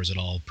beta, or is it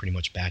all pretty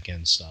much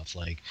back-end stuff?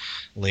 Like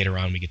later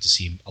on we get to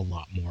see a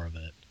lot more of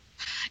it.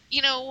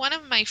 One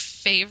of my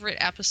favorite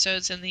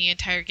episodes in the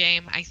entire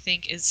game, I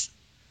think, is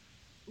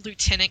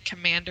Lieutenant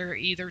Commander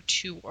either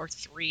 2 or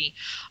 3.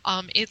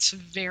 It's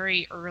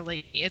very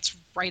early. It's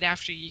right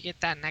after you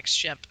get that next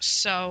ship.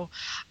 So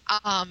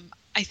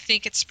I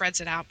think it spreads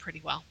it out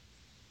pretty well.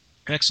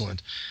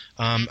 Excellent.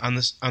 On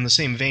the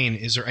same vein,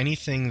 is there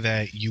anything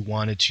that you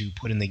wanted to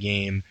put in the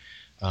game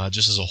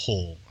just as a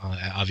whole?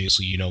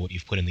 Obviously, you know what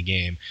you've put in the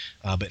game,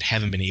 but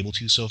haven't been able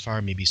to so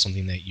far? Maybe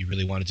something that you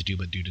really wanted to do,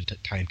 but due to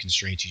time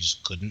constraints, you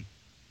just couldn't?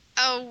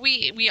 Oh,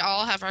 we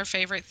all have our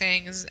favorite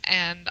things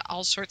and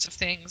all sorts of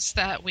things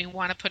that we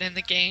want to put in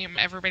the game.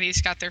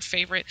 Everybody's got their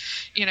favorite,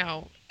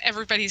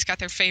 everybody's got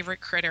their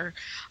favorite critter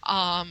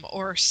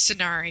or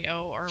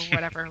scenario or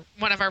whatever.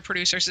 One of our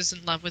producers is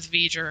in love with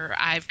V'ger.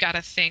 I've got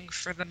a thing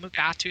for the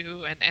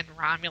Mugatu and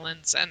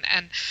Romulans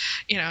and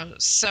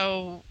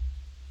so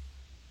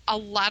a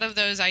lot of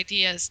those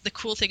ideas, the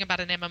cool thing about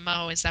an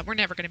MMO is that we're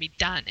never going to be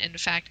done. In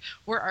fact,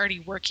 we're already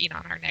working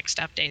on our next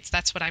updates.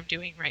 That's what I'm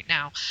doing right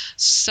now.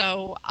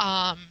 So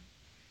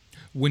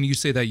when you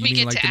say that, you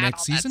mean like the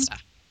next season?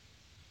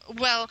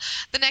 Well,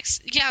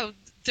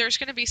 there's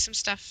going to be some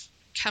stuff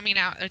coming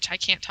out, which I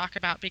can't talk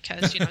about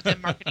because, the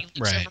marketing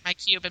looks over my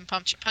cube and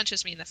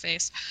punches me in the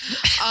face.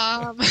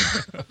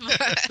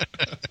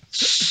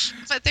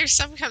 But there's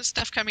some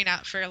stuff coming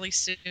out fairly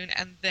soon,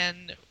 and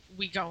then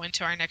we go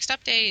into our next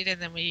update,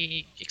 and then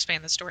we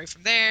expand the story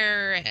from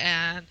there,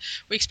 and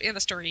we expand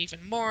the story even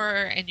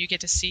more, and you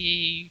get to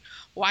see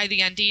why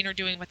the Undine are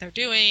doing what they're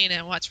doing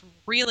and what's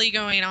really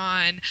going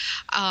on.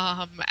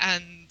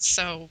 And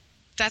so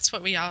that's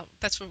what we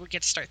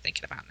get to start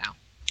thinking about now.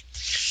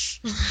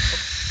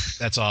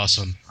 That's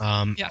awesome.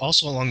 Yeah.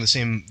 Also, along the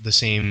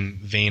same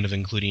vein of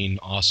including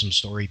awesome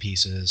story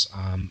pieces,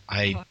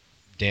 I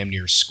damn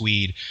near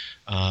squeed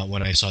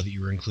when I saw that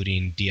you were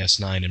including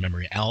DS9 and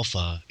Memory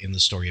Alpha in the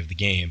story of the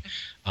game.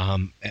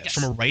 Yes.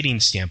 From a writing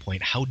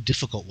standpoint, how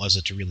difficult was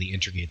it to really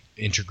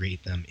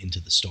integrate them into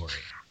the story?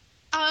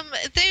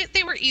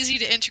 They were easy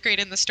to integrate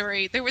in the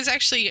story. There was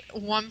actually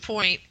one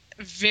point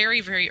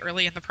very, very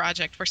early in the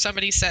project where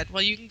somebody said,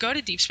 well, you can go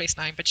to Deep Space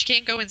Nine, but you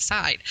can't go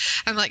inside.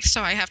 I'm like,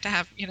 so I have to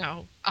have,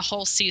 a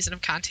whole season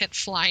of content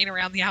flying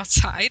around the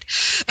outside.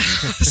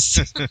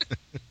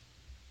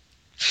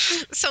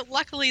 So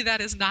luckily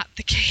that is not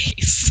the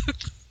case.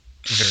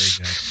 Very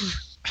good.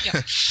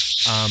 Yeah.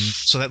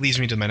 So that leads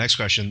me to my next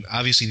question.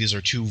 Obviously, these are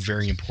two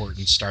very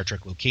important Star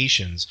Trek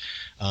locations.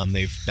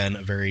 They've been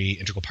a very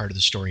integral part of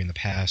the story in the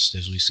past,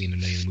 as we've seen in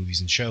many of the movies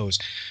and shows.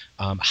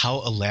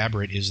 How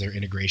elaborate is their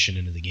integration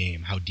into the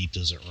game? How deep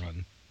does it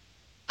run?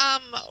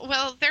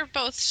 Well, they're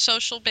both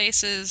social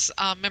bases.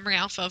 Memory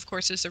Alpha, of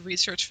course, is a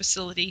research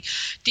facility.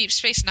 Deep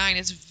Space Nine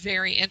is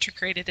very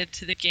integrated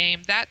into the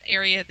game. That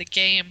area of the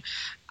game,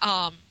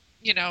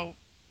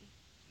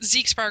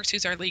 Zeke Sparks,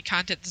 who's our lead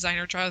content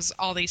designer, draws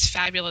all these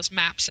fabulous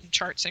maps and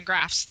charts and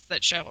graphs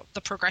that show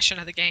the progression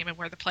of the game and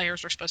where the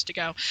players are supposed to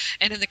go.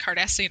 And in the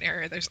Cardassian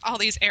area, there's all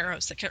these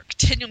arrows that are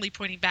continually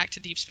pointing back to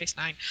Deep Space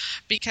Nine,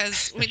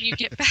 because when you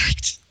get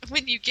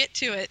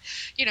to it,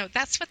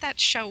 that's what that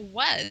show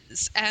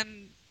was,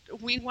 and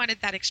we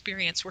wanted that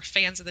experience. We're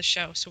fans of the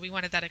show, so we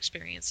wanted that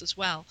experience as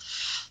well.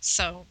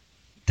 So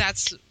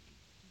that's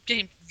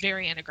getting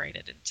very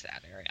integrated into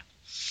that area.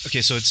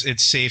 Okay, so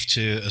it's safe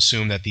to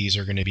assume that these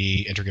are going to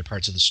be intricate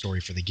parts of the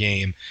story for the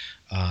game,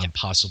 Yep.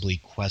 possibly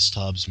quest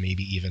hubs,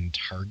 maybe even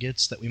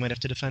targets that we might have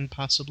to defend,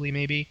 possibly,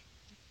 maybe?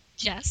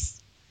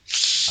 Yes.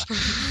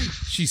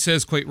 She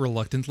says quite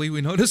reluctantly,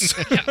 we notice.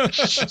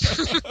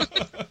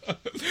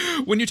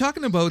 When you're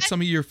talking about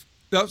some of your...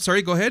 Oh,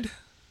 sorry, go ahead.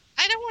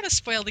 I don't want to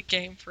spoil the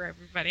game for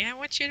everybody. I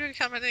want you to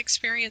come and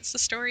experience the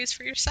stories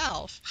for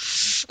yourself.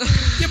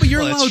 Yeah, but you're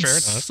Well, that's allowed fair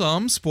enough.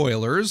 some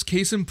spoilers.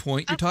 Case in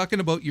point, you're talking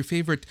about your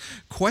favorite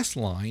quest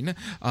line.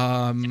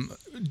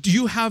 Do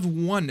you have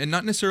one, and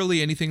not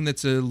necessarily anything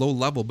that's a low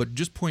level, but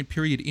just point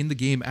period in the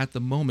game at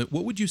the moment?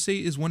 What would you say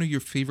is one of your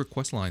favorite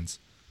quest lines?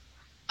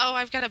 Oh,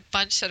 I've got a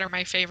bunch that are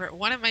my favorite.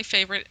 One of my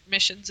favorite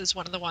missions is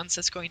one of the ones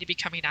that's going to be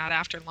coming out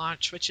after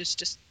launch, which is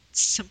just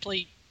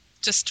simply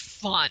just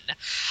fun.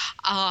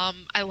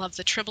 I love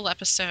the Tribble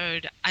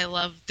episode.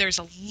 There's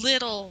a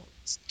little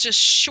just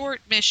short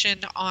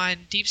mission on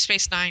Deep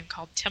Space Nine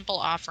called Temple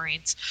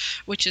Offerings,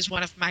 which is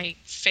one of my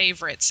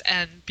favorites,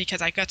 and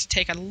because I got to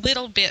take a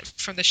little bit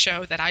from the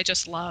show that I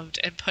just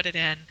loved and put it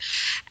in.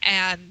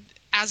 And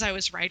as I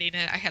was writing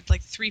it, I had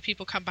like 3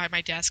 people come by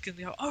my desk and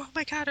they go, "Oh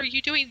my God, are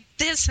you doing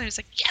this?" And I was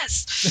like,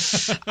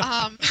 "Yes."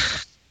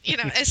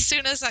 As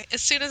soon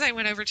as I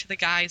went over to the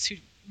guys who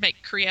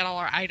create all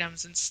our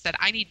items and said,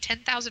 "I need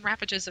 10,000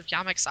 wrappages of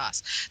Yamek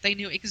sauce," they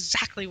knew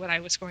exactly what I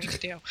was going to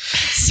do.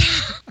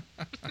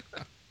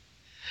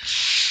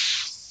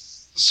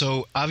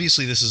 So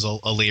obviously this is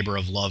a labor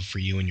of love for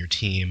you and your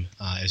team,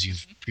 as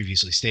you've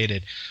previously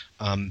stated.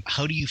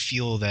 How do you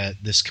feel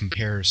that this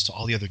compares to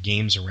all the other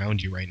games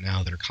around you right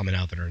now that are coming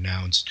out that are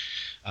announced?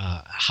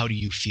 How do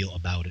you feel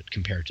about it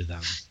compared to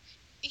them?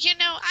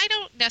 I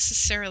don't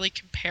necessarily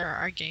compare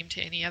our game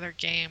to any other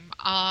game.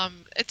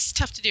 It's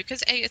tough to do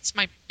because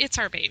it's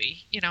our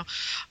baby,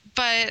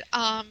 But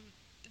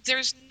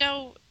there's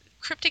no...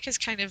 Cryptic is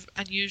kind of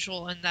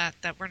unusual in that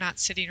we're not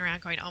sitting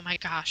around going, "Oh my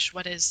gosh,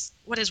 what is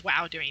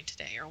WoW doing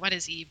today, or what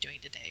is Eve doing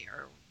today,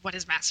 or what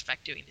is Mass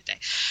Effect doing today?"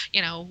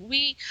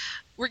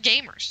 We're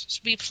gamers.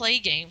 We play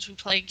games. We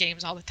play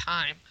games all the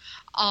time,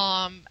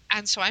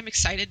 and so I'm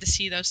excited to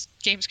see those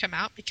games come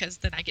out because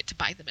then I get to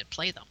buy them and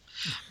play them.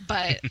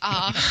 But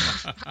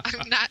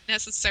I'm not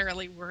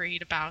necessarily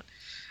worried about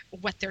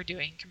what they're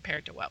doing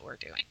compared to what we're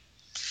doing.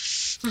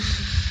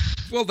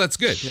 Well, that's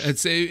good.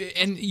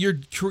 And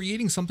you're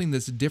creating something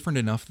that's different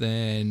enough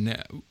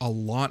than a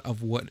lot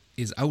of what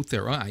is out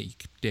there. I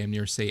damn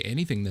near say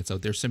anything that's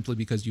out there, simply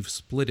because you've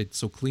split it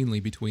so cleanly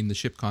between the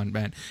ship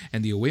combat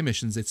and the away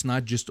missions. It's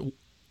not just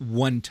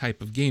one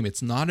type of game.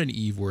 It's not an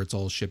Eve where it's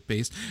all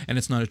ship-based, and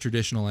it's not a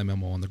traditional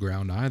MMO on the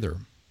ground either.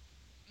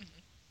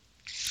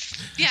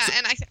 Yeah,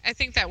 and I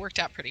think that worked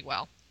out pretty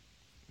well.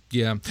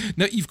 Yeah.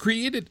 Now, you've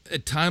created a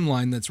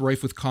timeline that's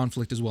rife with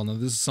conflict as well. Now,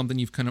 this is something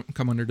you've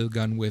come under the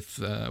gun with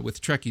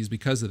Trekkies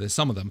because of this,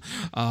 some of them.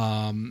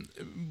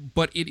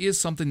 But it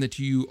is something that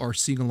you are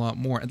seeing a lot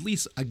more, at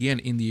least, again,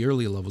 in the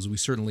early levels. We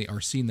certainly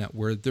are seeing that,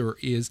 where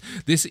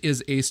this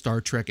is a Star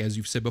Trek, as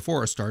you've said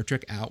before, a Star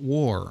Trek at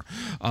war.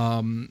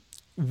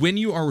 When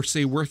you are,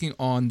 say, working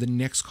on the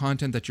next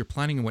content that you're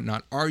planning and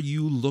whatnot, are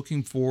you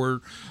looking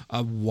for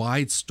a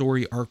wide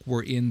story arc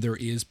wherein there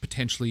is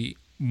potentially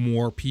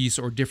more peace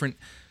or different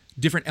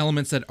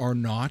elements that are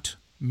not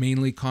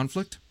mainly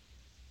conflict?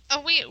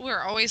 Oh,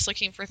 we're always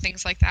looking for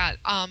things like that.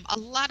 A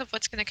lot of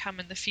what's going to come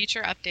in the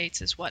future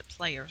updates is what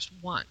players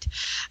want.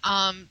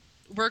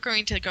 We're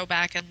going to go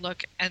back and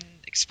look, and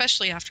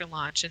especially after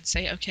launch, and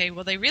say, okay,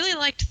 well, they really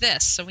liked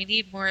this, so we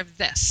need more of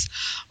this.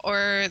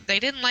 Or they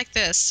didn't like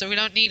this, so we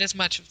don't need as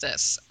much of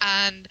this.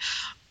 And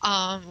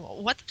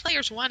what the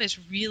players want is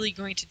really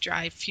going to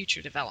drive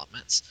future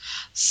developments.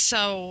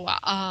 So,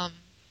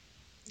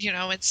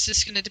 it's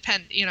just going to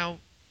depend,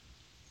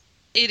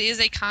 It is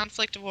a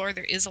conflict of war.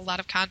 There is a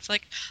lot of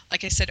conflict.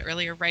 Like I said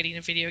earlier, writing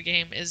a video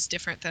game is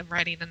different than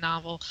writing a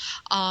novel.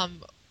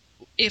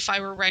 if I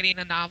were writing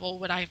a novel,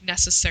 would I have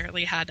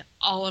necessarily had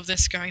all of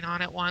this going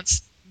on at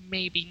once?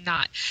 Maybe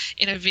not.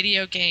 In a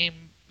video game,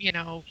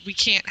 we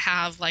can't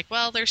have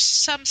there's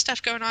some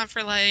stuff going on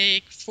for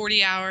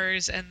 40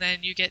 hours and then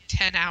you get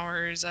 10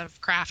 hours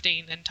of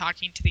crafting and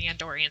talking to the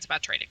Andorians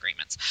about trade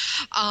agreements.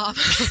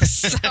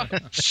 So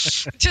it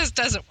just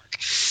doesn't work.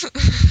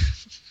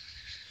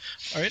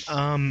 All right.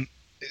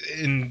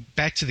 And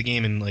back to the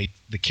game and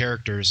the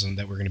characters and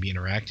that we're going to be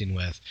interacting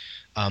with.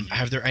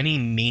 Have there any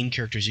main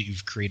characters that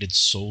you've created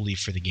solely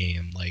for the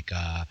game,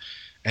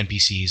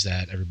 NPCs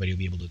that everybody will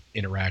be able to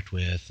interact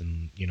with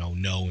and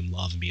know and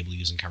love and be able to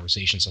use in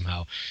conversation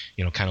somehow?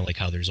 Kind of like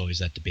how there's always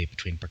that debate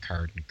between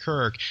Picard and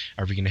Kirk.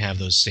 Are we going to have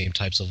those same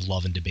types of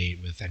love and debate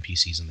with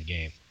NPCs in the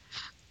game?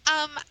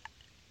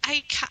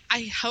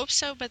 I hope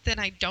so, but then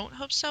I don't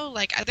hope so.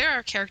 There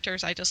are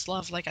characters I just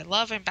love. I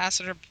love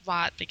Ambassador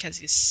Bot because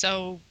he's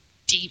so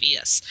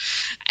devious,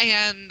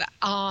 and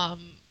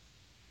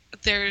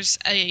there's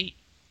a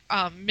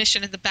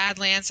mission in the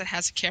Badlands that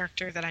has a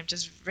character that I'm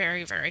just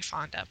very, very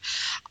fond of.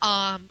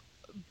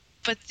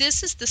 But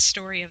this is the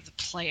story of the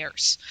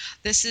players.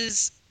 This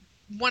is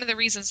one of the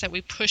reasons that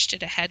we pushed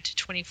it ahead to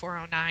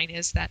 2409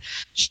 is that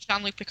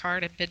Jean-Luc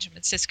Picard and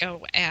Benjamin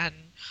Sisko and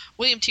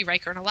William T.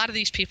 Riker and a lot of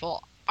these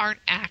people aren't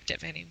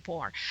active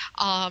anymore.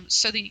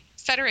 So the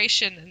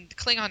Federation and the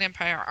Klingon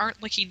Empire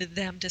aren't looking to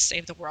them to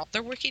save the world.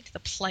 They're looking to the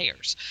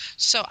players.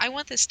 So I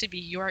want this to be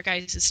your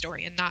guys'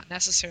 story and not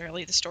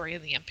necessarily the story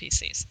of the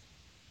NPCs.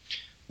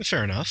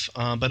 Fair enough.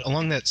 But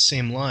along that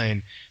same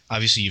line,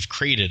 obviously you've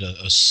created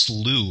a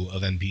slew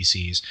of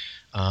NPCs.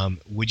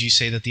 Would you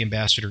say that the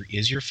Ambassador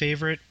is your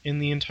favorite in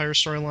the entire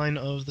storyline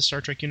of the Star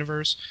Trek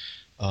universe?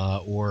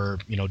 Or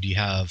do you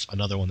have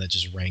another one that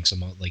just ranks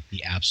among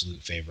the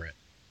absolute favorite?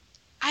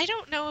 I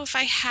don't know if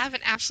I have an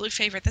absolute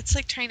favorite. That's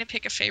like trying to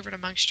pick a favorite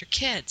amongst your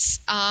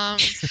kids.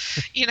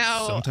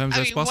 Sometimes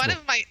that's possible.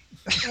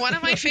 One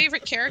of my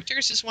favorite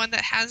characters is one that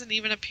hasn't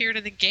even appeared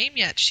in the game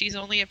yet. She's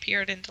only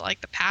appeared into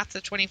the Path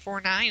of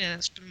 24/9, and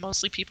it's been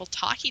mostly people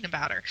talking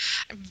about her.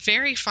 I'm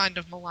very fond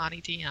of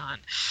Milani Dion.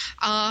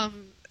 I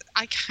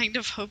kind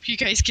of hope you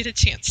guys get a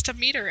chance to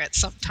meet her at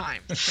some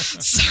time.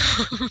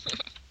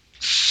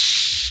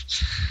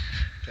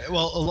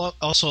 Well,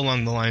 also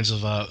along the lines of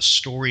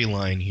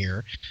storyline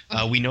here,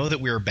 we know that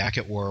we are back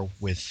at war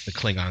with the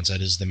Klingons.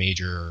 That is the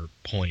major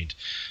point,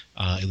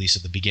 at least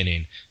at the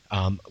beginning.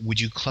 Would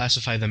you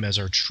classify them as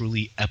our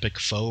truly epic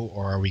foe,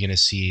 or are we going to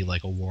see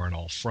a war on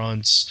all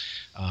fronts?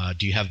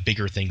 Do you have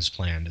bigger things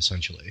planned,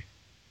 essentially?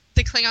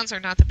 The Klingons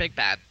are not the big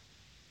bad.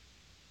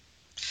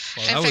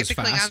 Well, that was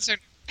fast. Klingons are...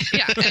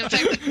 Yeah, and in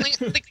fact,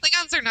 the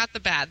Klingons are not the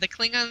bad. The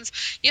Klingons,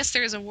 yes,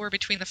 there is a war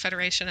between the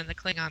Federation and the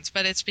Klingons,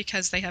 but it's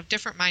because they have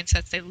different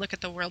mindsets. They look at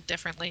the world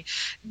differently.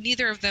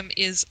 Neither of them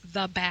is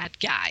the bad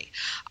guy.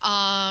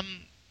 But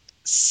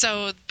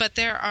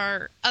there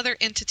are other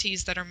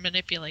entities that are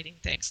manipulating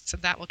things, so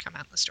that will come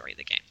out in the story of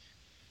the game.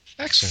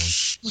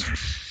 Excellent.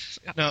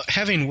 Now,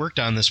 having worked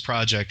on this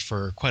project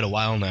for quite a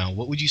while now,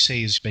 what would you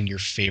say has been your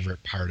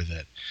favorite part of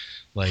it?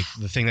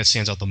 The thing that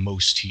stands out the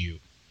most to you?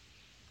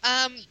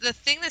 The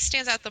thing that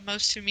stands out the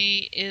most to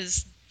me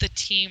is the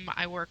team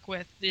I work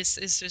with. This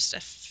is just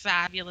a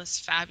fabulous,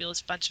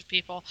 fabulous bunch of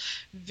people.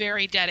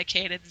 Very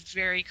dedicated,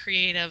 very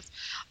creative.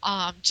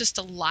 Just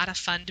a lot of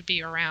fun to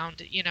be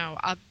around.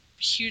 A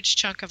huge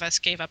chunk of us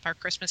gave up our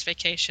Christmas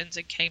vacations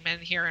and came in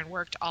here and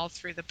worked all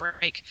through the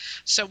break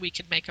so we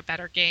could make a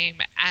better game.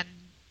 And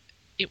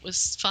it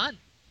was fun.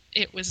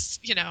 It was,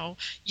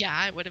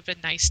 it would have been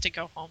nice to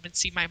go home and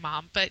see my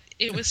mom, but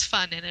it was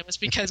fun, and it was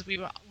because we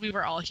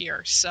were all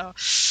here. So,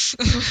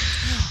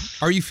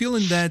 are you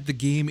feeling that the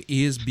game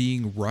is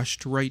being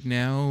rushed right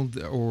now,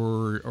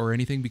 or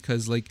anything?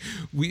 Because I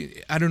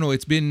don't know.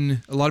 It's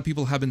been a lot of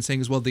people have been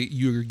saying as well.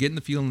 You're getting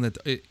the feeling that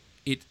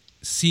it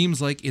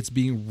seems like it's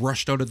being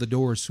rushed out of the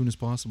door as soon as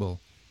possible.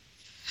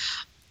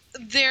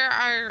 There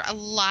are a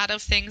lot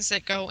of things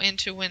that go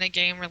into when a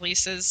game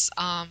releases.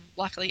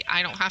 Luckily,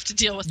 I don't have to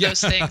deal with those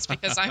things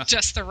because I'm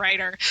just the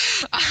writer.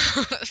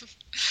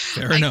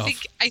 Fair enough.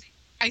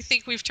 I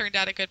think we've turned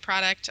out a good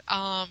product.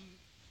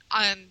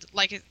 And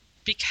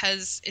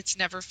because it's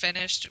never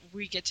finished,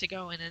 we get to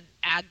go in and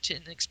add to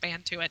and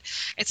expand to it.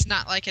 It's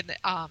not like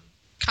a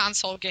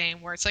console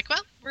game where it's well,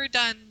 we're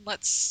done.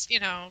 Let's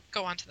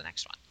go on to the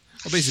next one.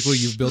 Well, basically,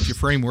 you've built your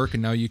framework,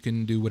 and now you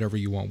can do whatever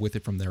you want with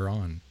it from there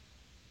on.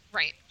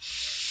 Right.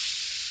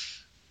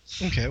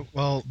 Okay,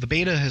 well, the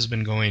beta has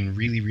been going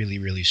really, really,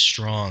 really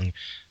strong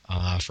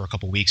for a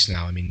couple weeks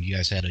now. I mean, you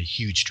guys had a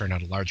huge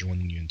turnout, a larger one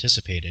than you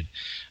anticipated.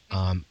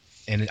 And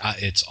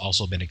it's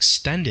also been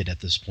extended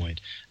at this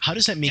point. How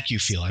does that make you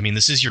feel? I mean,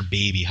 this is your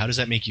baby. How does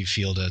that make you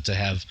feel to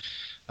have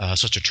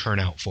such a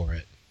turnout for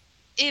it?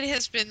 It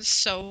has been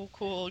so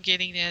cool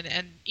getting in,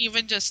 and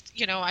even just,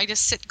 I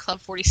just sit in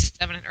Club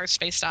 47 in Earth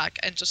Space Dock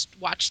and just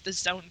watch the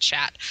zone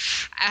chat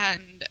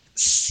and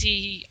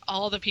see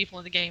all the people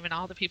in the game and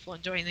all the people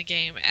enjoying the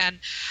game. And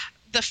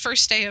the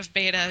first day of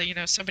beta,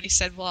 somebody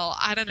said, well,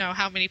 I don't know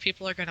how many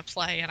people are going to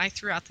play. And I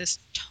threw out this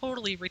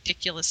totally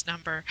ridiculous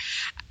number.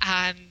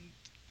 And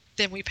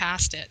then we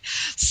passed it.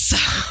 So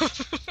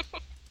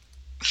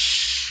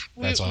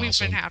That's awesome. We've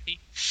been happy.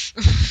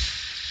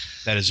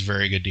 That is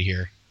very good to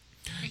hear.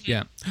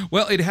 Yeah.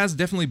 Well, it has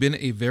definitely been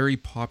a very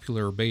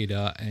popular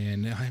beta,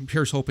 and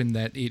here's hoping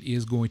that it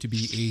is going to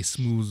be a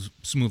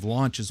smooth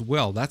launch as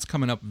well. That's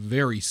coming up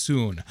very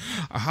soon.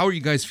 How are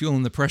you guys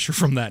feeling the pressure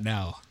from that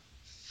now?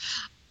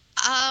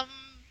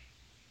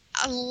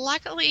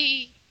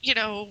 Luckily,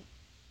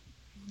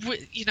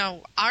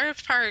 our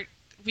part,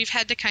 we've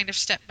had to kind of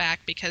step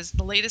back because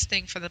the latest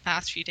thing for the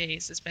past few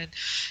days has been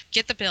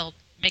get the build,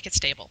 make it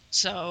stable.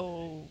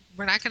 So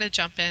we're not going to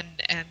jump in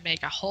and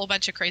make a whole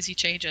bunch of crazy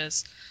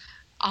changes.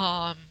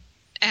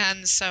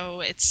 And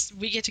so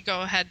we get to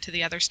go ahead to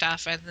the other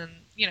stuff, and then,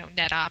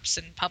 NetOps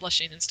and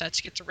publishing and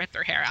such get to rip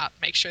their hair out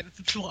and make sure that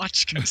the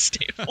launch goes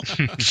stable.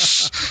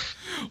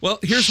 Well,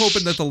 here's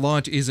hoping that the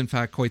launch is in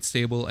fact quite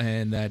stable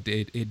and that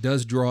it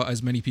does draw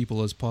as many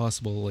people as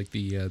possible like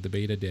the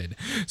beta did.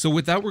 So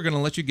with that, we're going to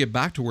let you get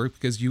back to work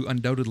because you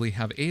undoubtedly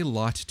have a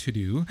lot to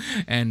do.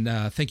 And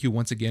thank you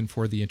once again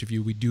for the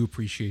interview. We do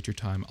appreciate your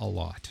time a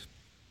lot.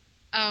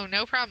 Oh,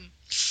 no problem.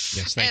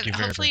 Yes, thank you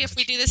very, hopefully very if much.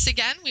 we do this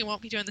again, we won't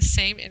be doing the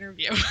same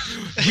interview.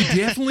 We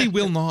definitely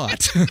will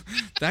not.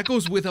 That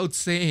goes without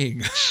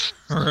saying.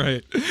 All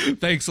right.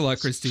 Thanks a lot,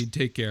 Christine.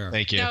 Take care.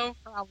 Thank you. No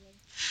problem.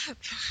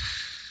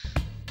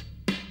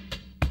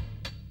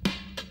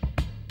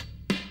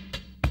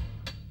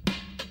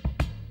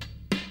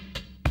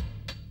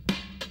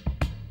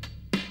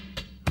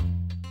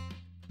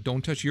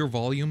 Don't touch your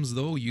volumes,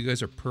 though. You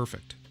guys are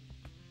perfect.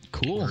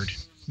 Cool.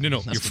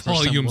 No, That's your the first time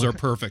volumes we'll- are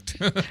perfect.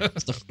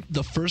 That's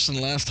the first and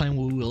last time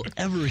we will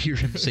ever hear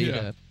him say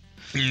Yeah. that.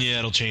 Yeah,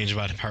 it'll change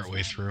about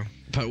partway through.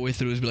 Partway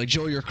through, is be like,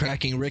 Joe, you're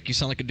cracking. Rick, you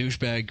sound like a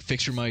douchebag.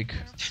 Fix your mic.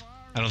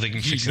 I don't think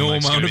fixing No the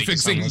mic's amount gonna of make it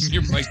fixing sound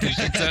your mic to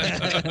fix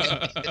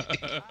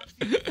that.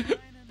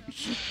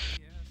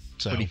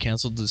 So, But he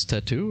canceled his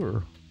tattoo,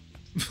 or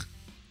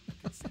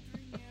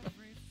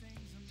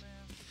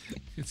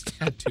It's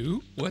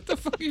tattoo? What the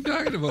fuck are you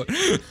talking about?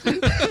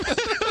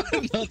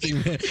 nothing,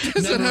 man.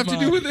 Does that have to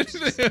do with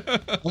anything?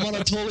 I'm on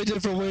a totally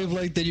different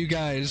wavelength than you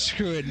guys.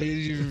 Screw it.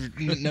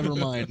 Never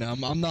mind. I'm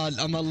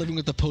not living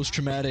with the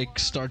post-traumatic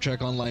Star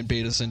Trek Online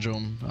beta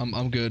syndrome.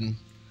 I'm good.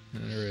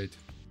 All right.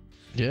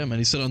 Yeah, man.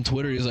 He said on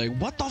Twitter, he's like,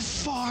 "What the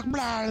fuck?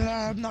 Blah,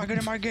 blah, I'm not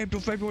getting my game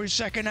till February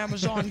 2nd.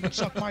 Amazon can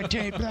suck my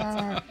tape."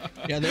 Blah.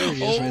 Yeah, there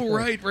he is. Oh,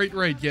 right.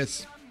 right.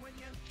 Yes.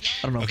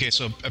 I don't know. okay,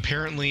 so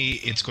apparently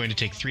it's going to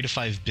take 3 to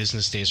 5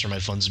 business days for my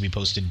funds to be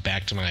posted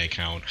back to my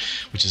account,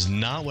 which is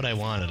not what I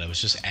wanted. I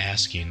was just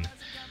asking.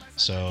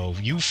 So,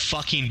 you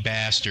fucking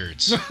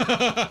bastards.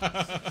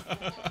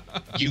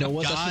 You know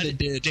what? That's what they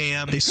did.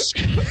 Damn.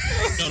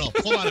 No,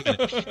 hold on a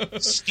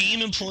minute.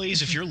 Steam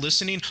employees, if you're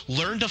listening,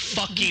 learn to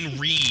fucking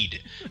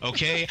read,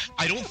 okay?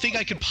 I don't think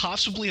I could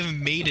possibly have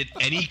made it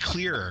any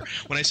clearer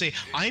when I say,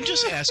 I'm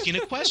just asking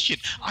a question.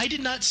 I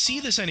did not see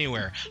this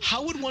anywhere.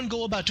 How would one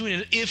go about doing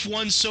it if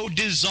one so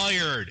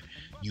desired?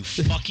 You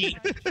fucking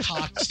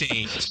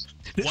cockstains.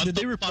 Did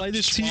they reply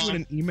this to you in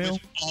an email?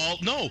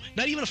 No,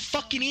 not even a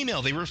fucking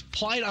email. They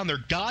replied on their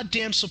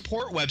goddamn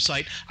support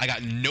website. I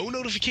got no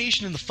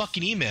notification in the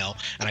fucking email,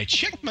 and I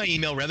checked my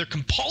email rather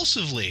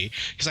compulsively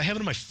because I have it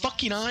on my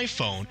fucking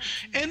iPhone,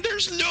 and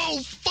there's no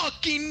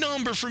fucking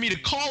number for me to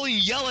call and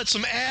yell at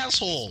some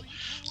asshole.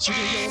 So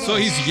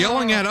he's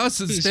yelling at us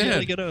He's instead.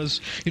 yelling at us.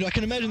 I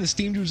can imagine the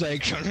Steam dude's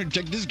like,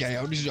 check this guy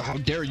out. How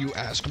dare you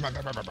ask? And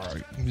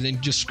then he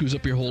just screws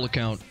up your whole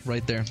account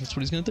right there. That's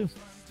what he's going to do.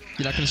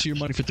 You're not going to see your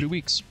money for 3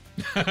 weeks.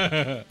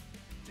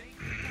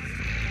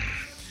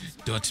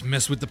 Don't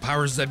mess with the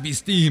powers that be,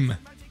 Steam.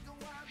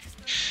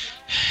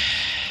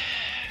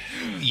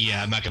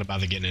 Yeah, I'm not gonna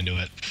bother getting into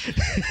it.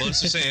 Well,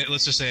 let's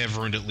just say I've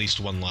ruined at least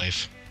one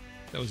life.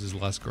 That was his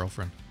last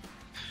girlfriend.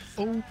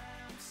 Oh.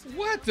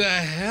 What the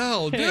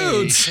hell,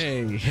 dudes?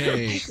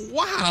 Hey.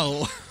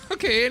 Wow.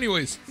 Okay,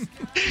 anyways.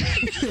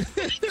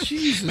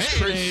 Jesus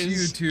Christ, you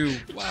Anyways. two.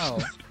 Wow.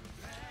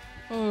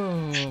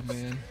 Oh,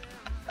 man.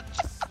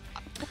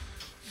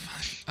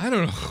 I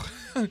don't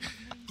know.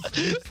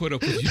 I put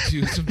up with you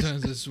two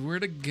sometimes, I swear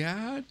to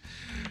God.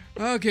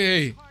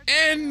 Okay,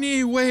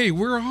 anyway,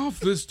 we're off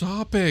this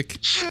topic.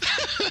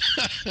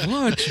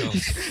 Bunch of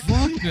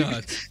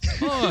fucknuts.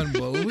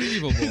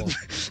 Unbelievable.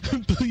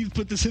 Please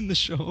put this in the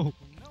show.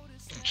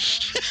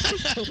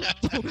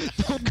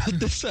 Don't cut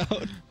this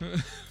out.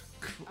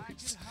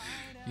 Christ.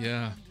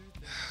 Yeah.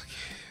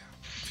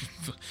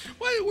 Okay.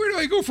 Where do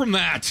I go from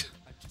that?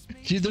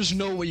 See, there's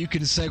no way you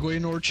can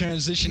segue or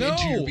transition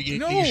into your beginning.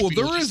 No, spiel.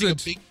 there Just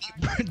isn't.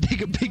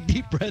 Take a big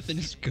deep breath and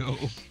just go.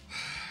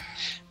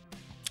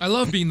 I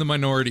love being the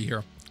minority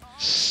here.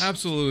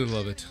 Absolutely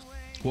love it.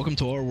 Welcome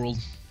to our world.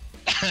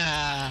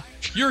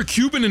 You're a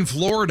Cuban in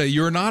Florida.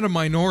 You're not a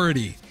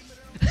minority.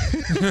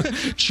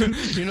 True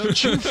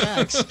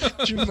facts.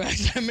 True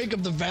facts. I make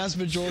up the vast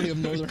majority of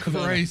Northern Nevada.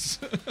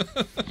 Christ.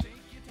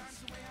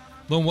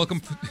 Hello and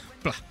welcome.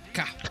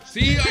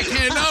 See, I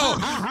can't know.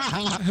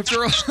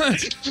 After all,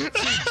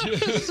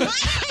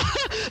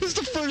 This is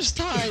the first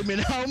time in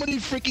how many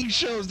freaking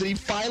shows that he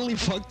finally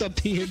fucked up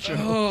the intro.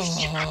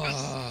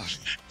 oh,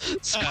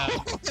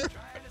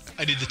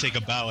 I need to take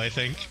a bow, I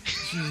think.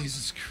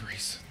 Jesus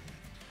Christ.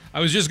 I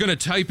was just going to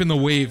type in the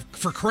wave.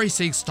 For Christ's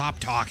sake, stop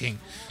talking.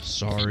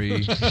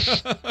 Sorry.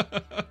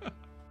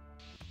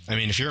 I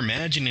mean, if you're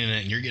imagining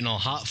it and you're getting all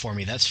hot for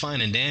me, that's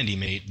fine and dandy,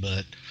 mate,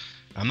 but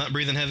I'm not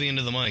breathing heavy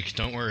into the mic.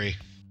 Don't worry.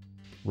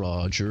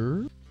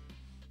 Roger.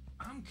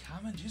 I'm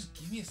coming. Just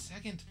give me a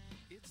second.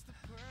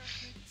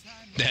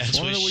 That's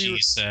what she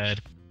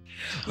said.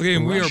 Okay,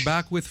 and we are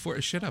back with...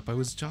 Shut up. I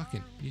was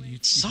talking.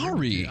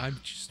 Sorry. I'm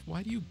just...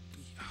 Why do you...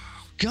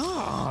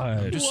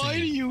 God. Why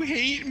do you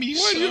hate me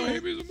so? Why do you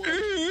hate me so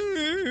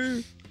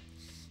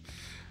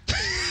much?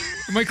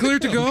 Am I clear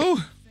to go?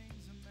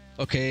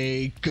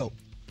 Okay, go.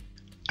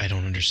 I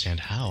don't understand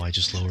how. I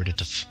just lowered it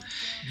to...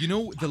 You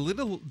know, the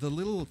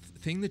little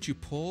thing that you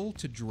pull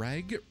to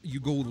drag,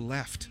 you go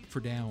left for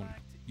down.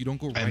 You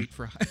don't go right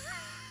for high.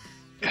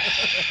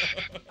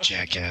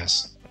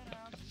 Jackass.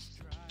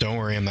 Don't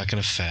worry, I'm not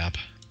going to fap.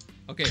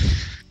 Okay.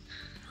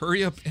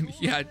 Hurry up and...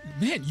 Yeah,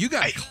 man, you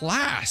got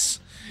class.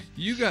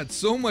 You got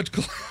so much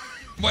class.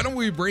 Why don't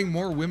we bring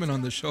more women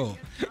on the show?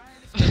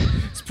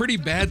 It's pretty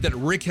bad that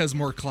Rick has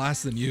more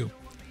class than you.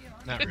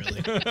 Not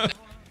really.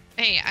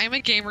 Hey, I'm a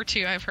gamer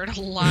too. I've heard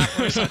a lot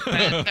worse than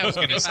that. I was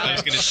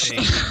gonna say,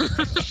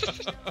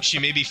 she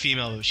may be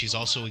female, but she's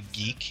also a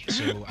geek,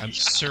 so I'm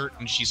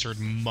certain she's heard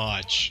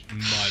much.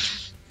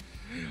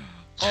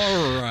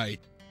 All right.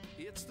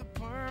 It's the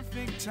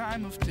perfect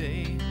time of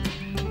day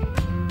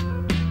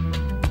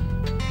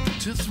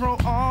to throw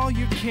all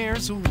your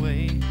cares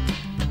away.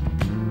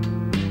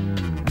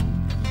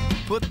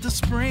 Put the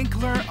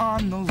sprinkler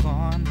on the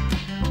lawn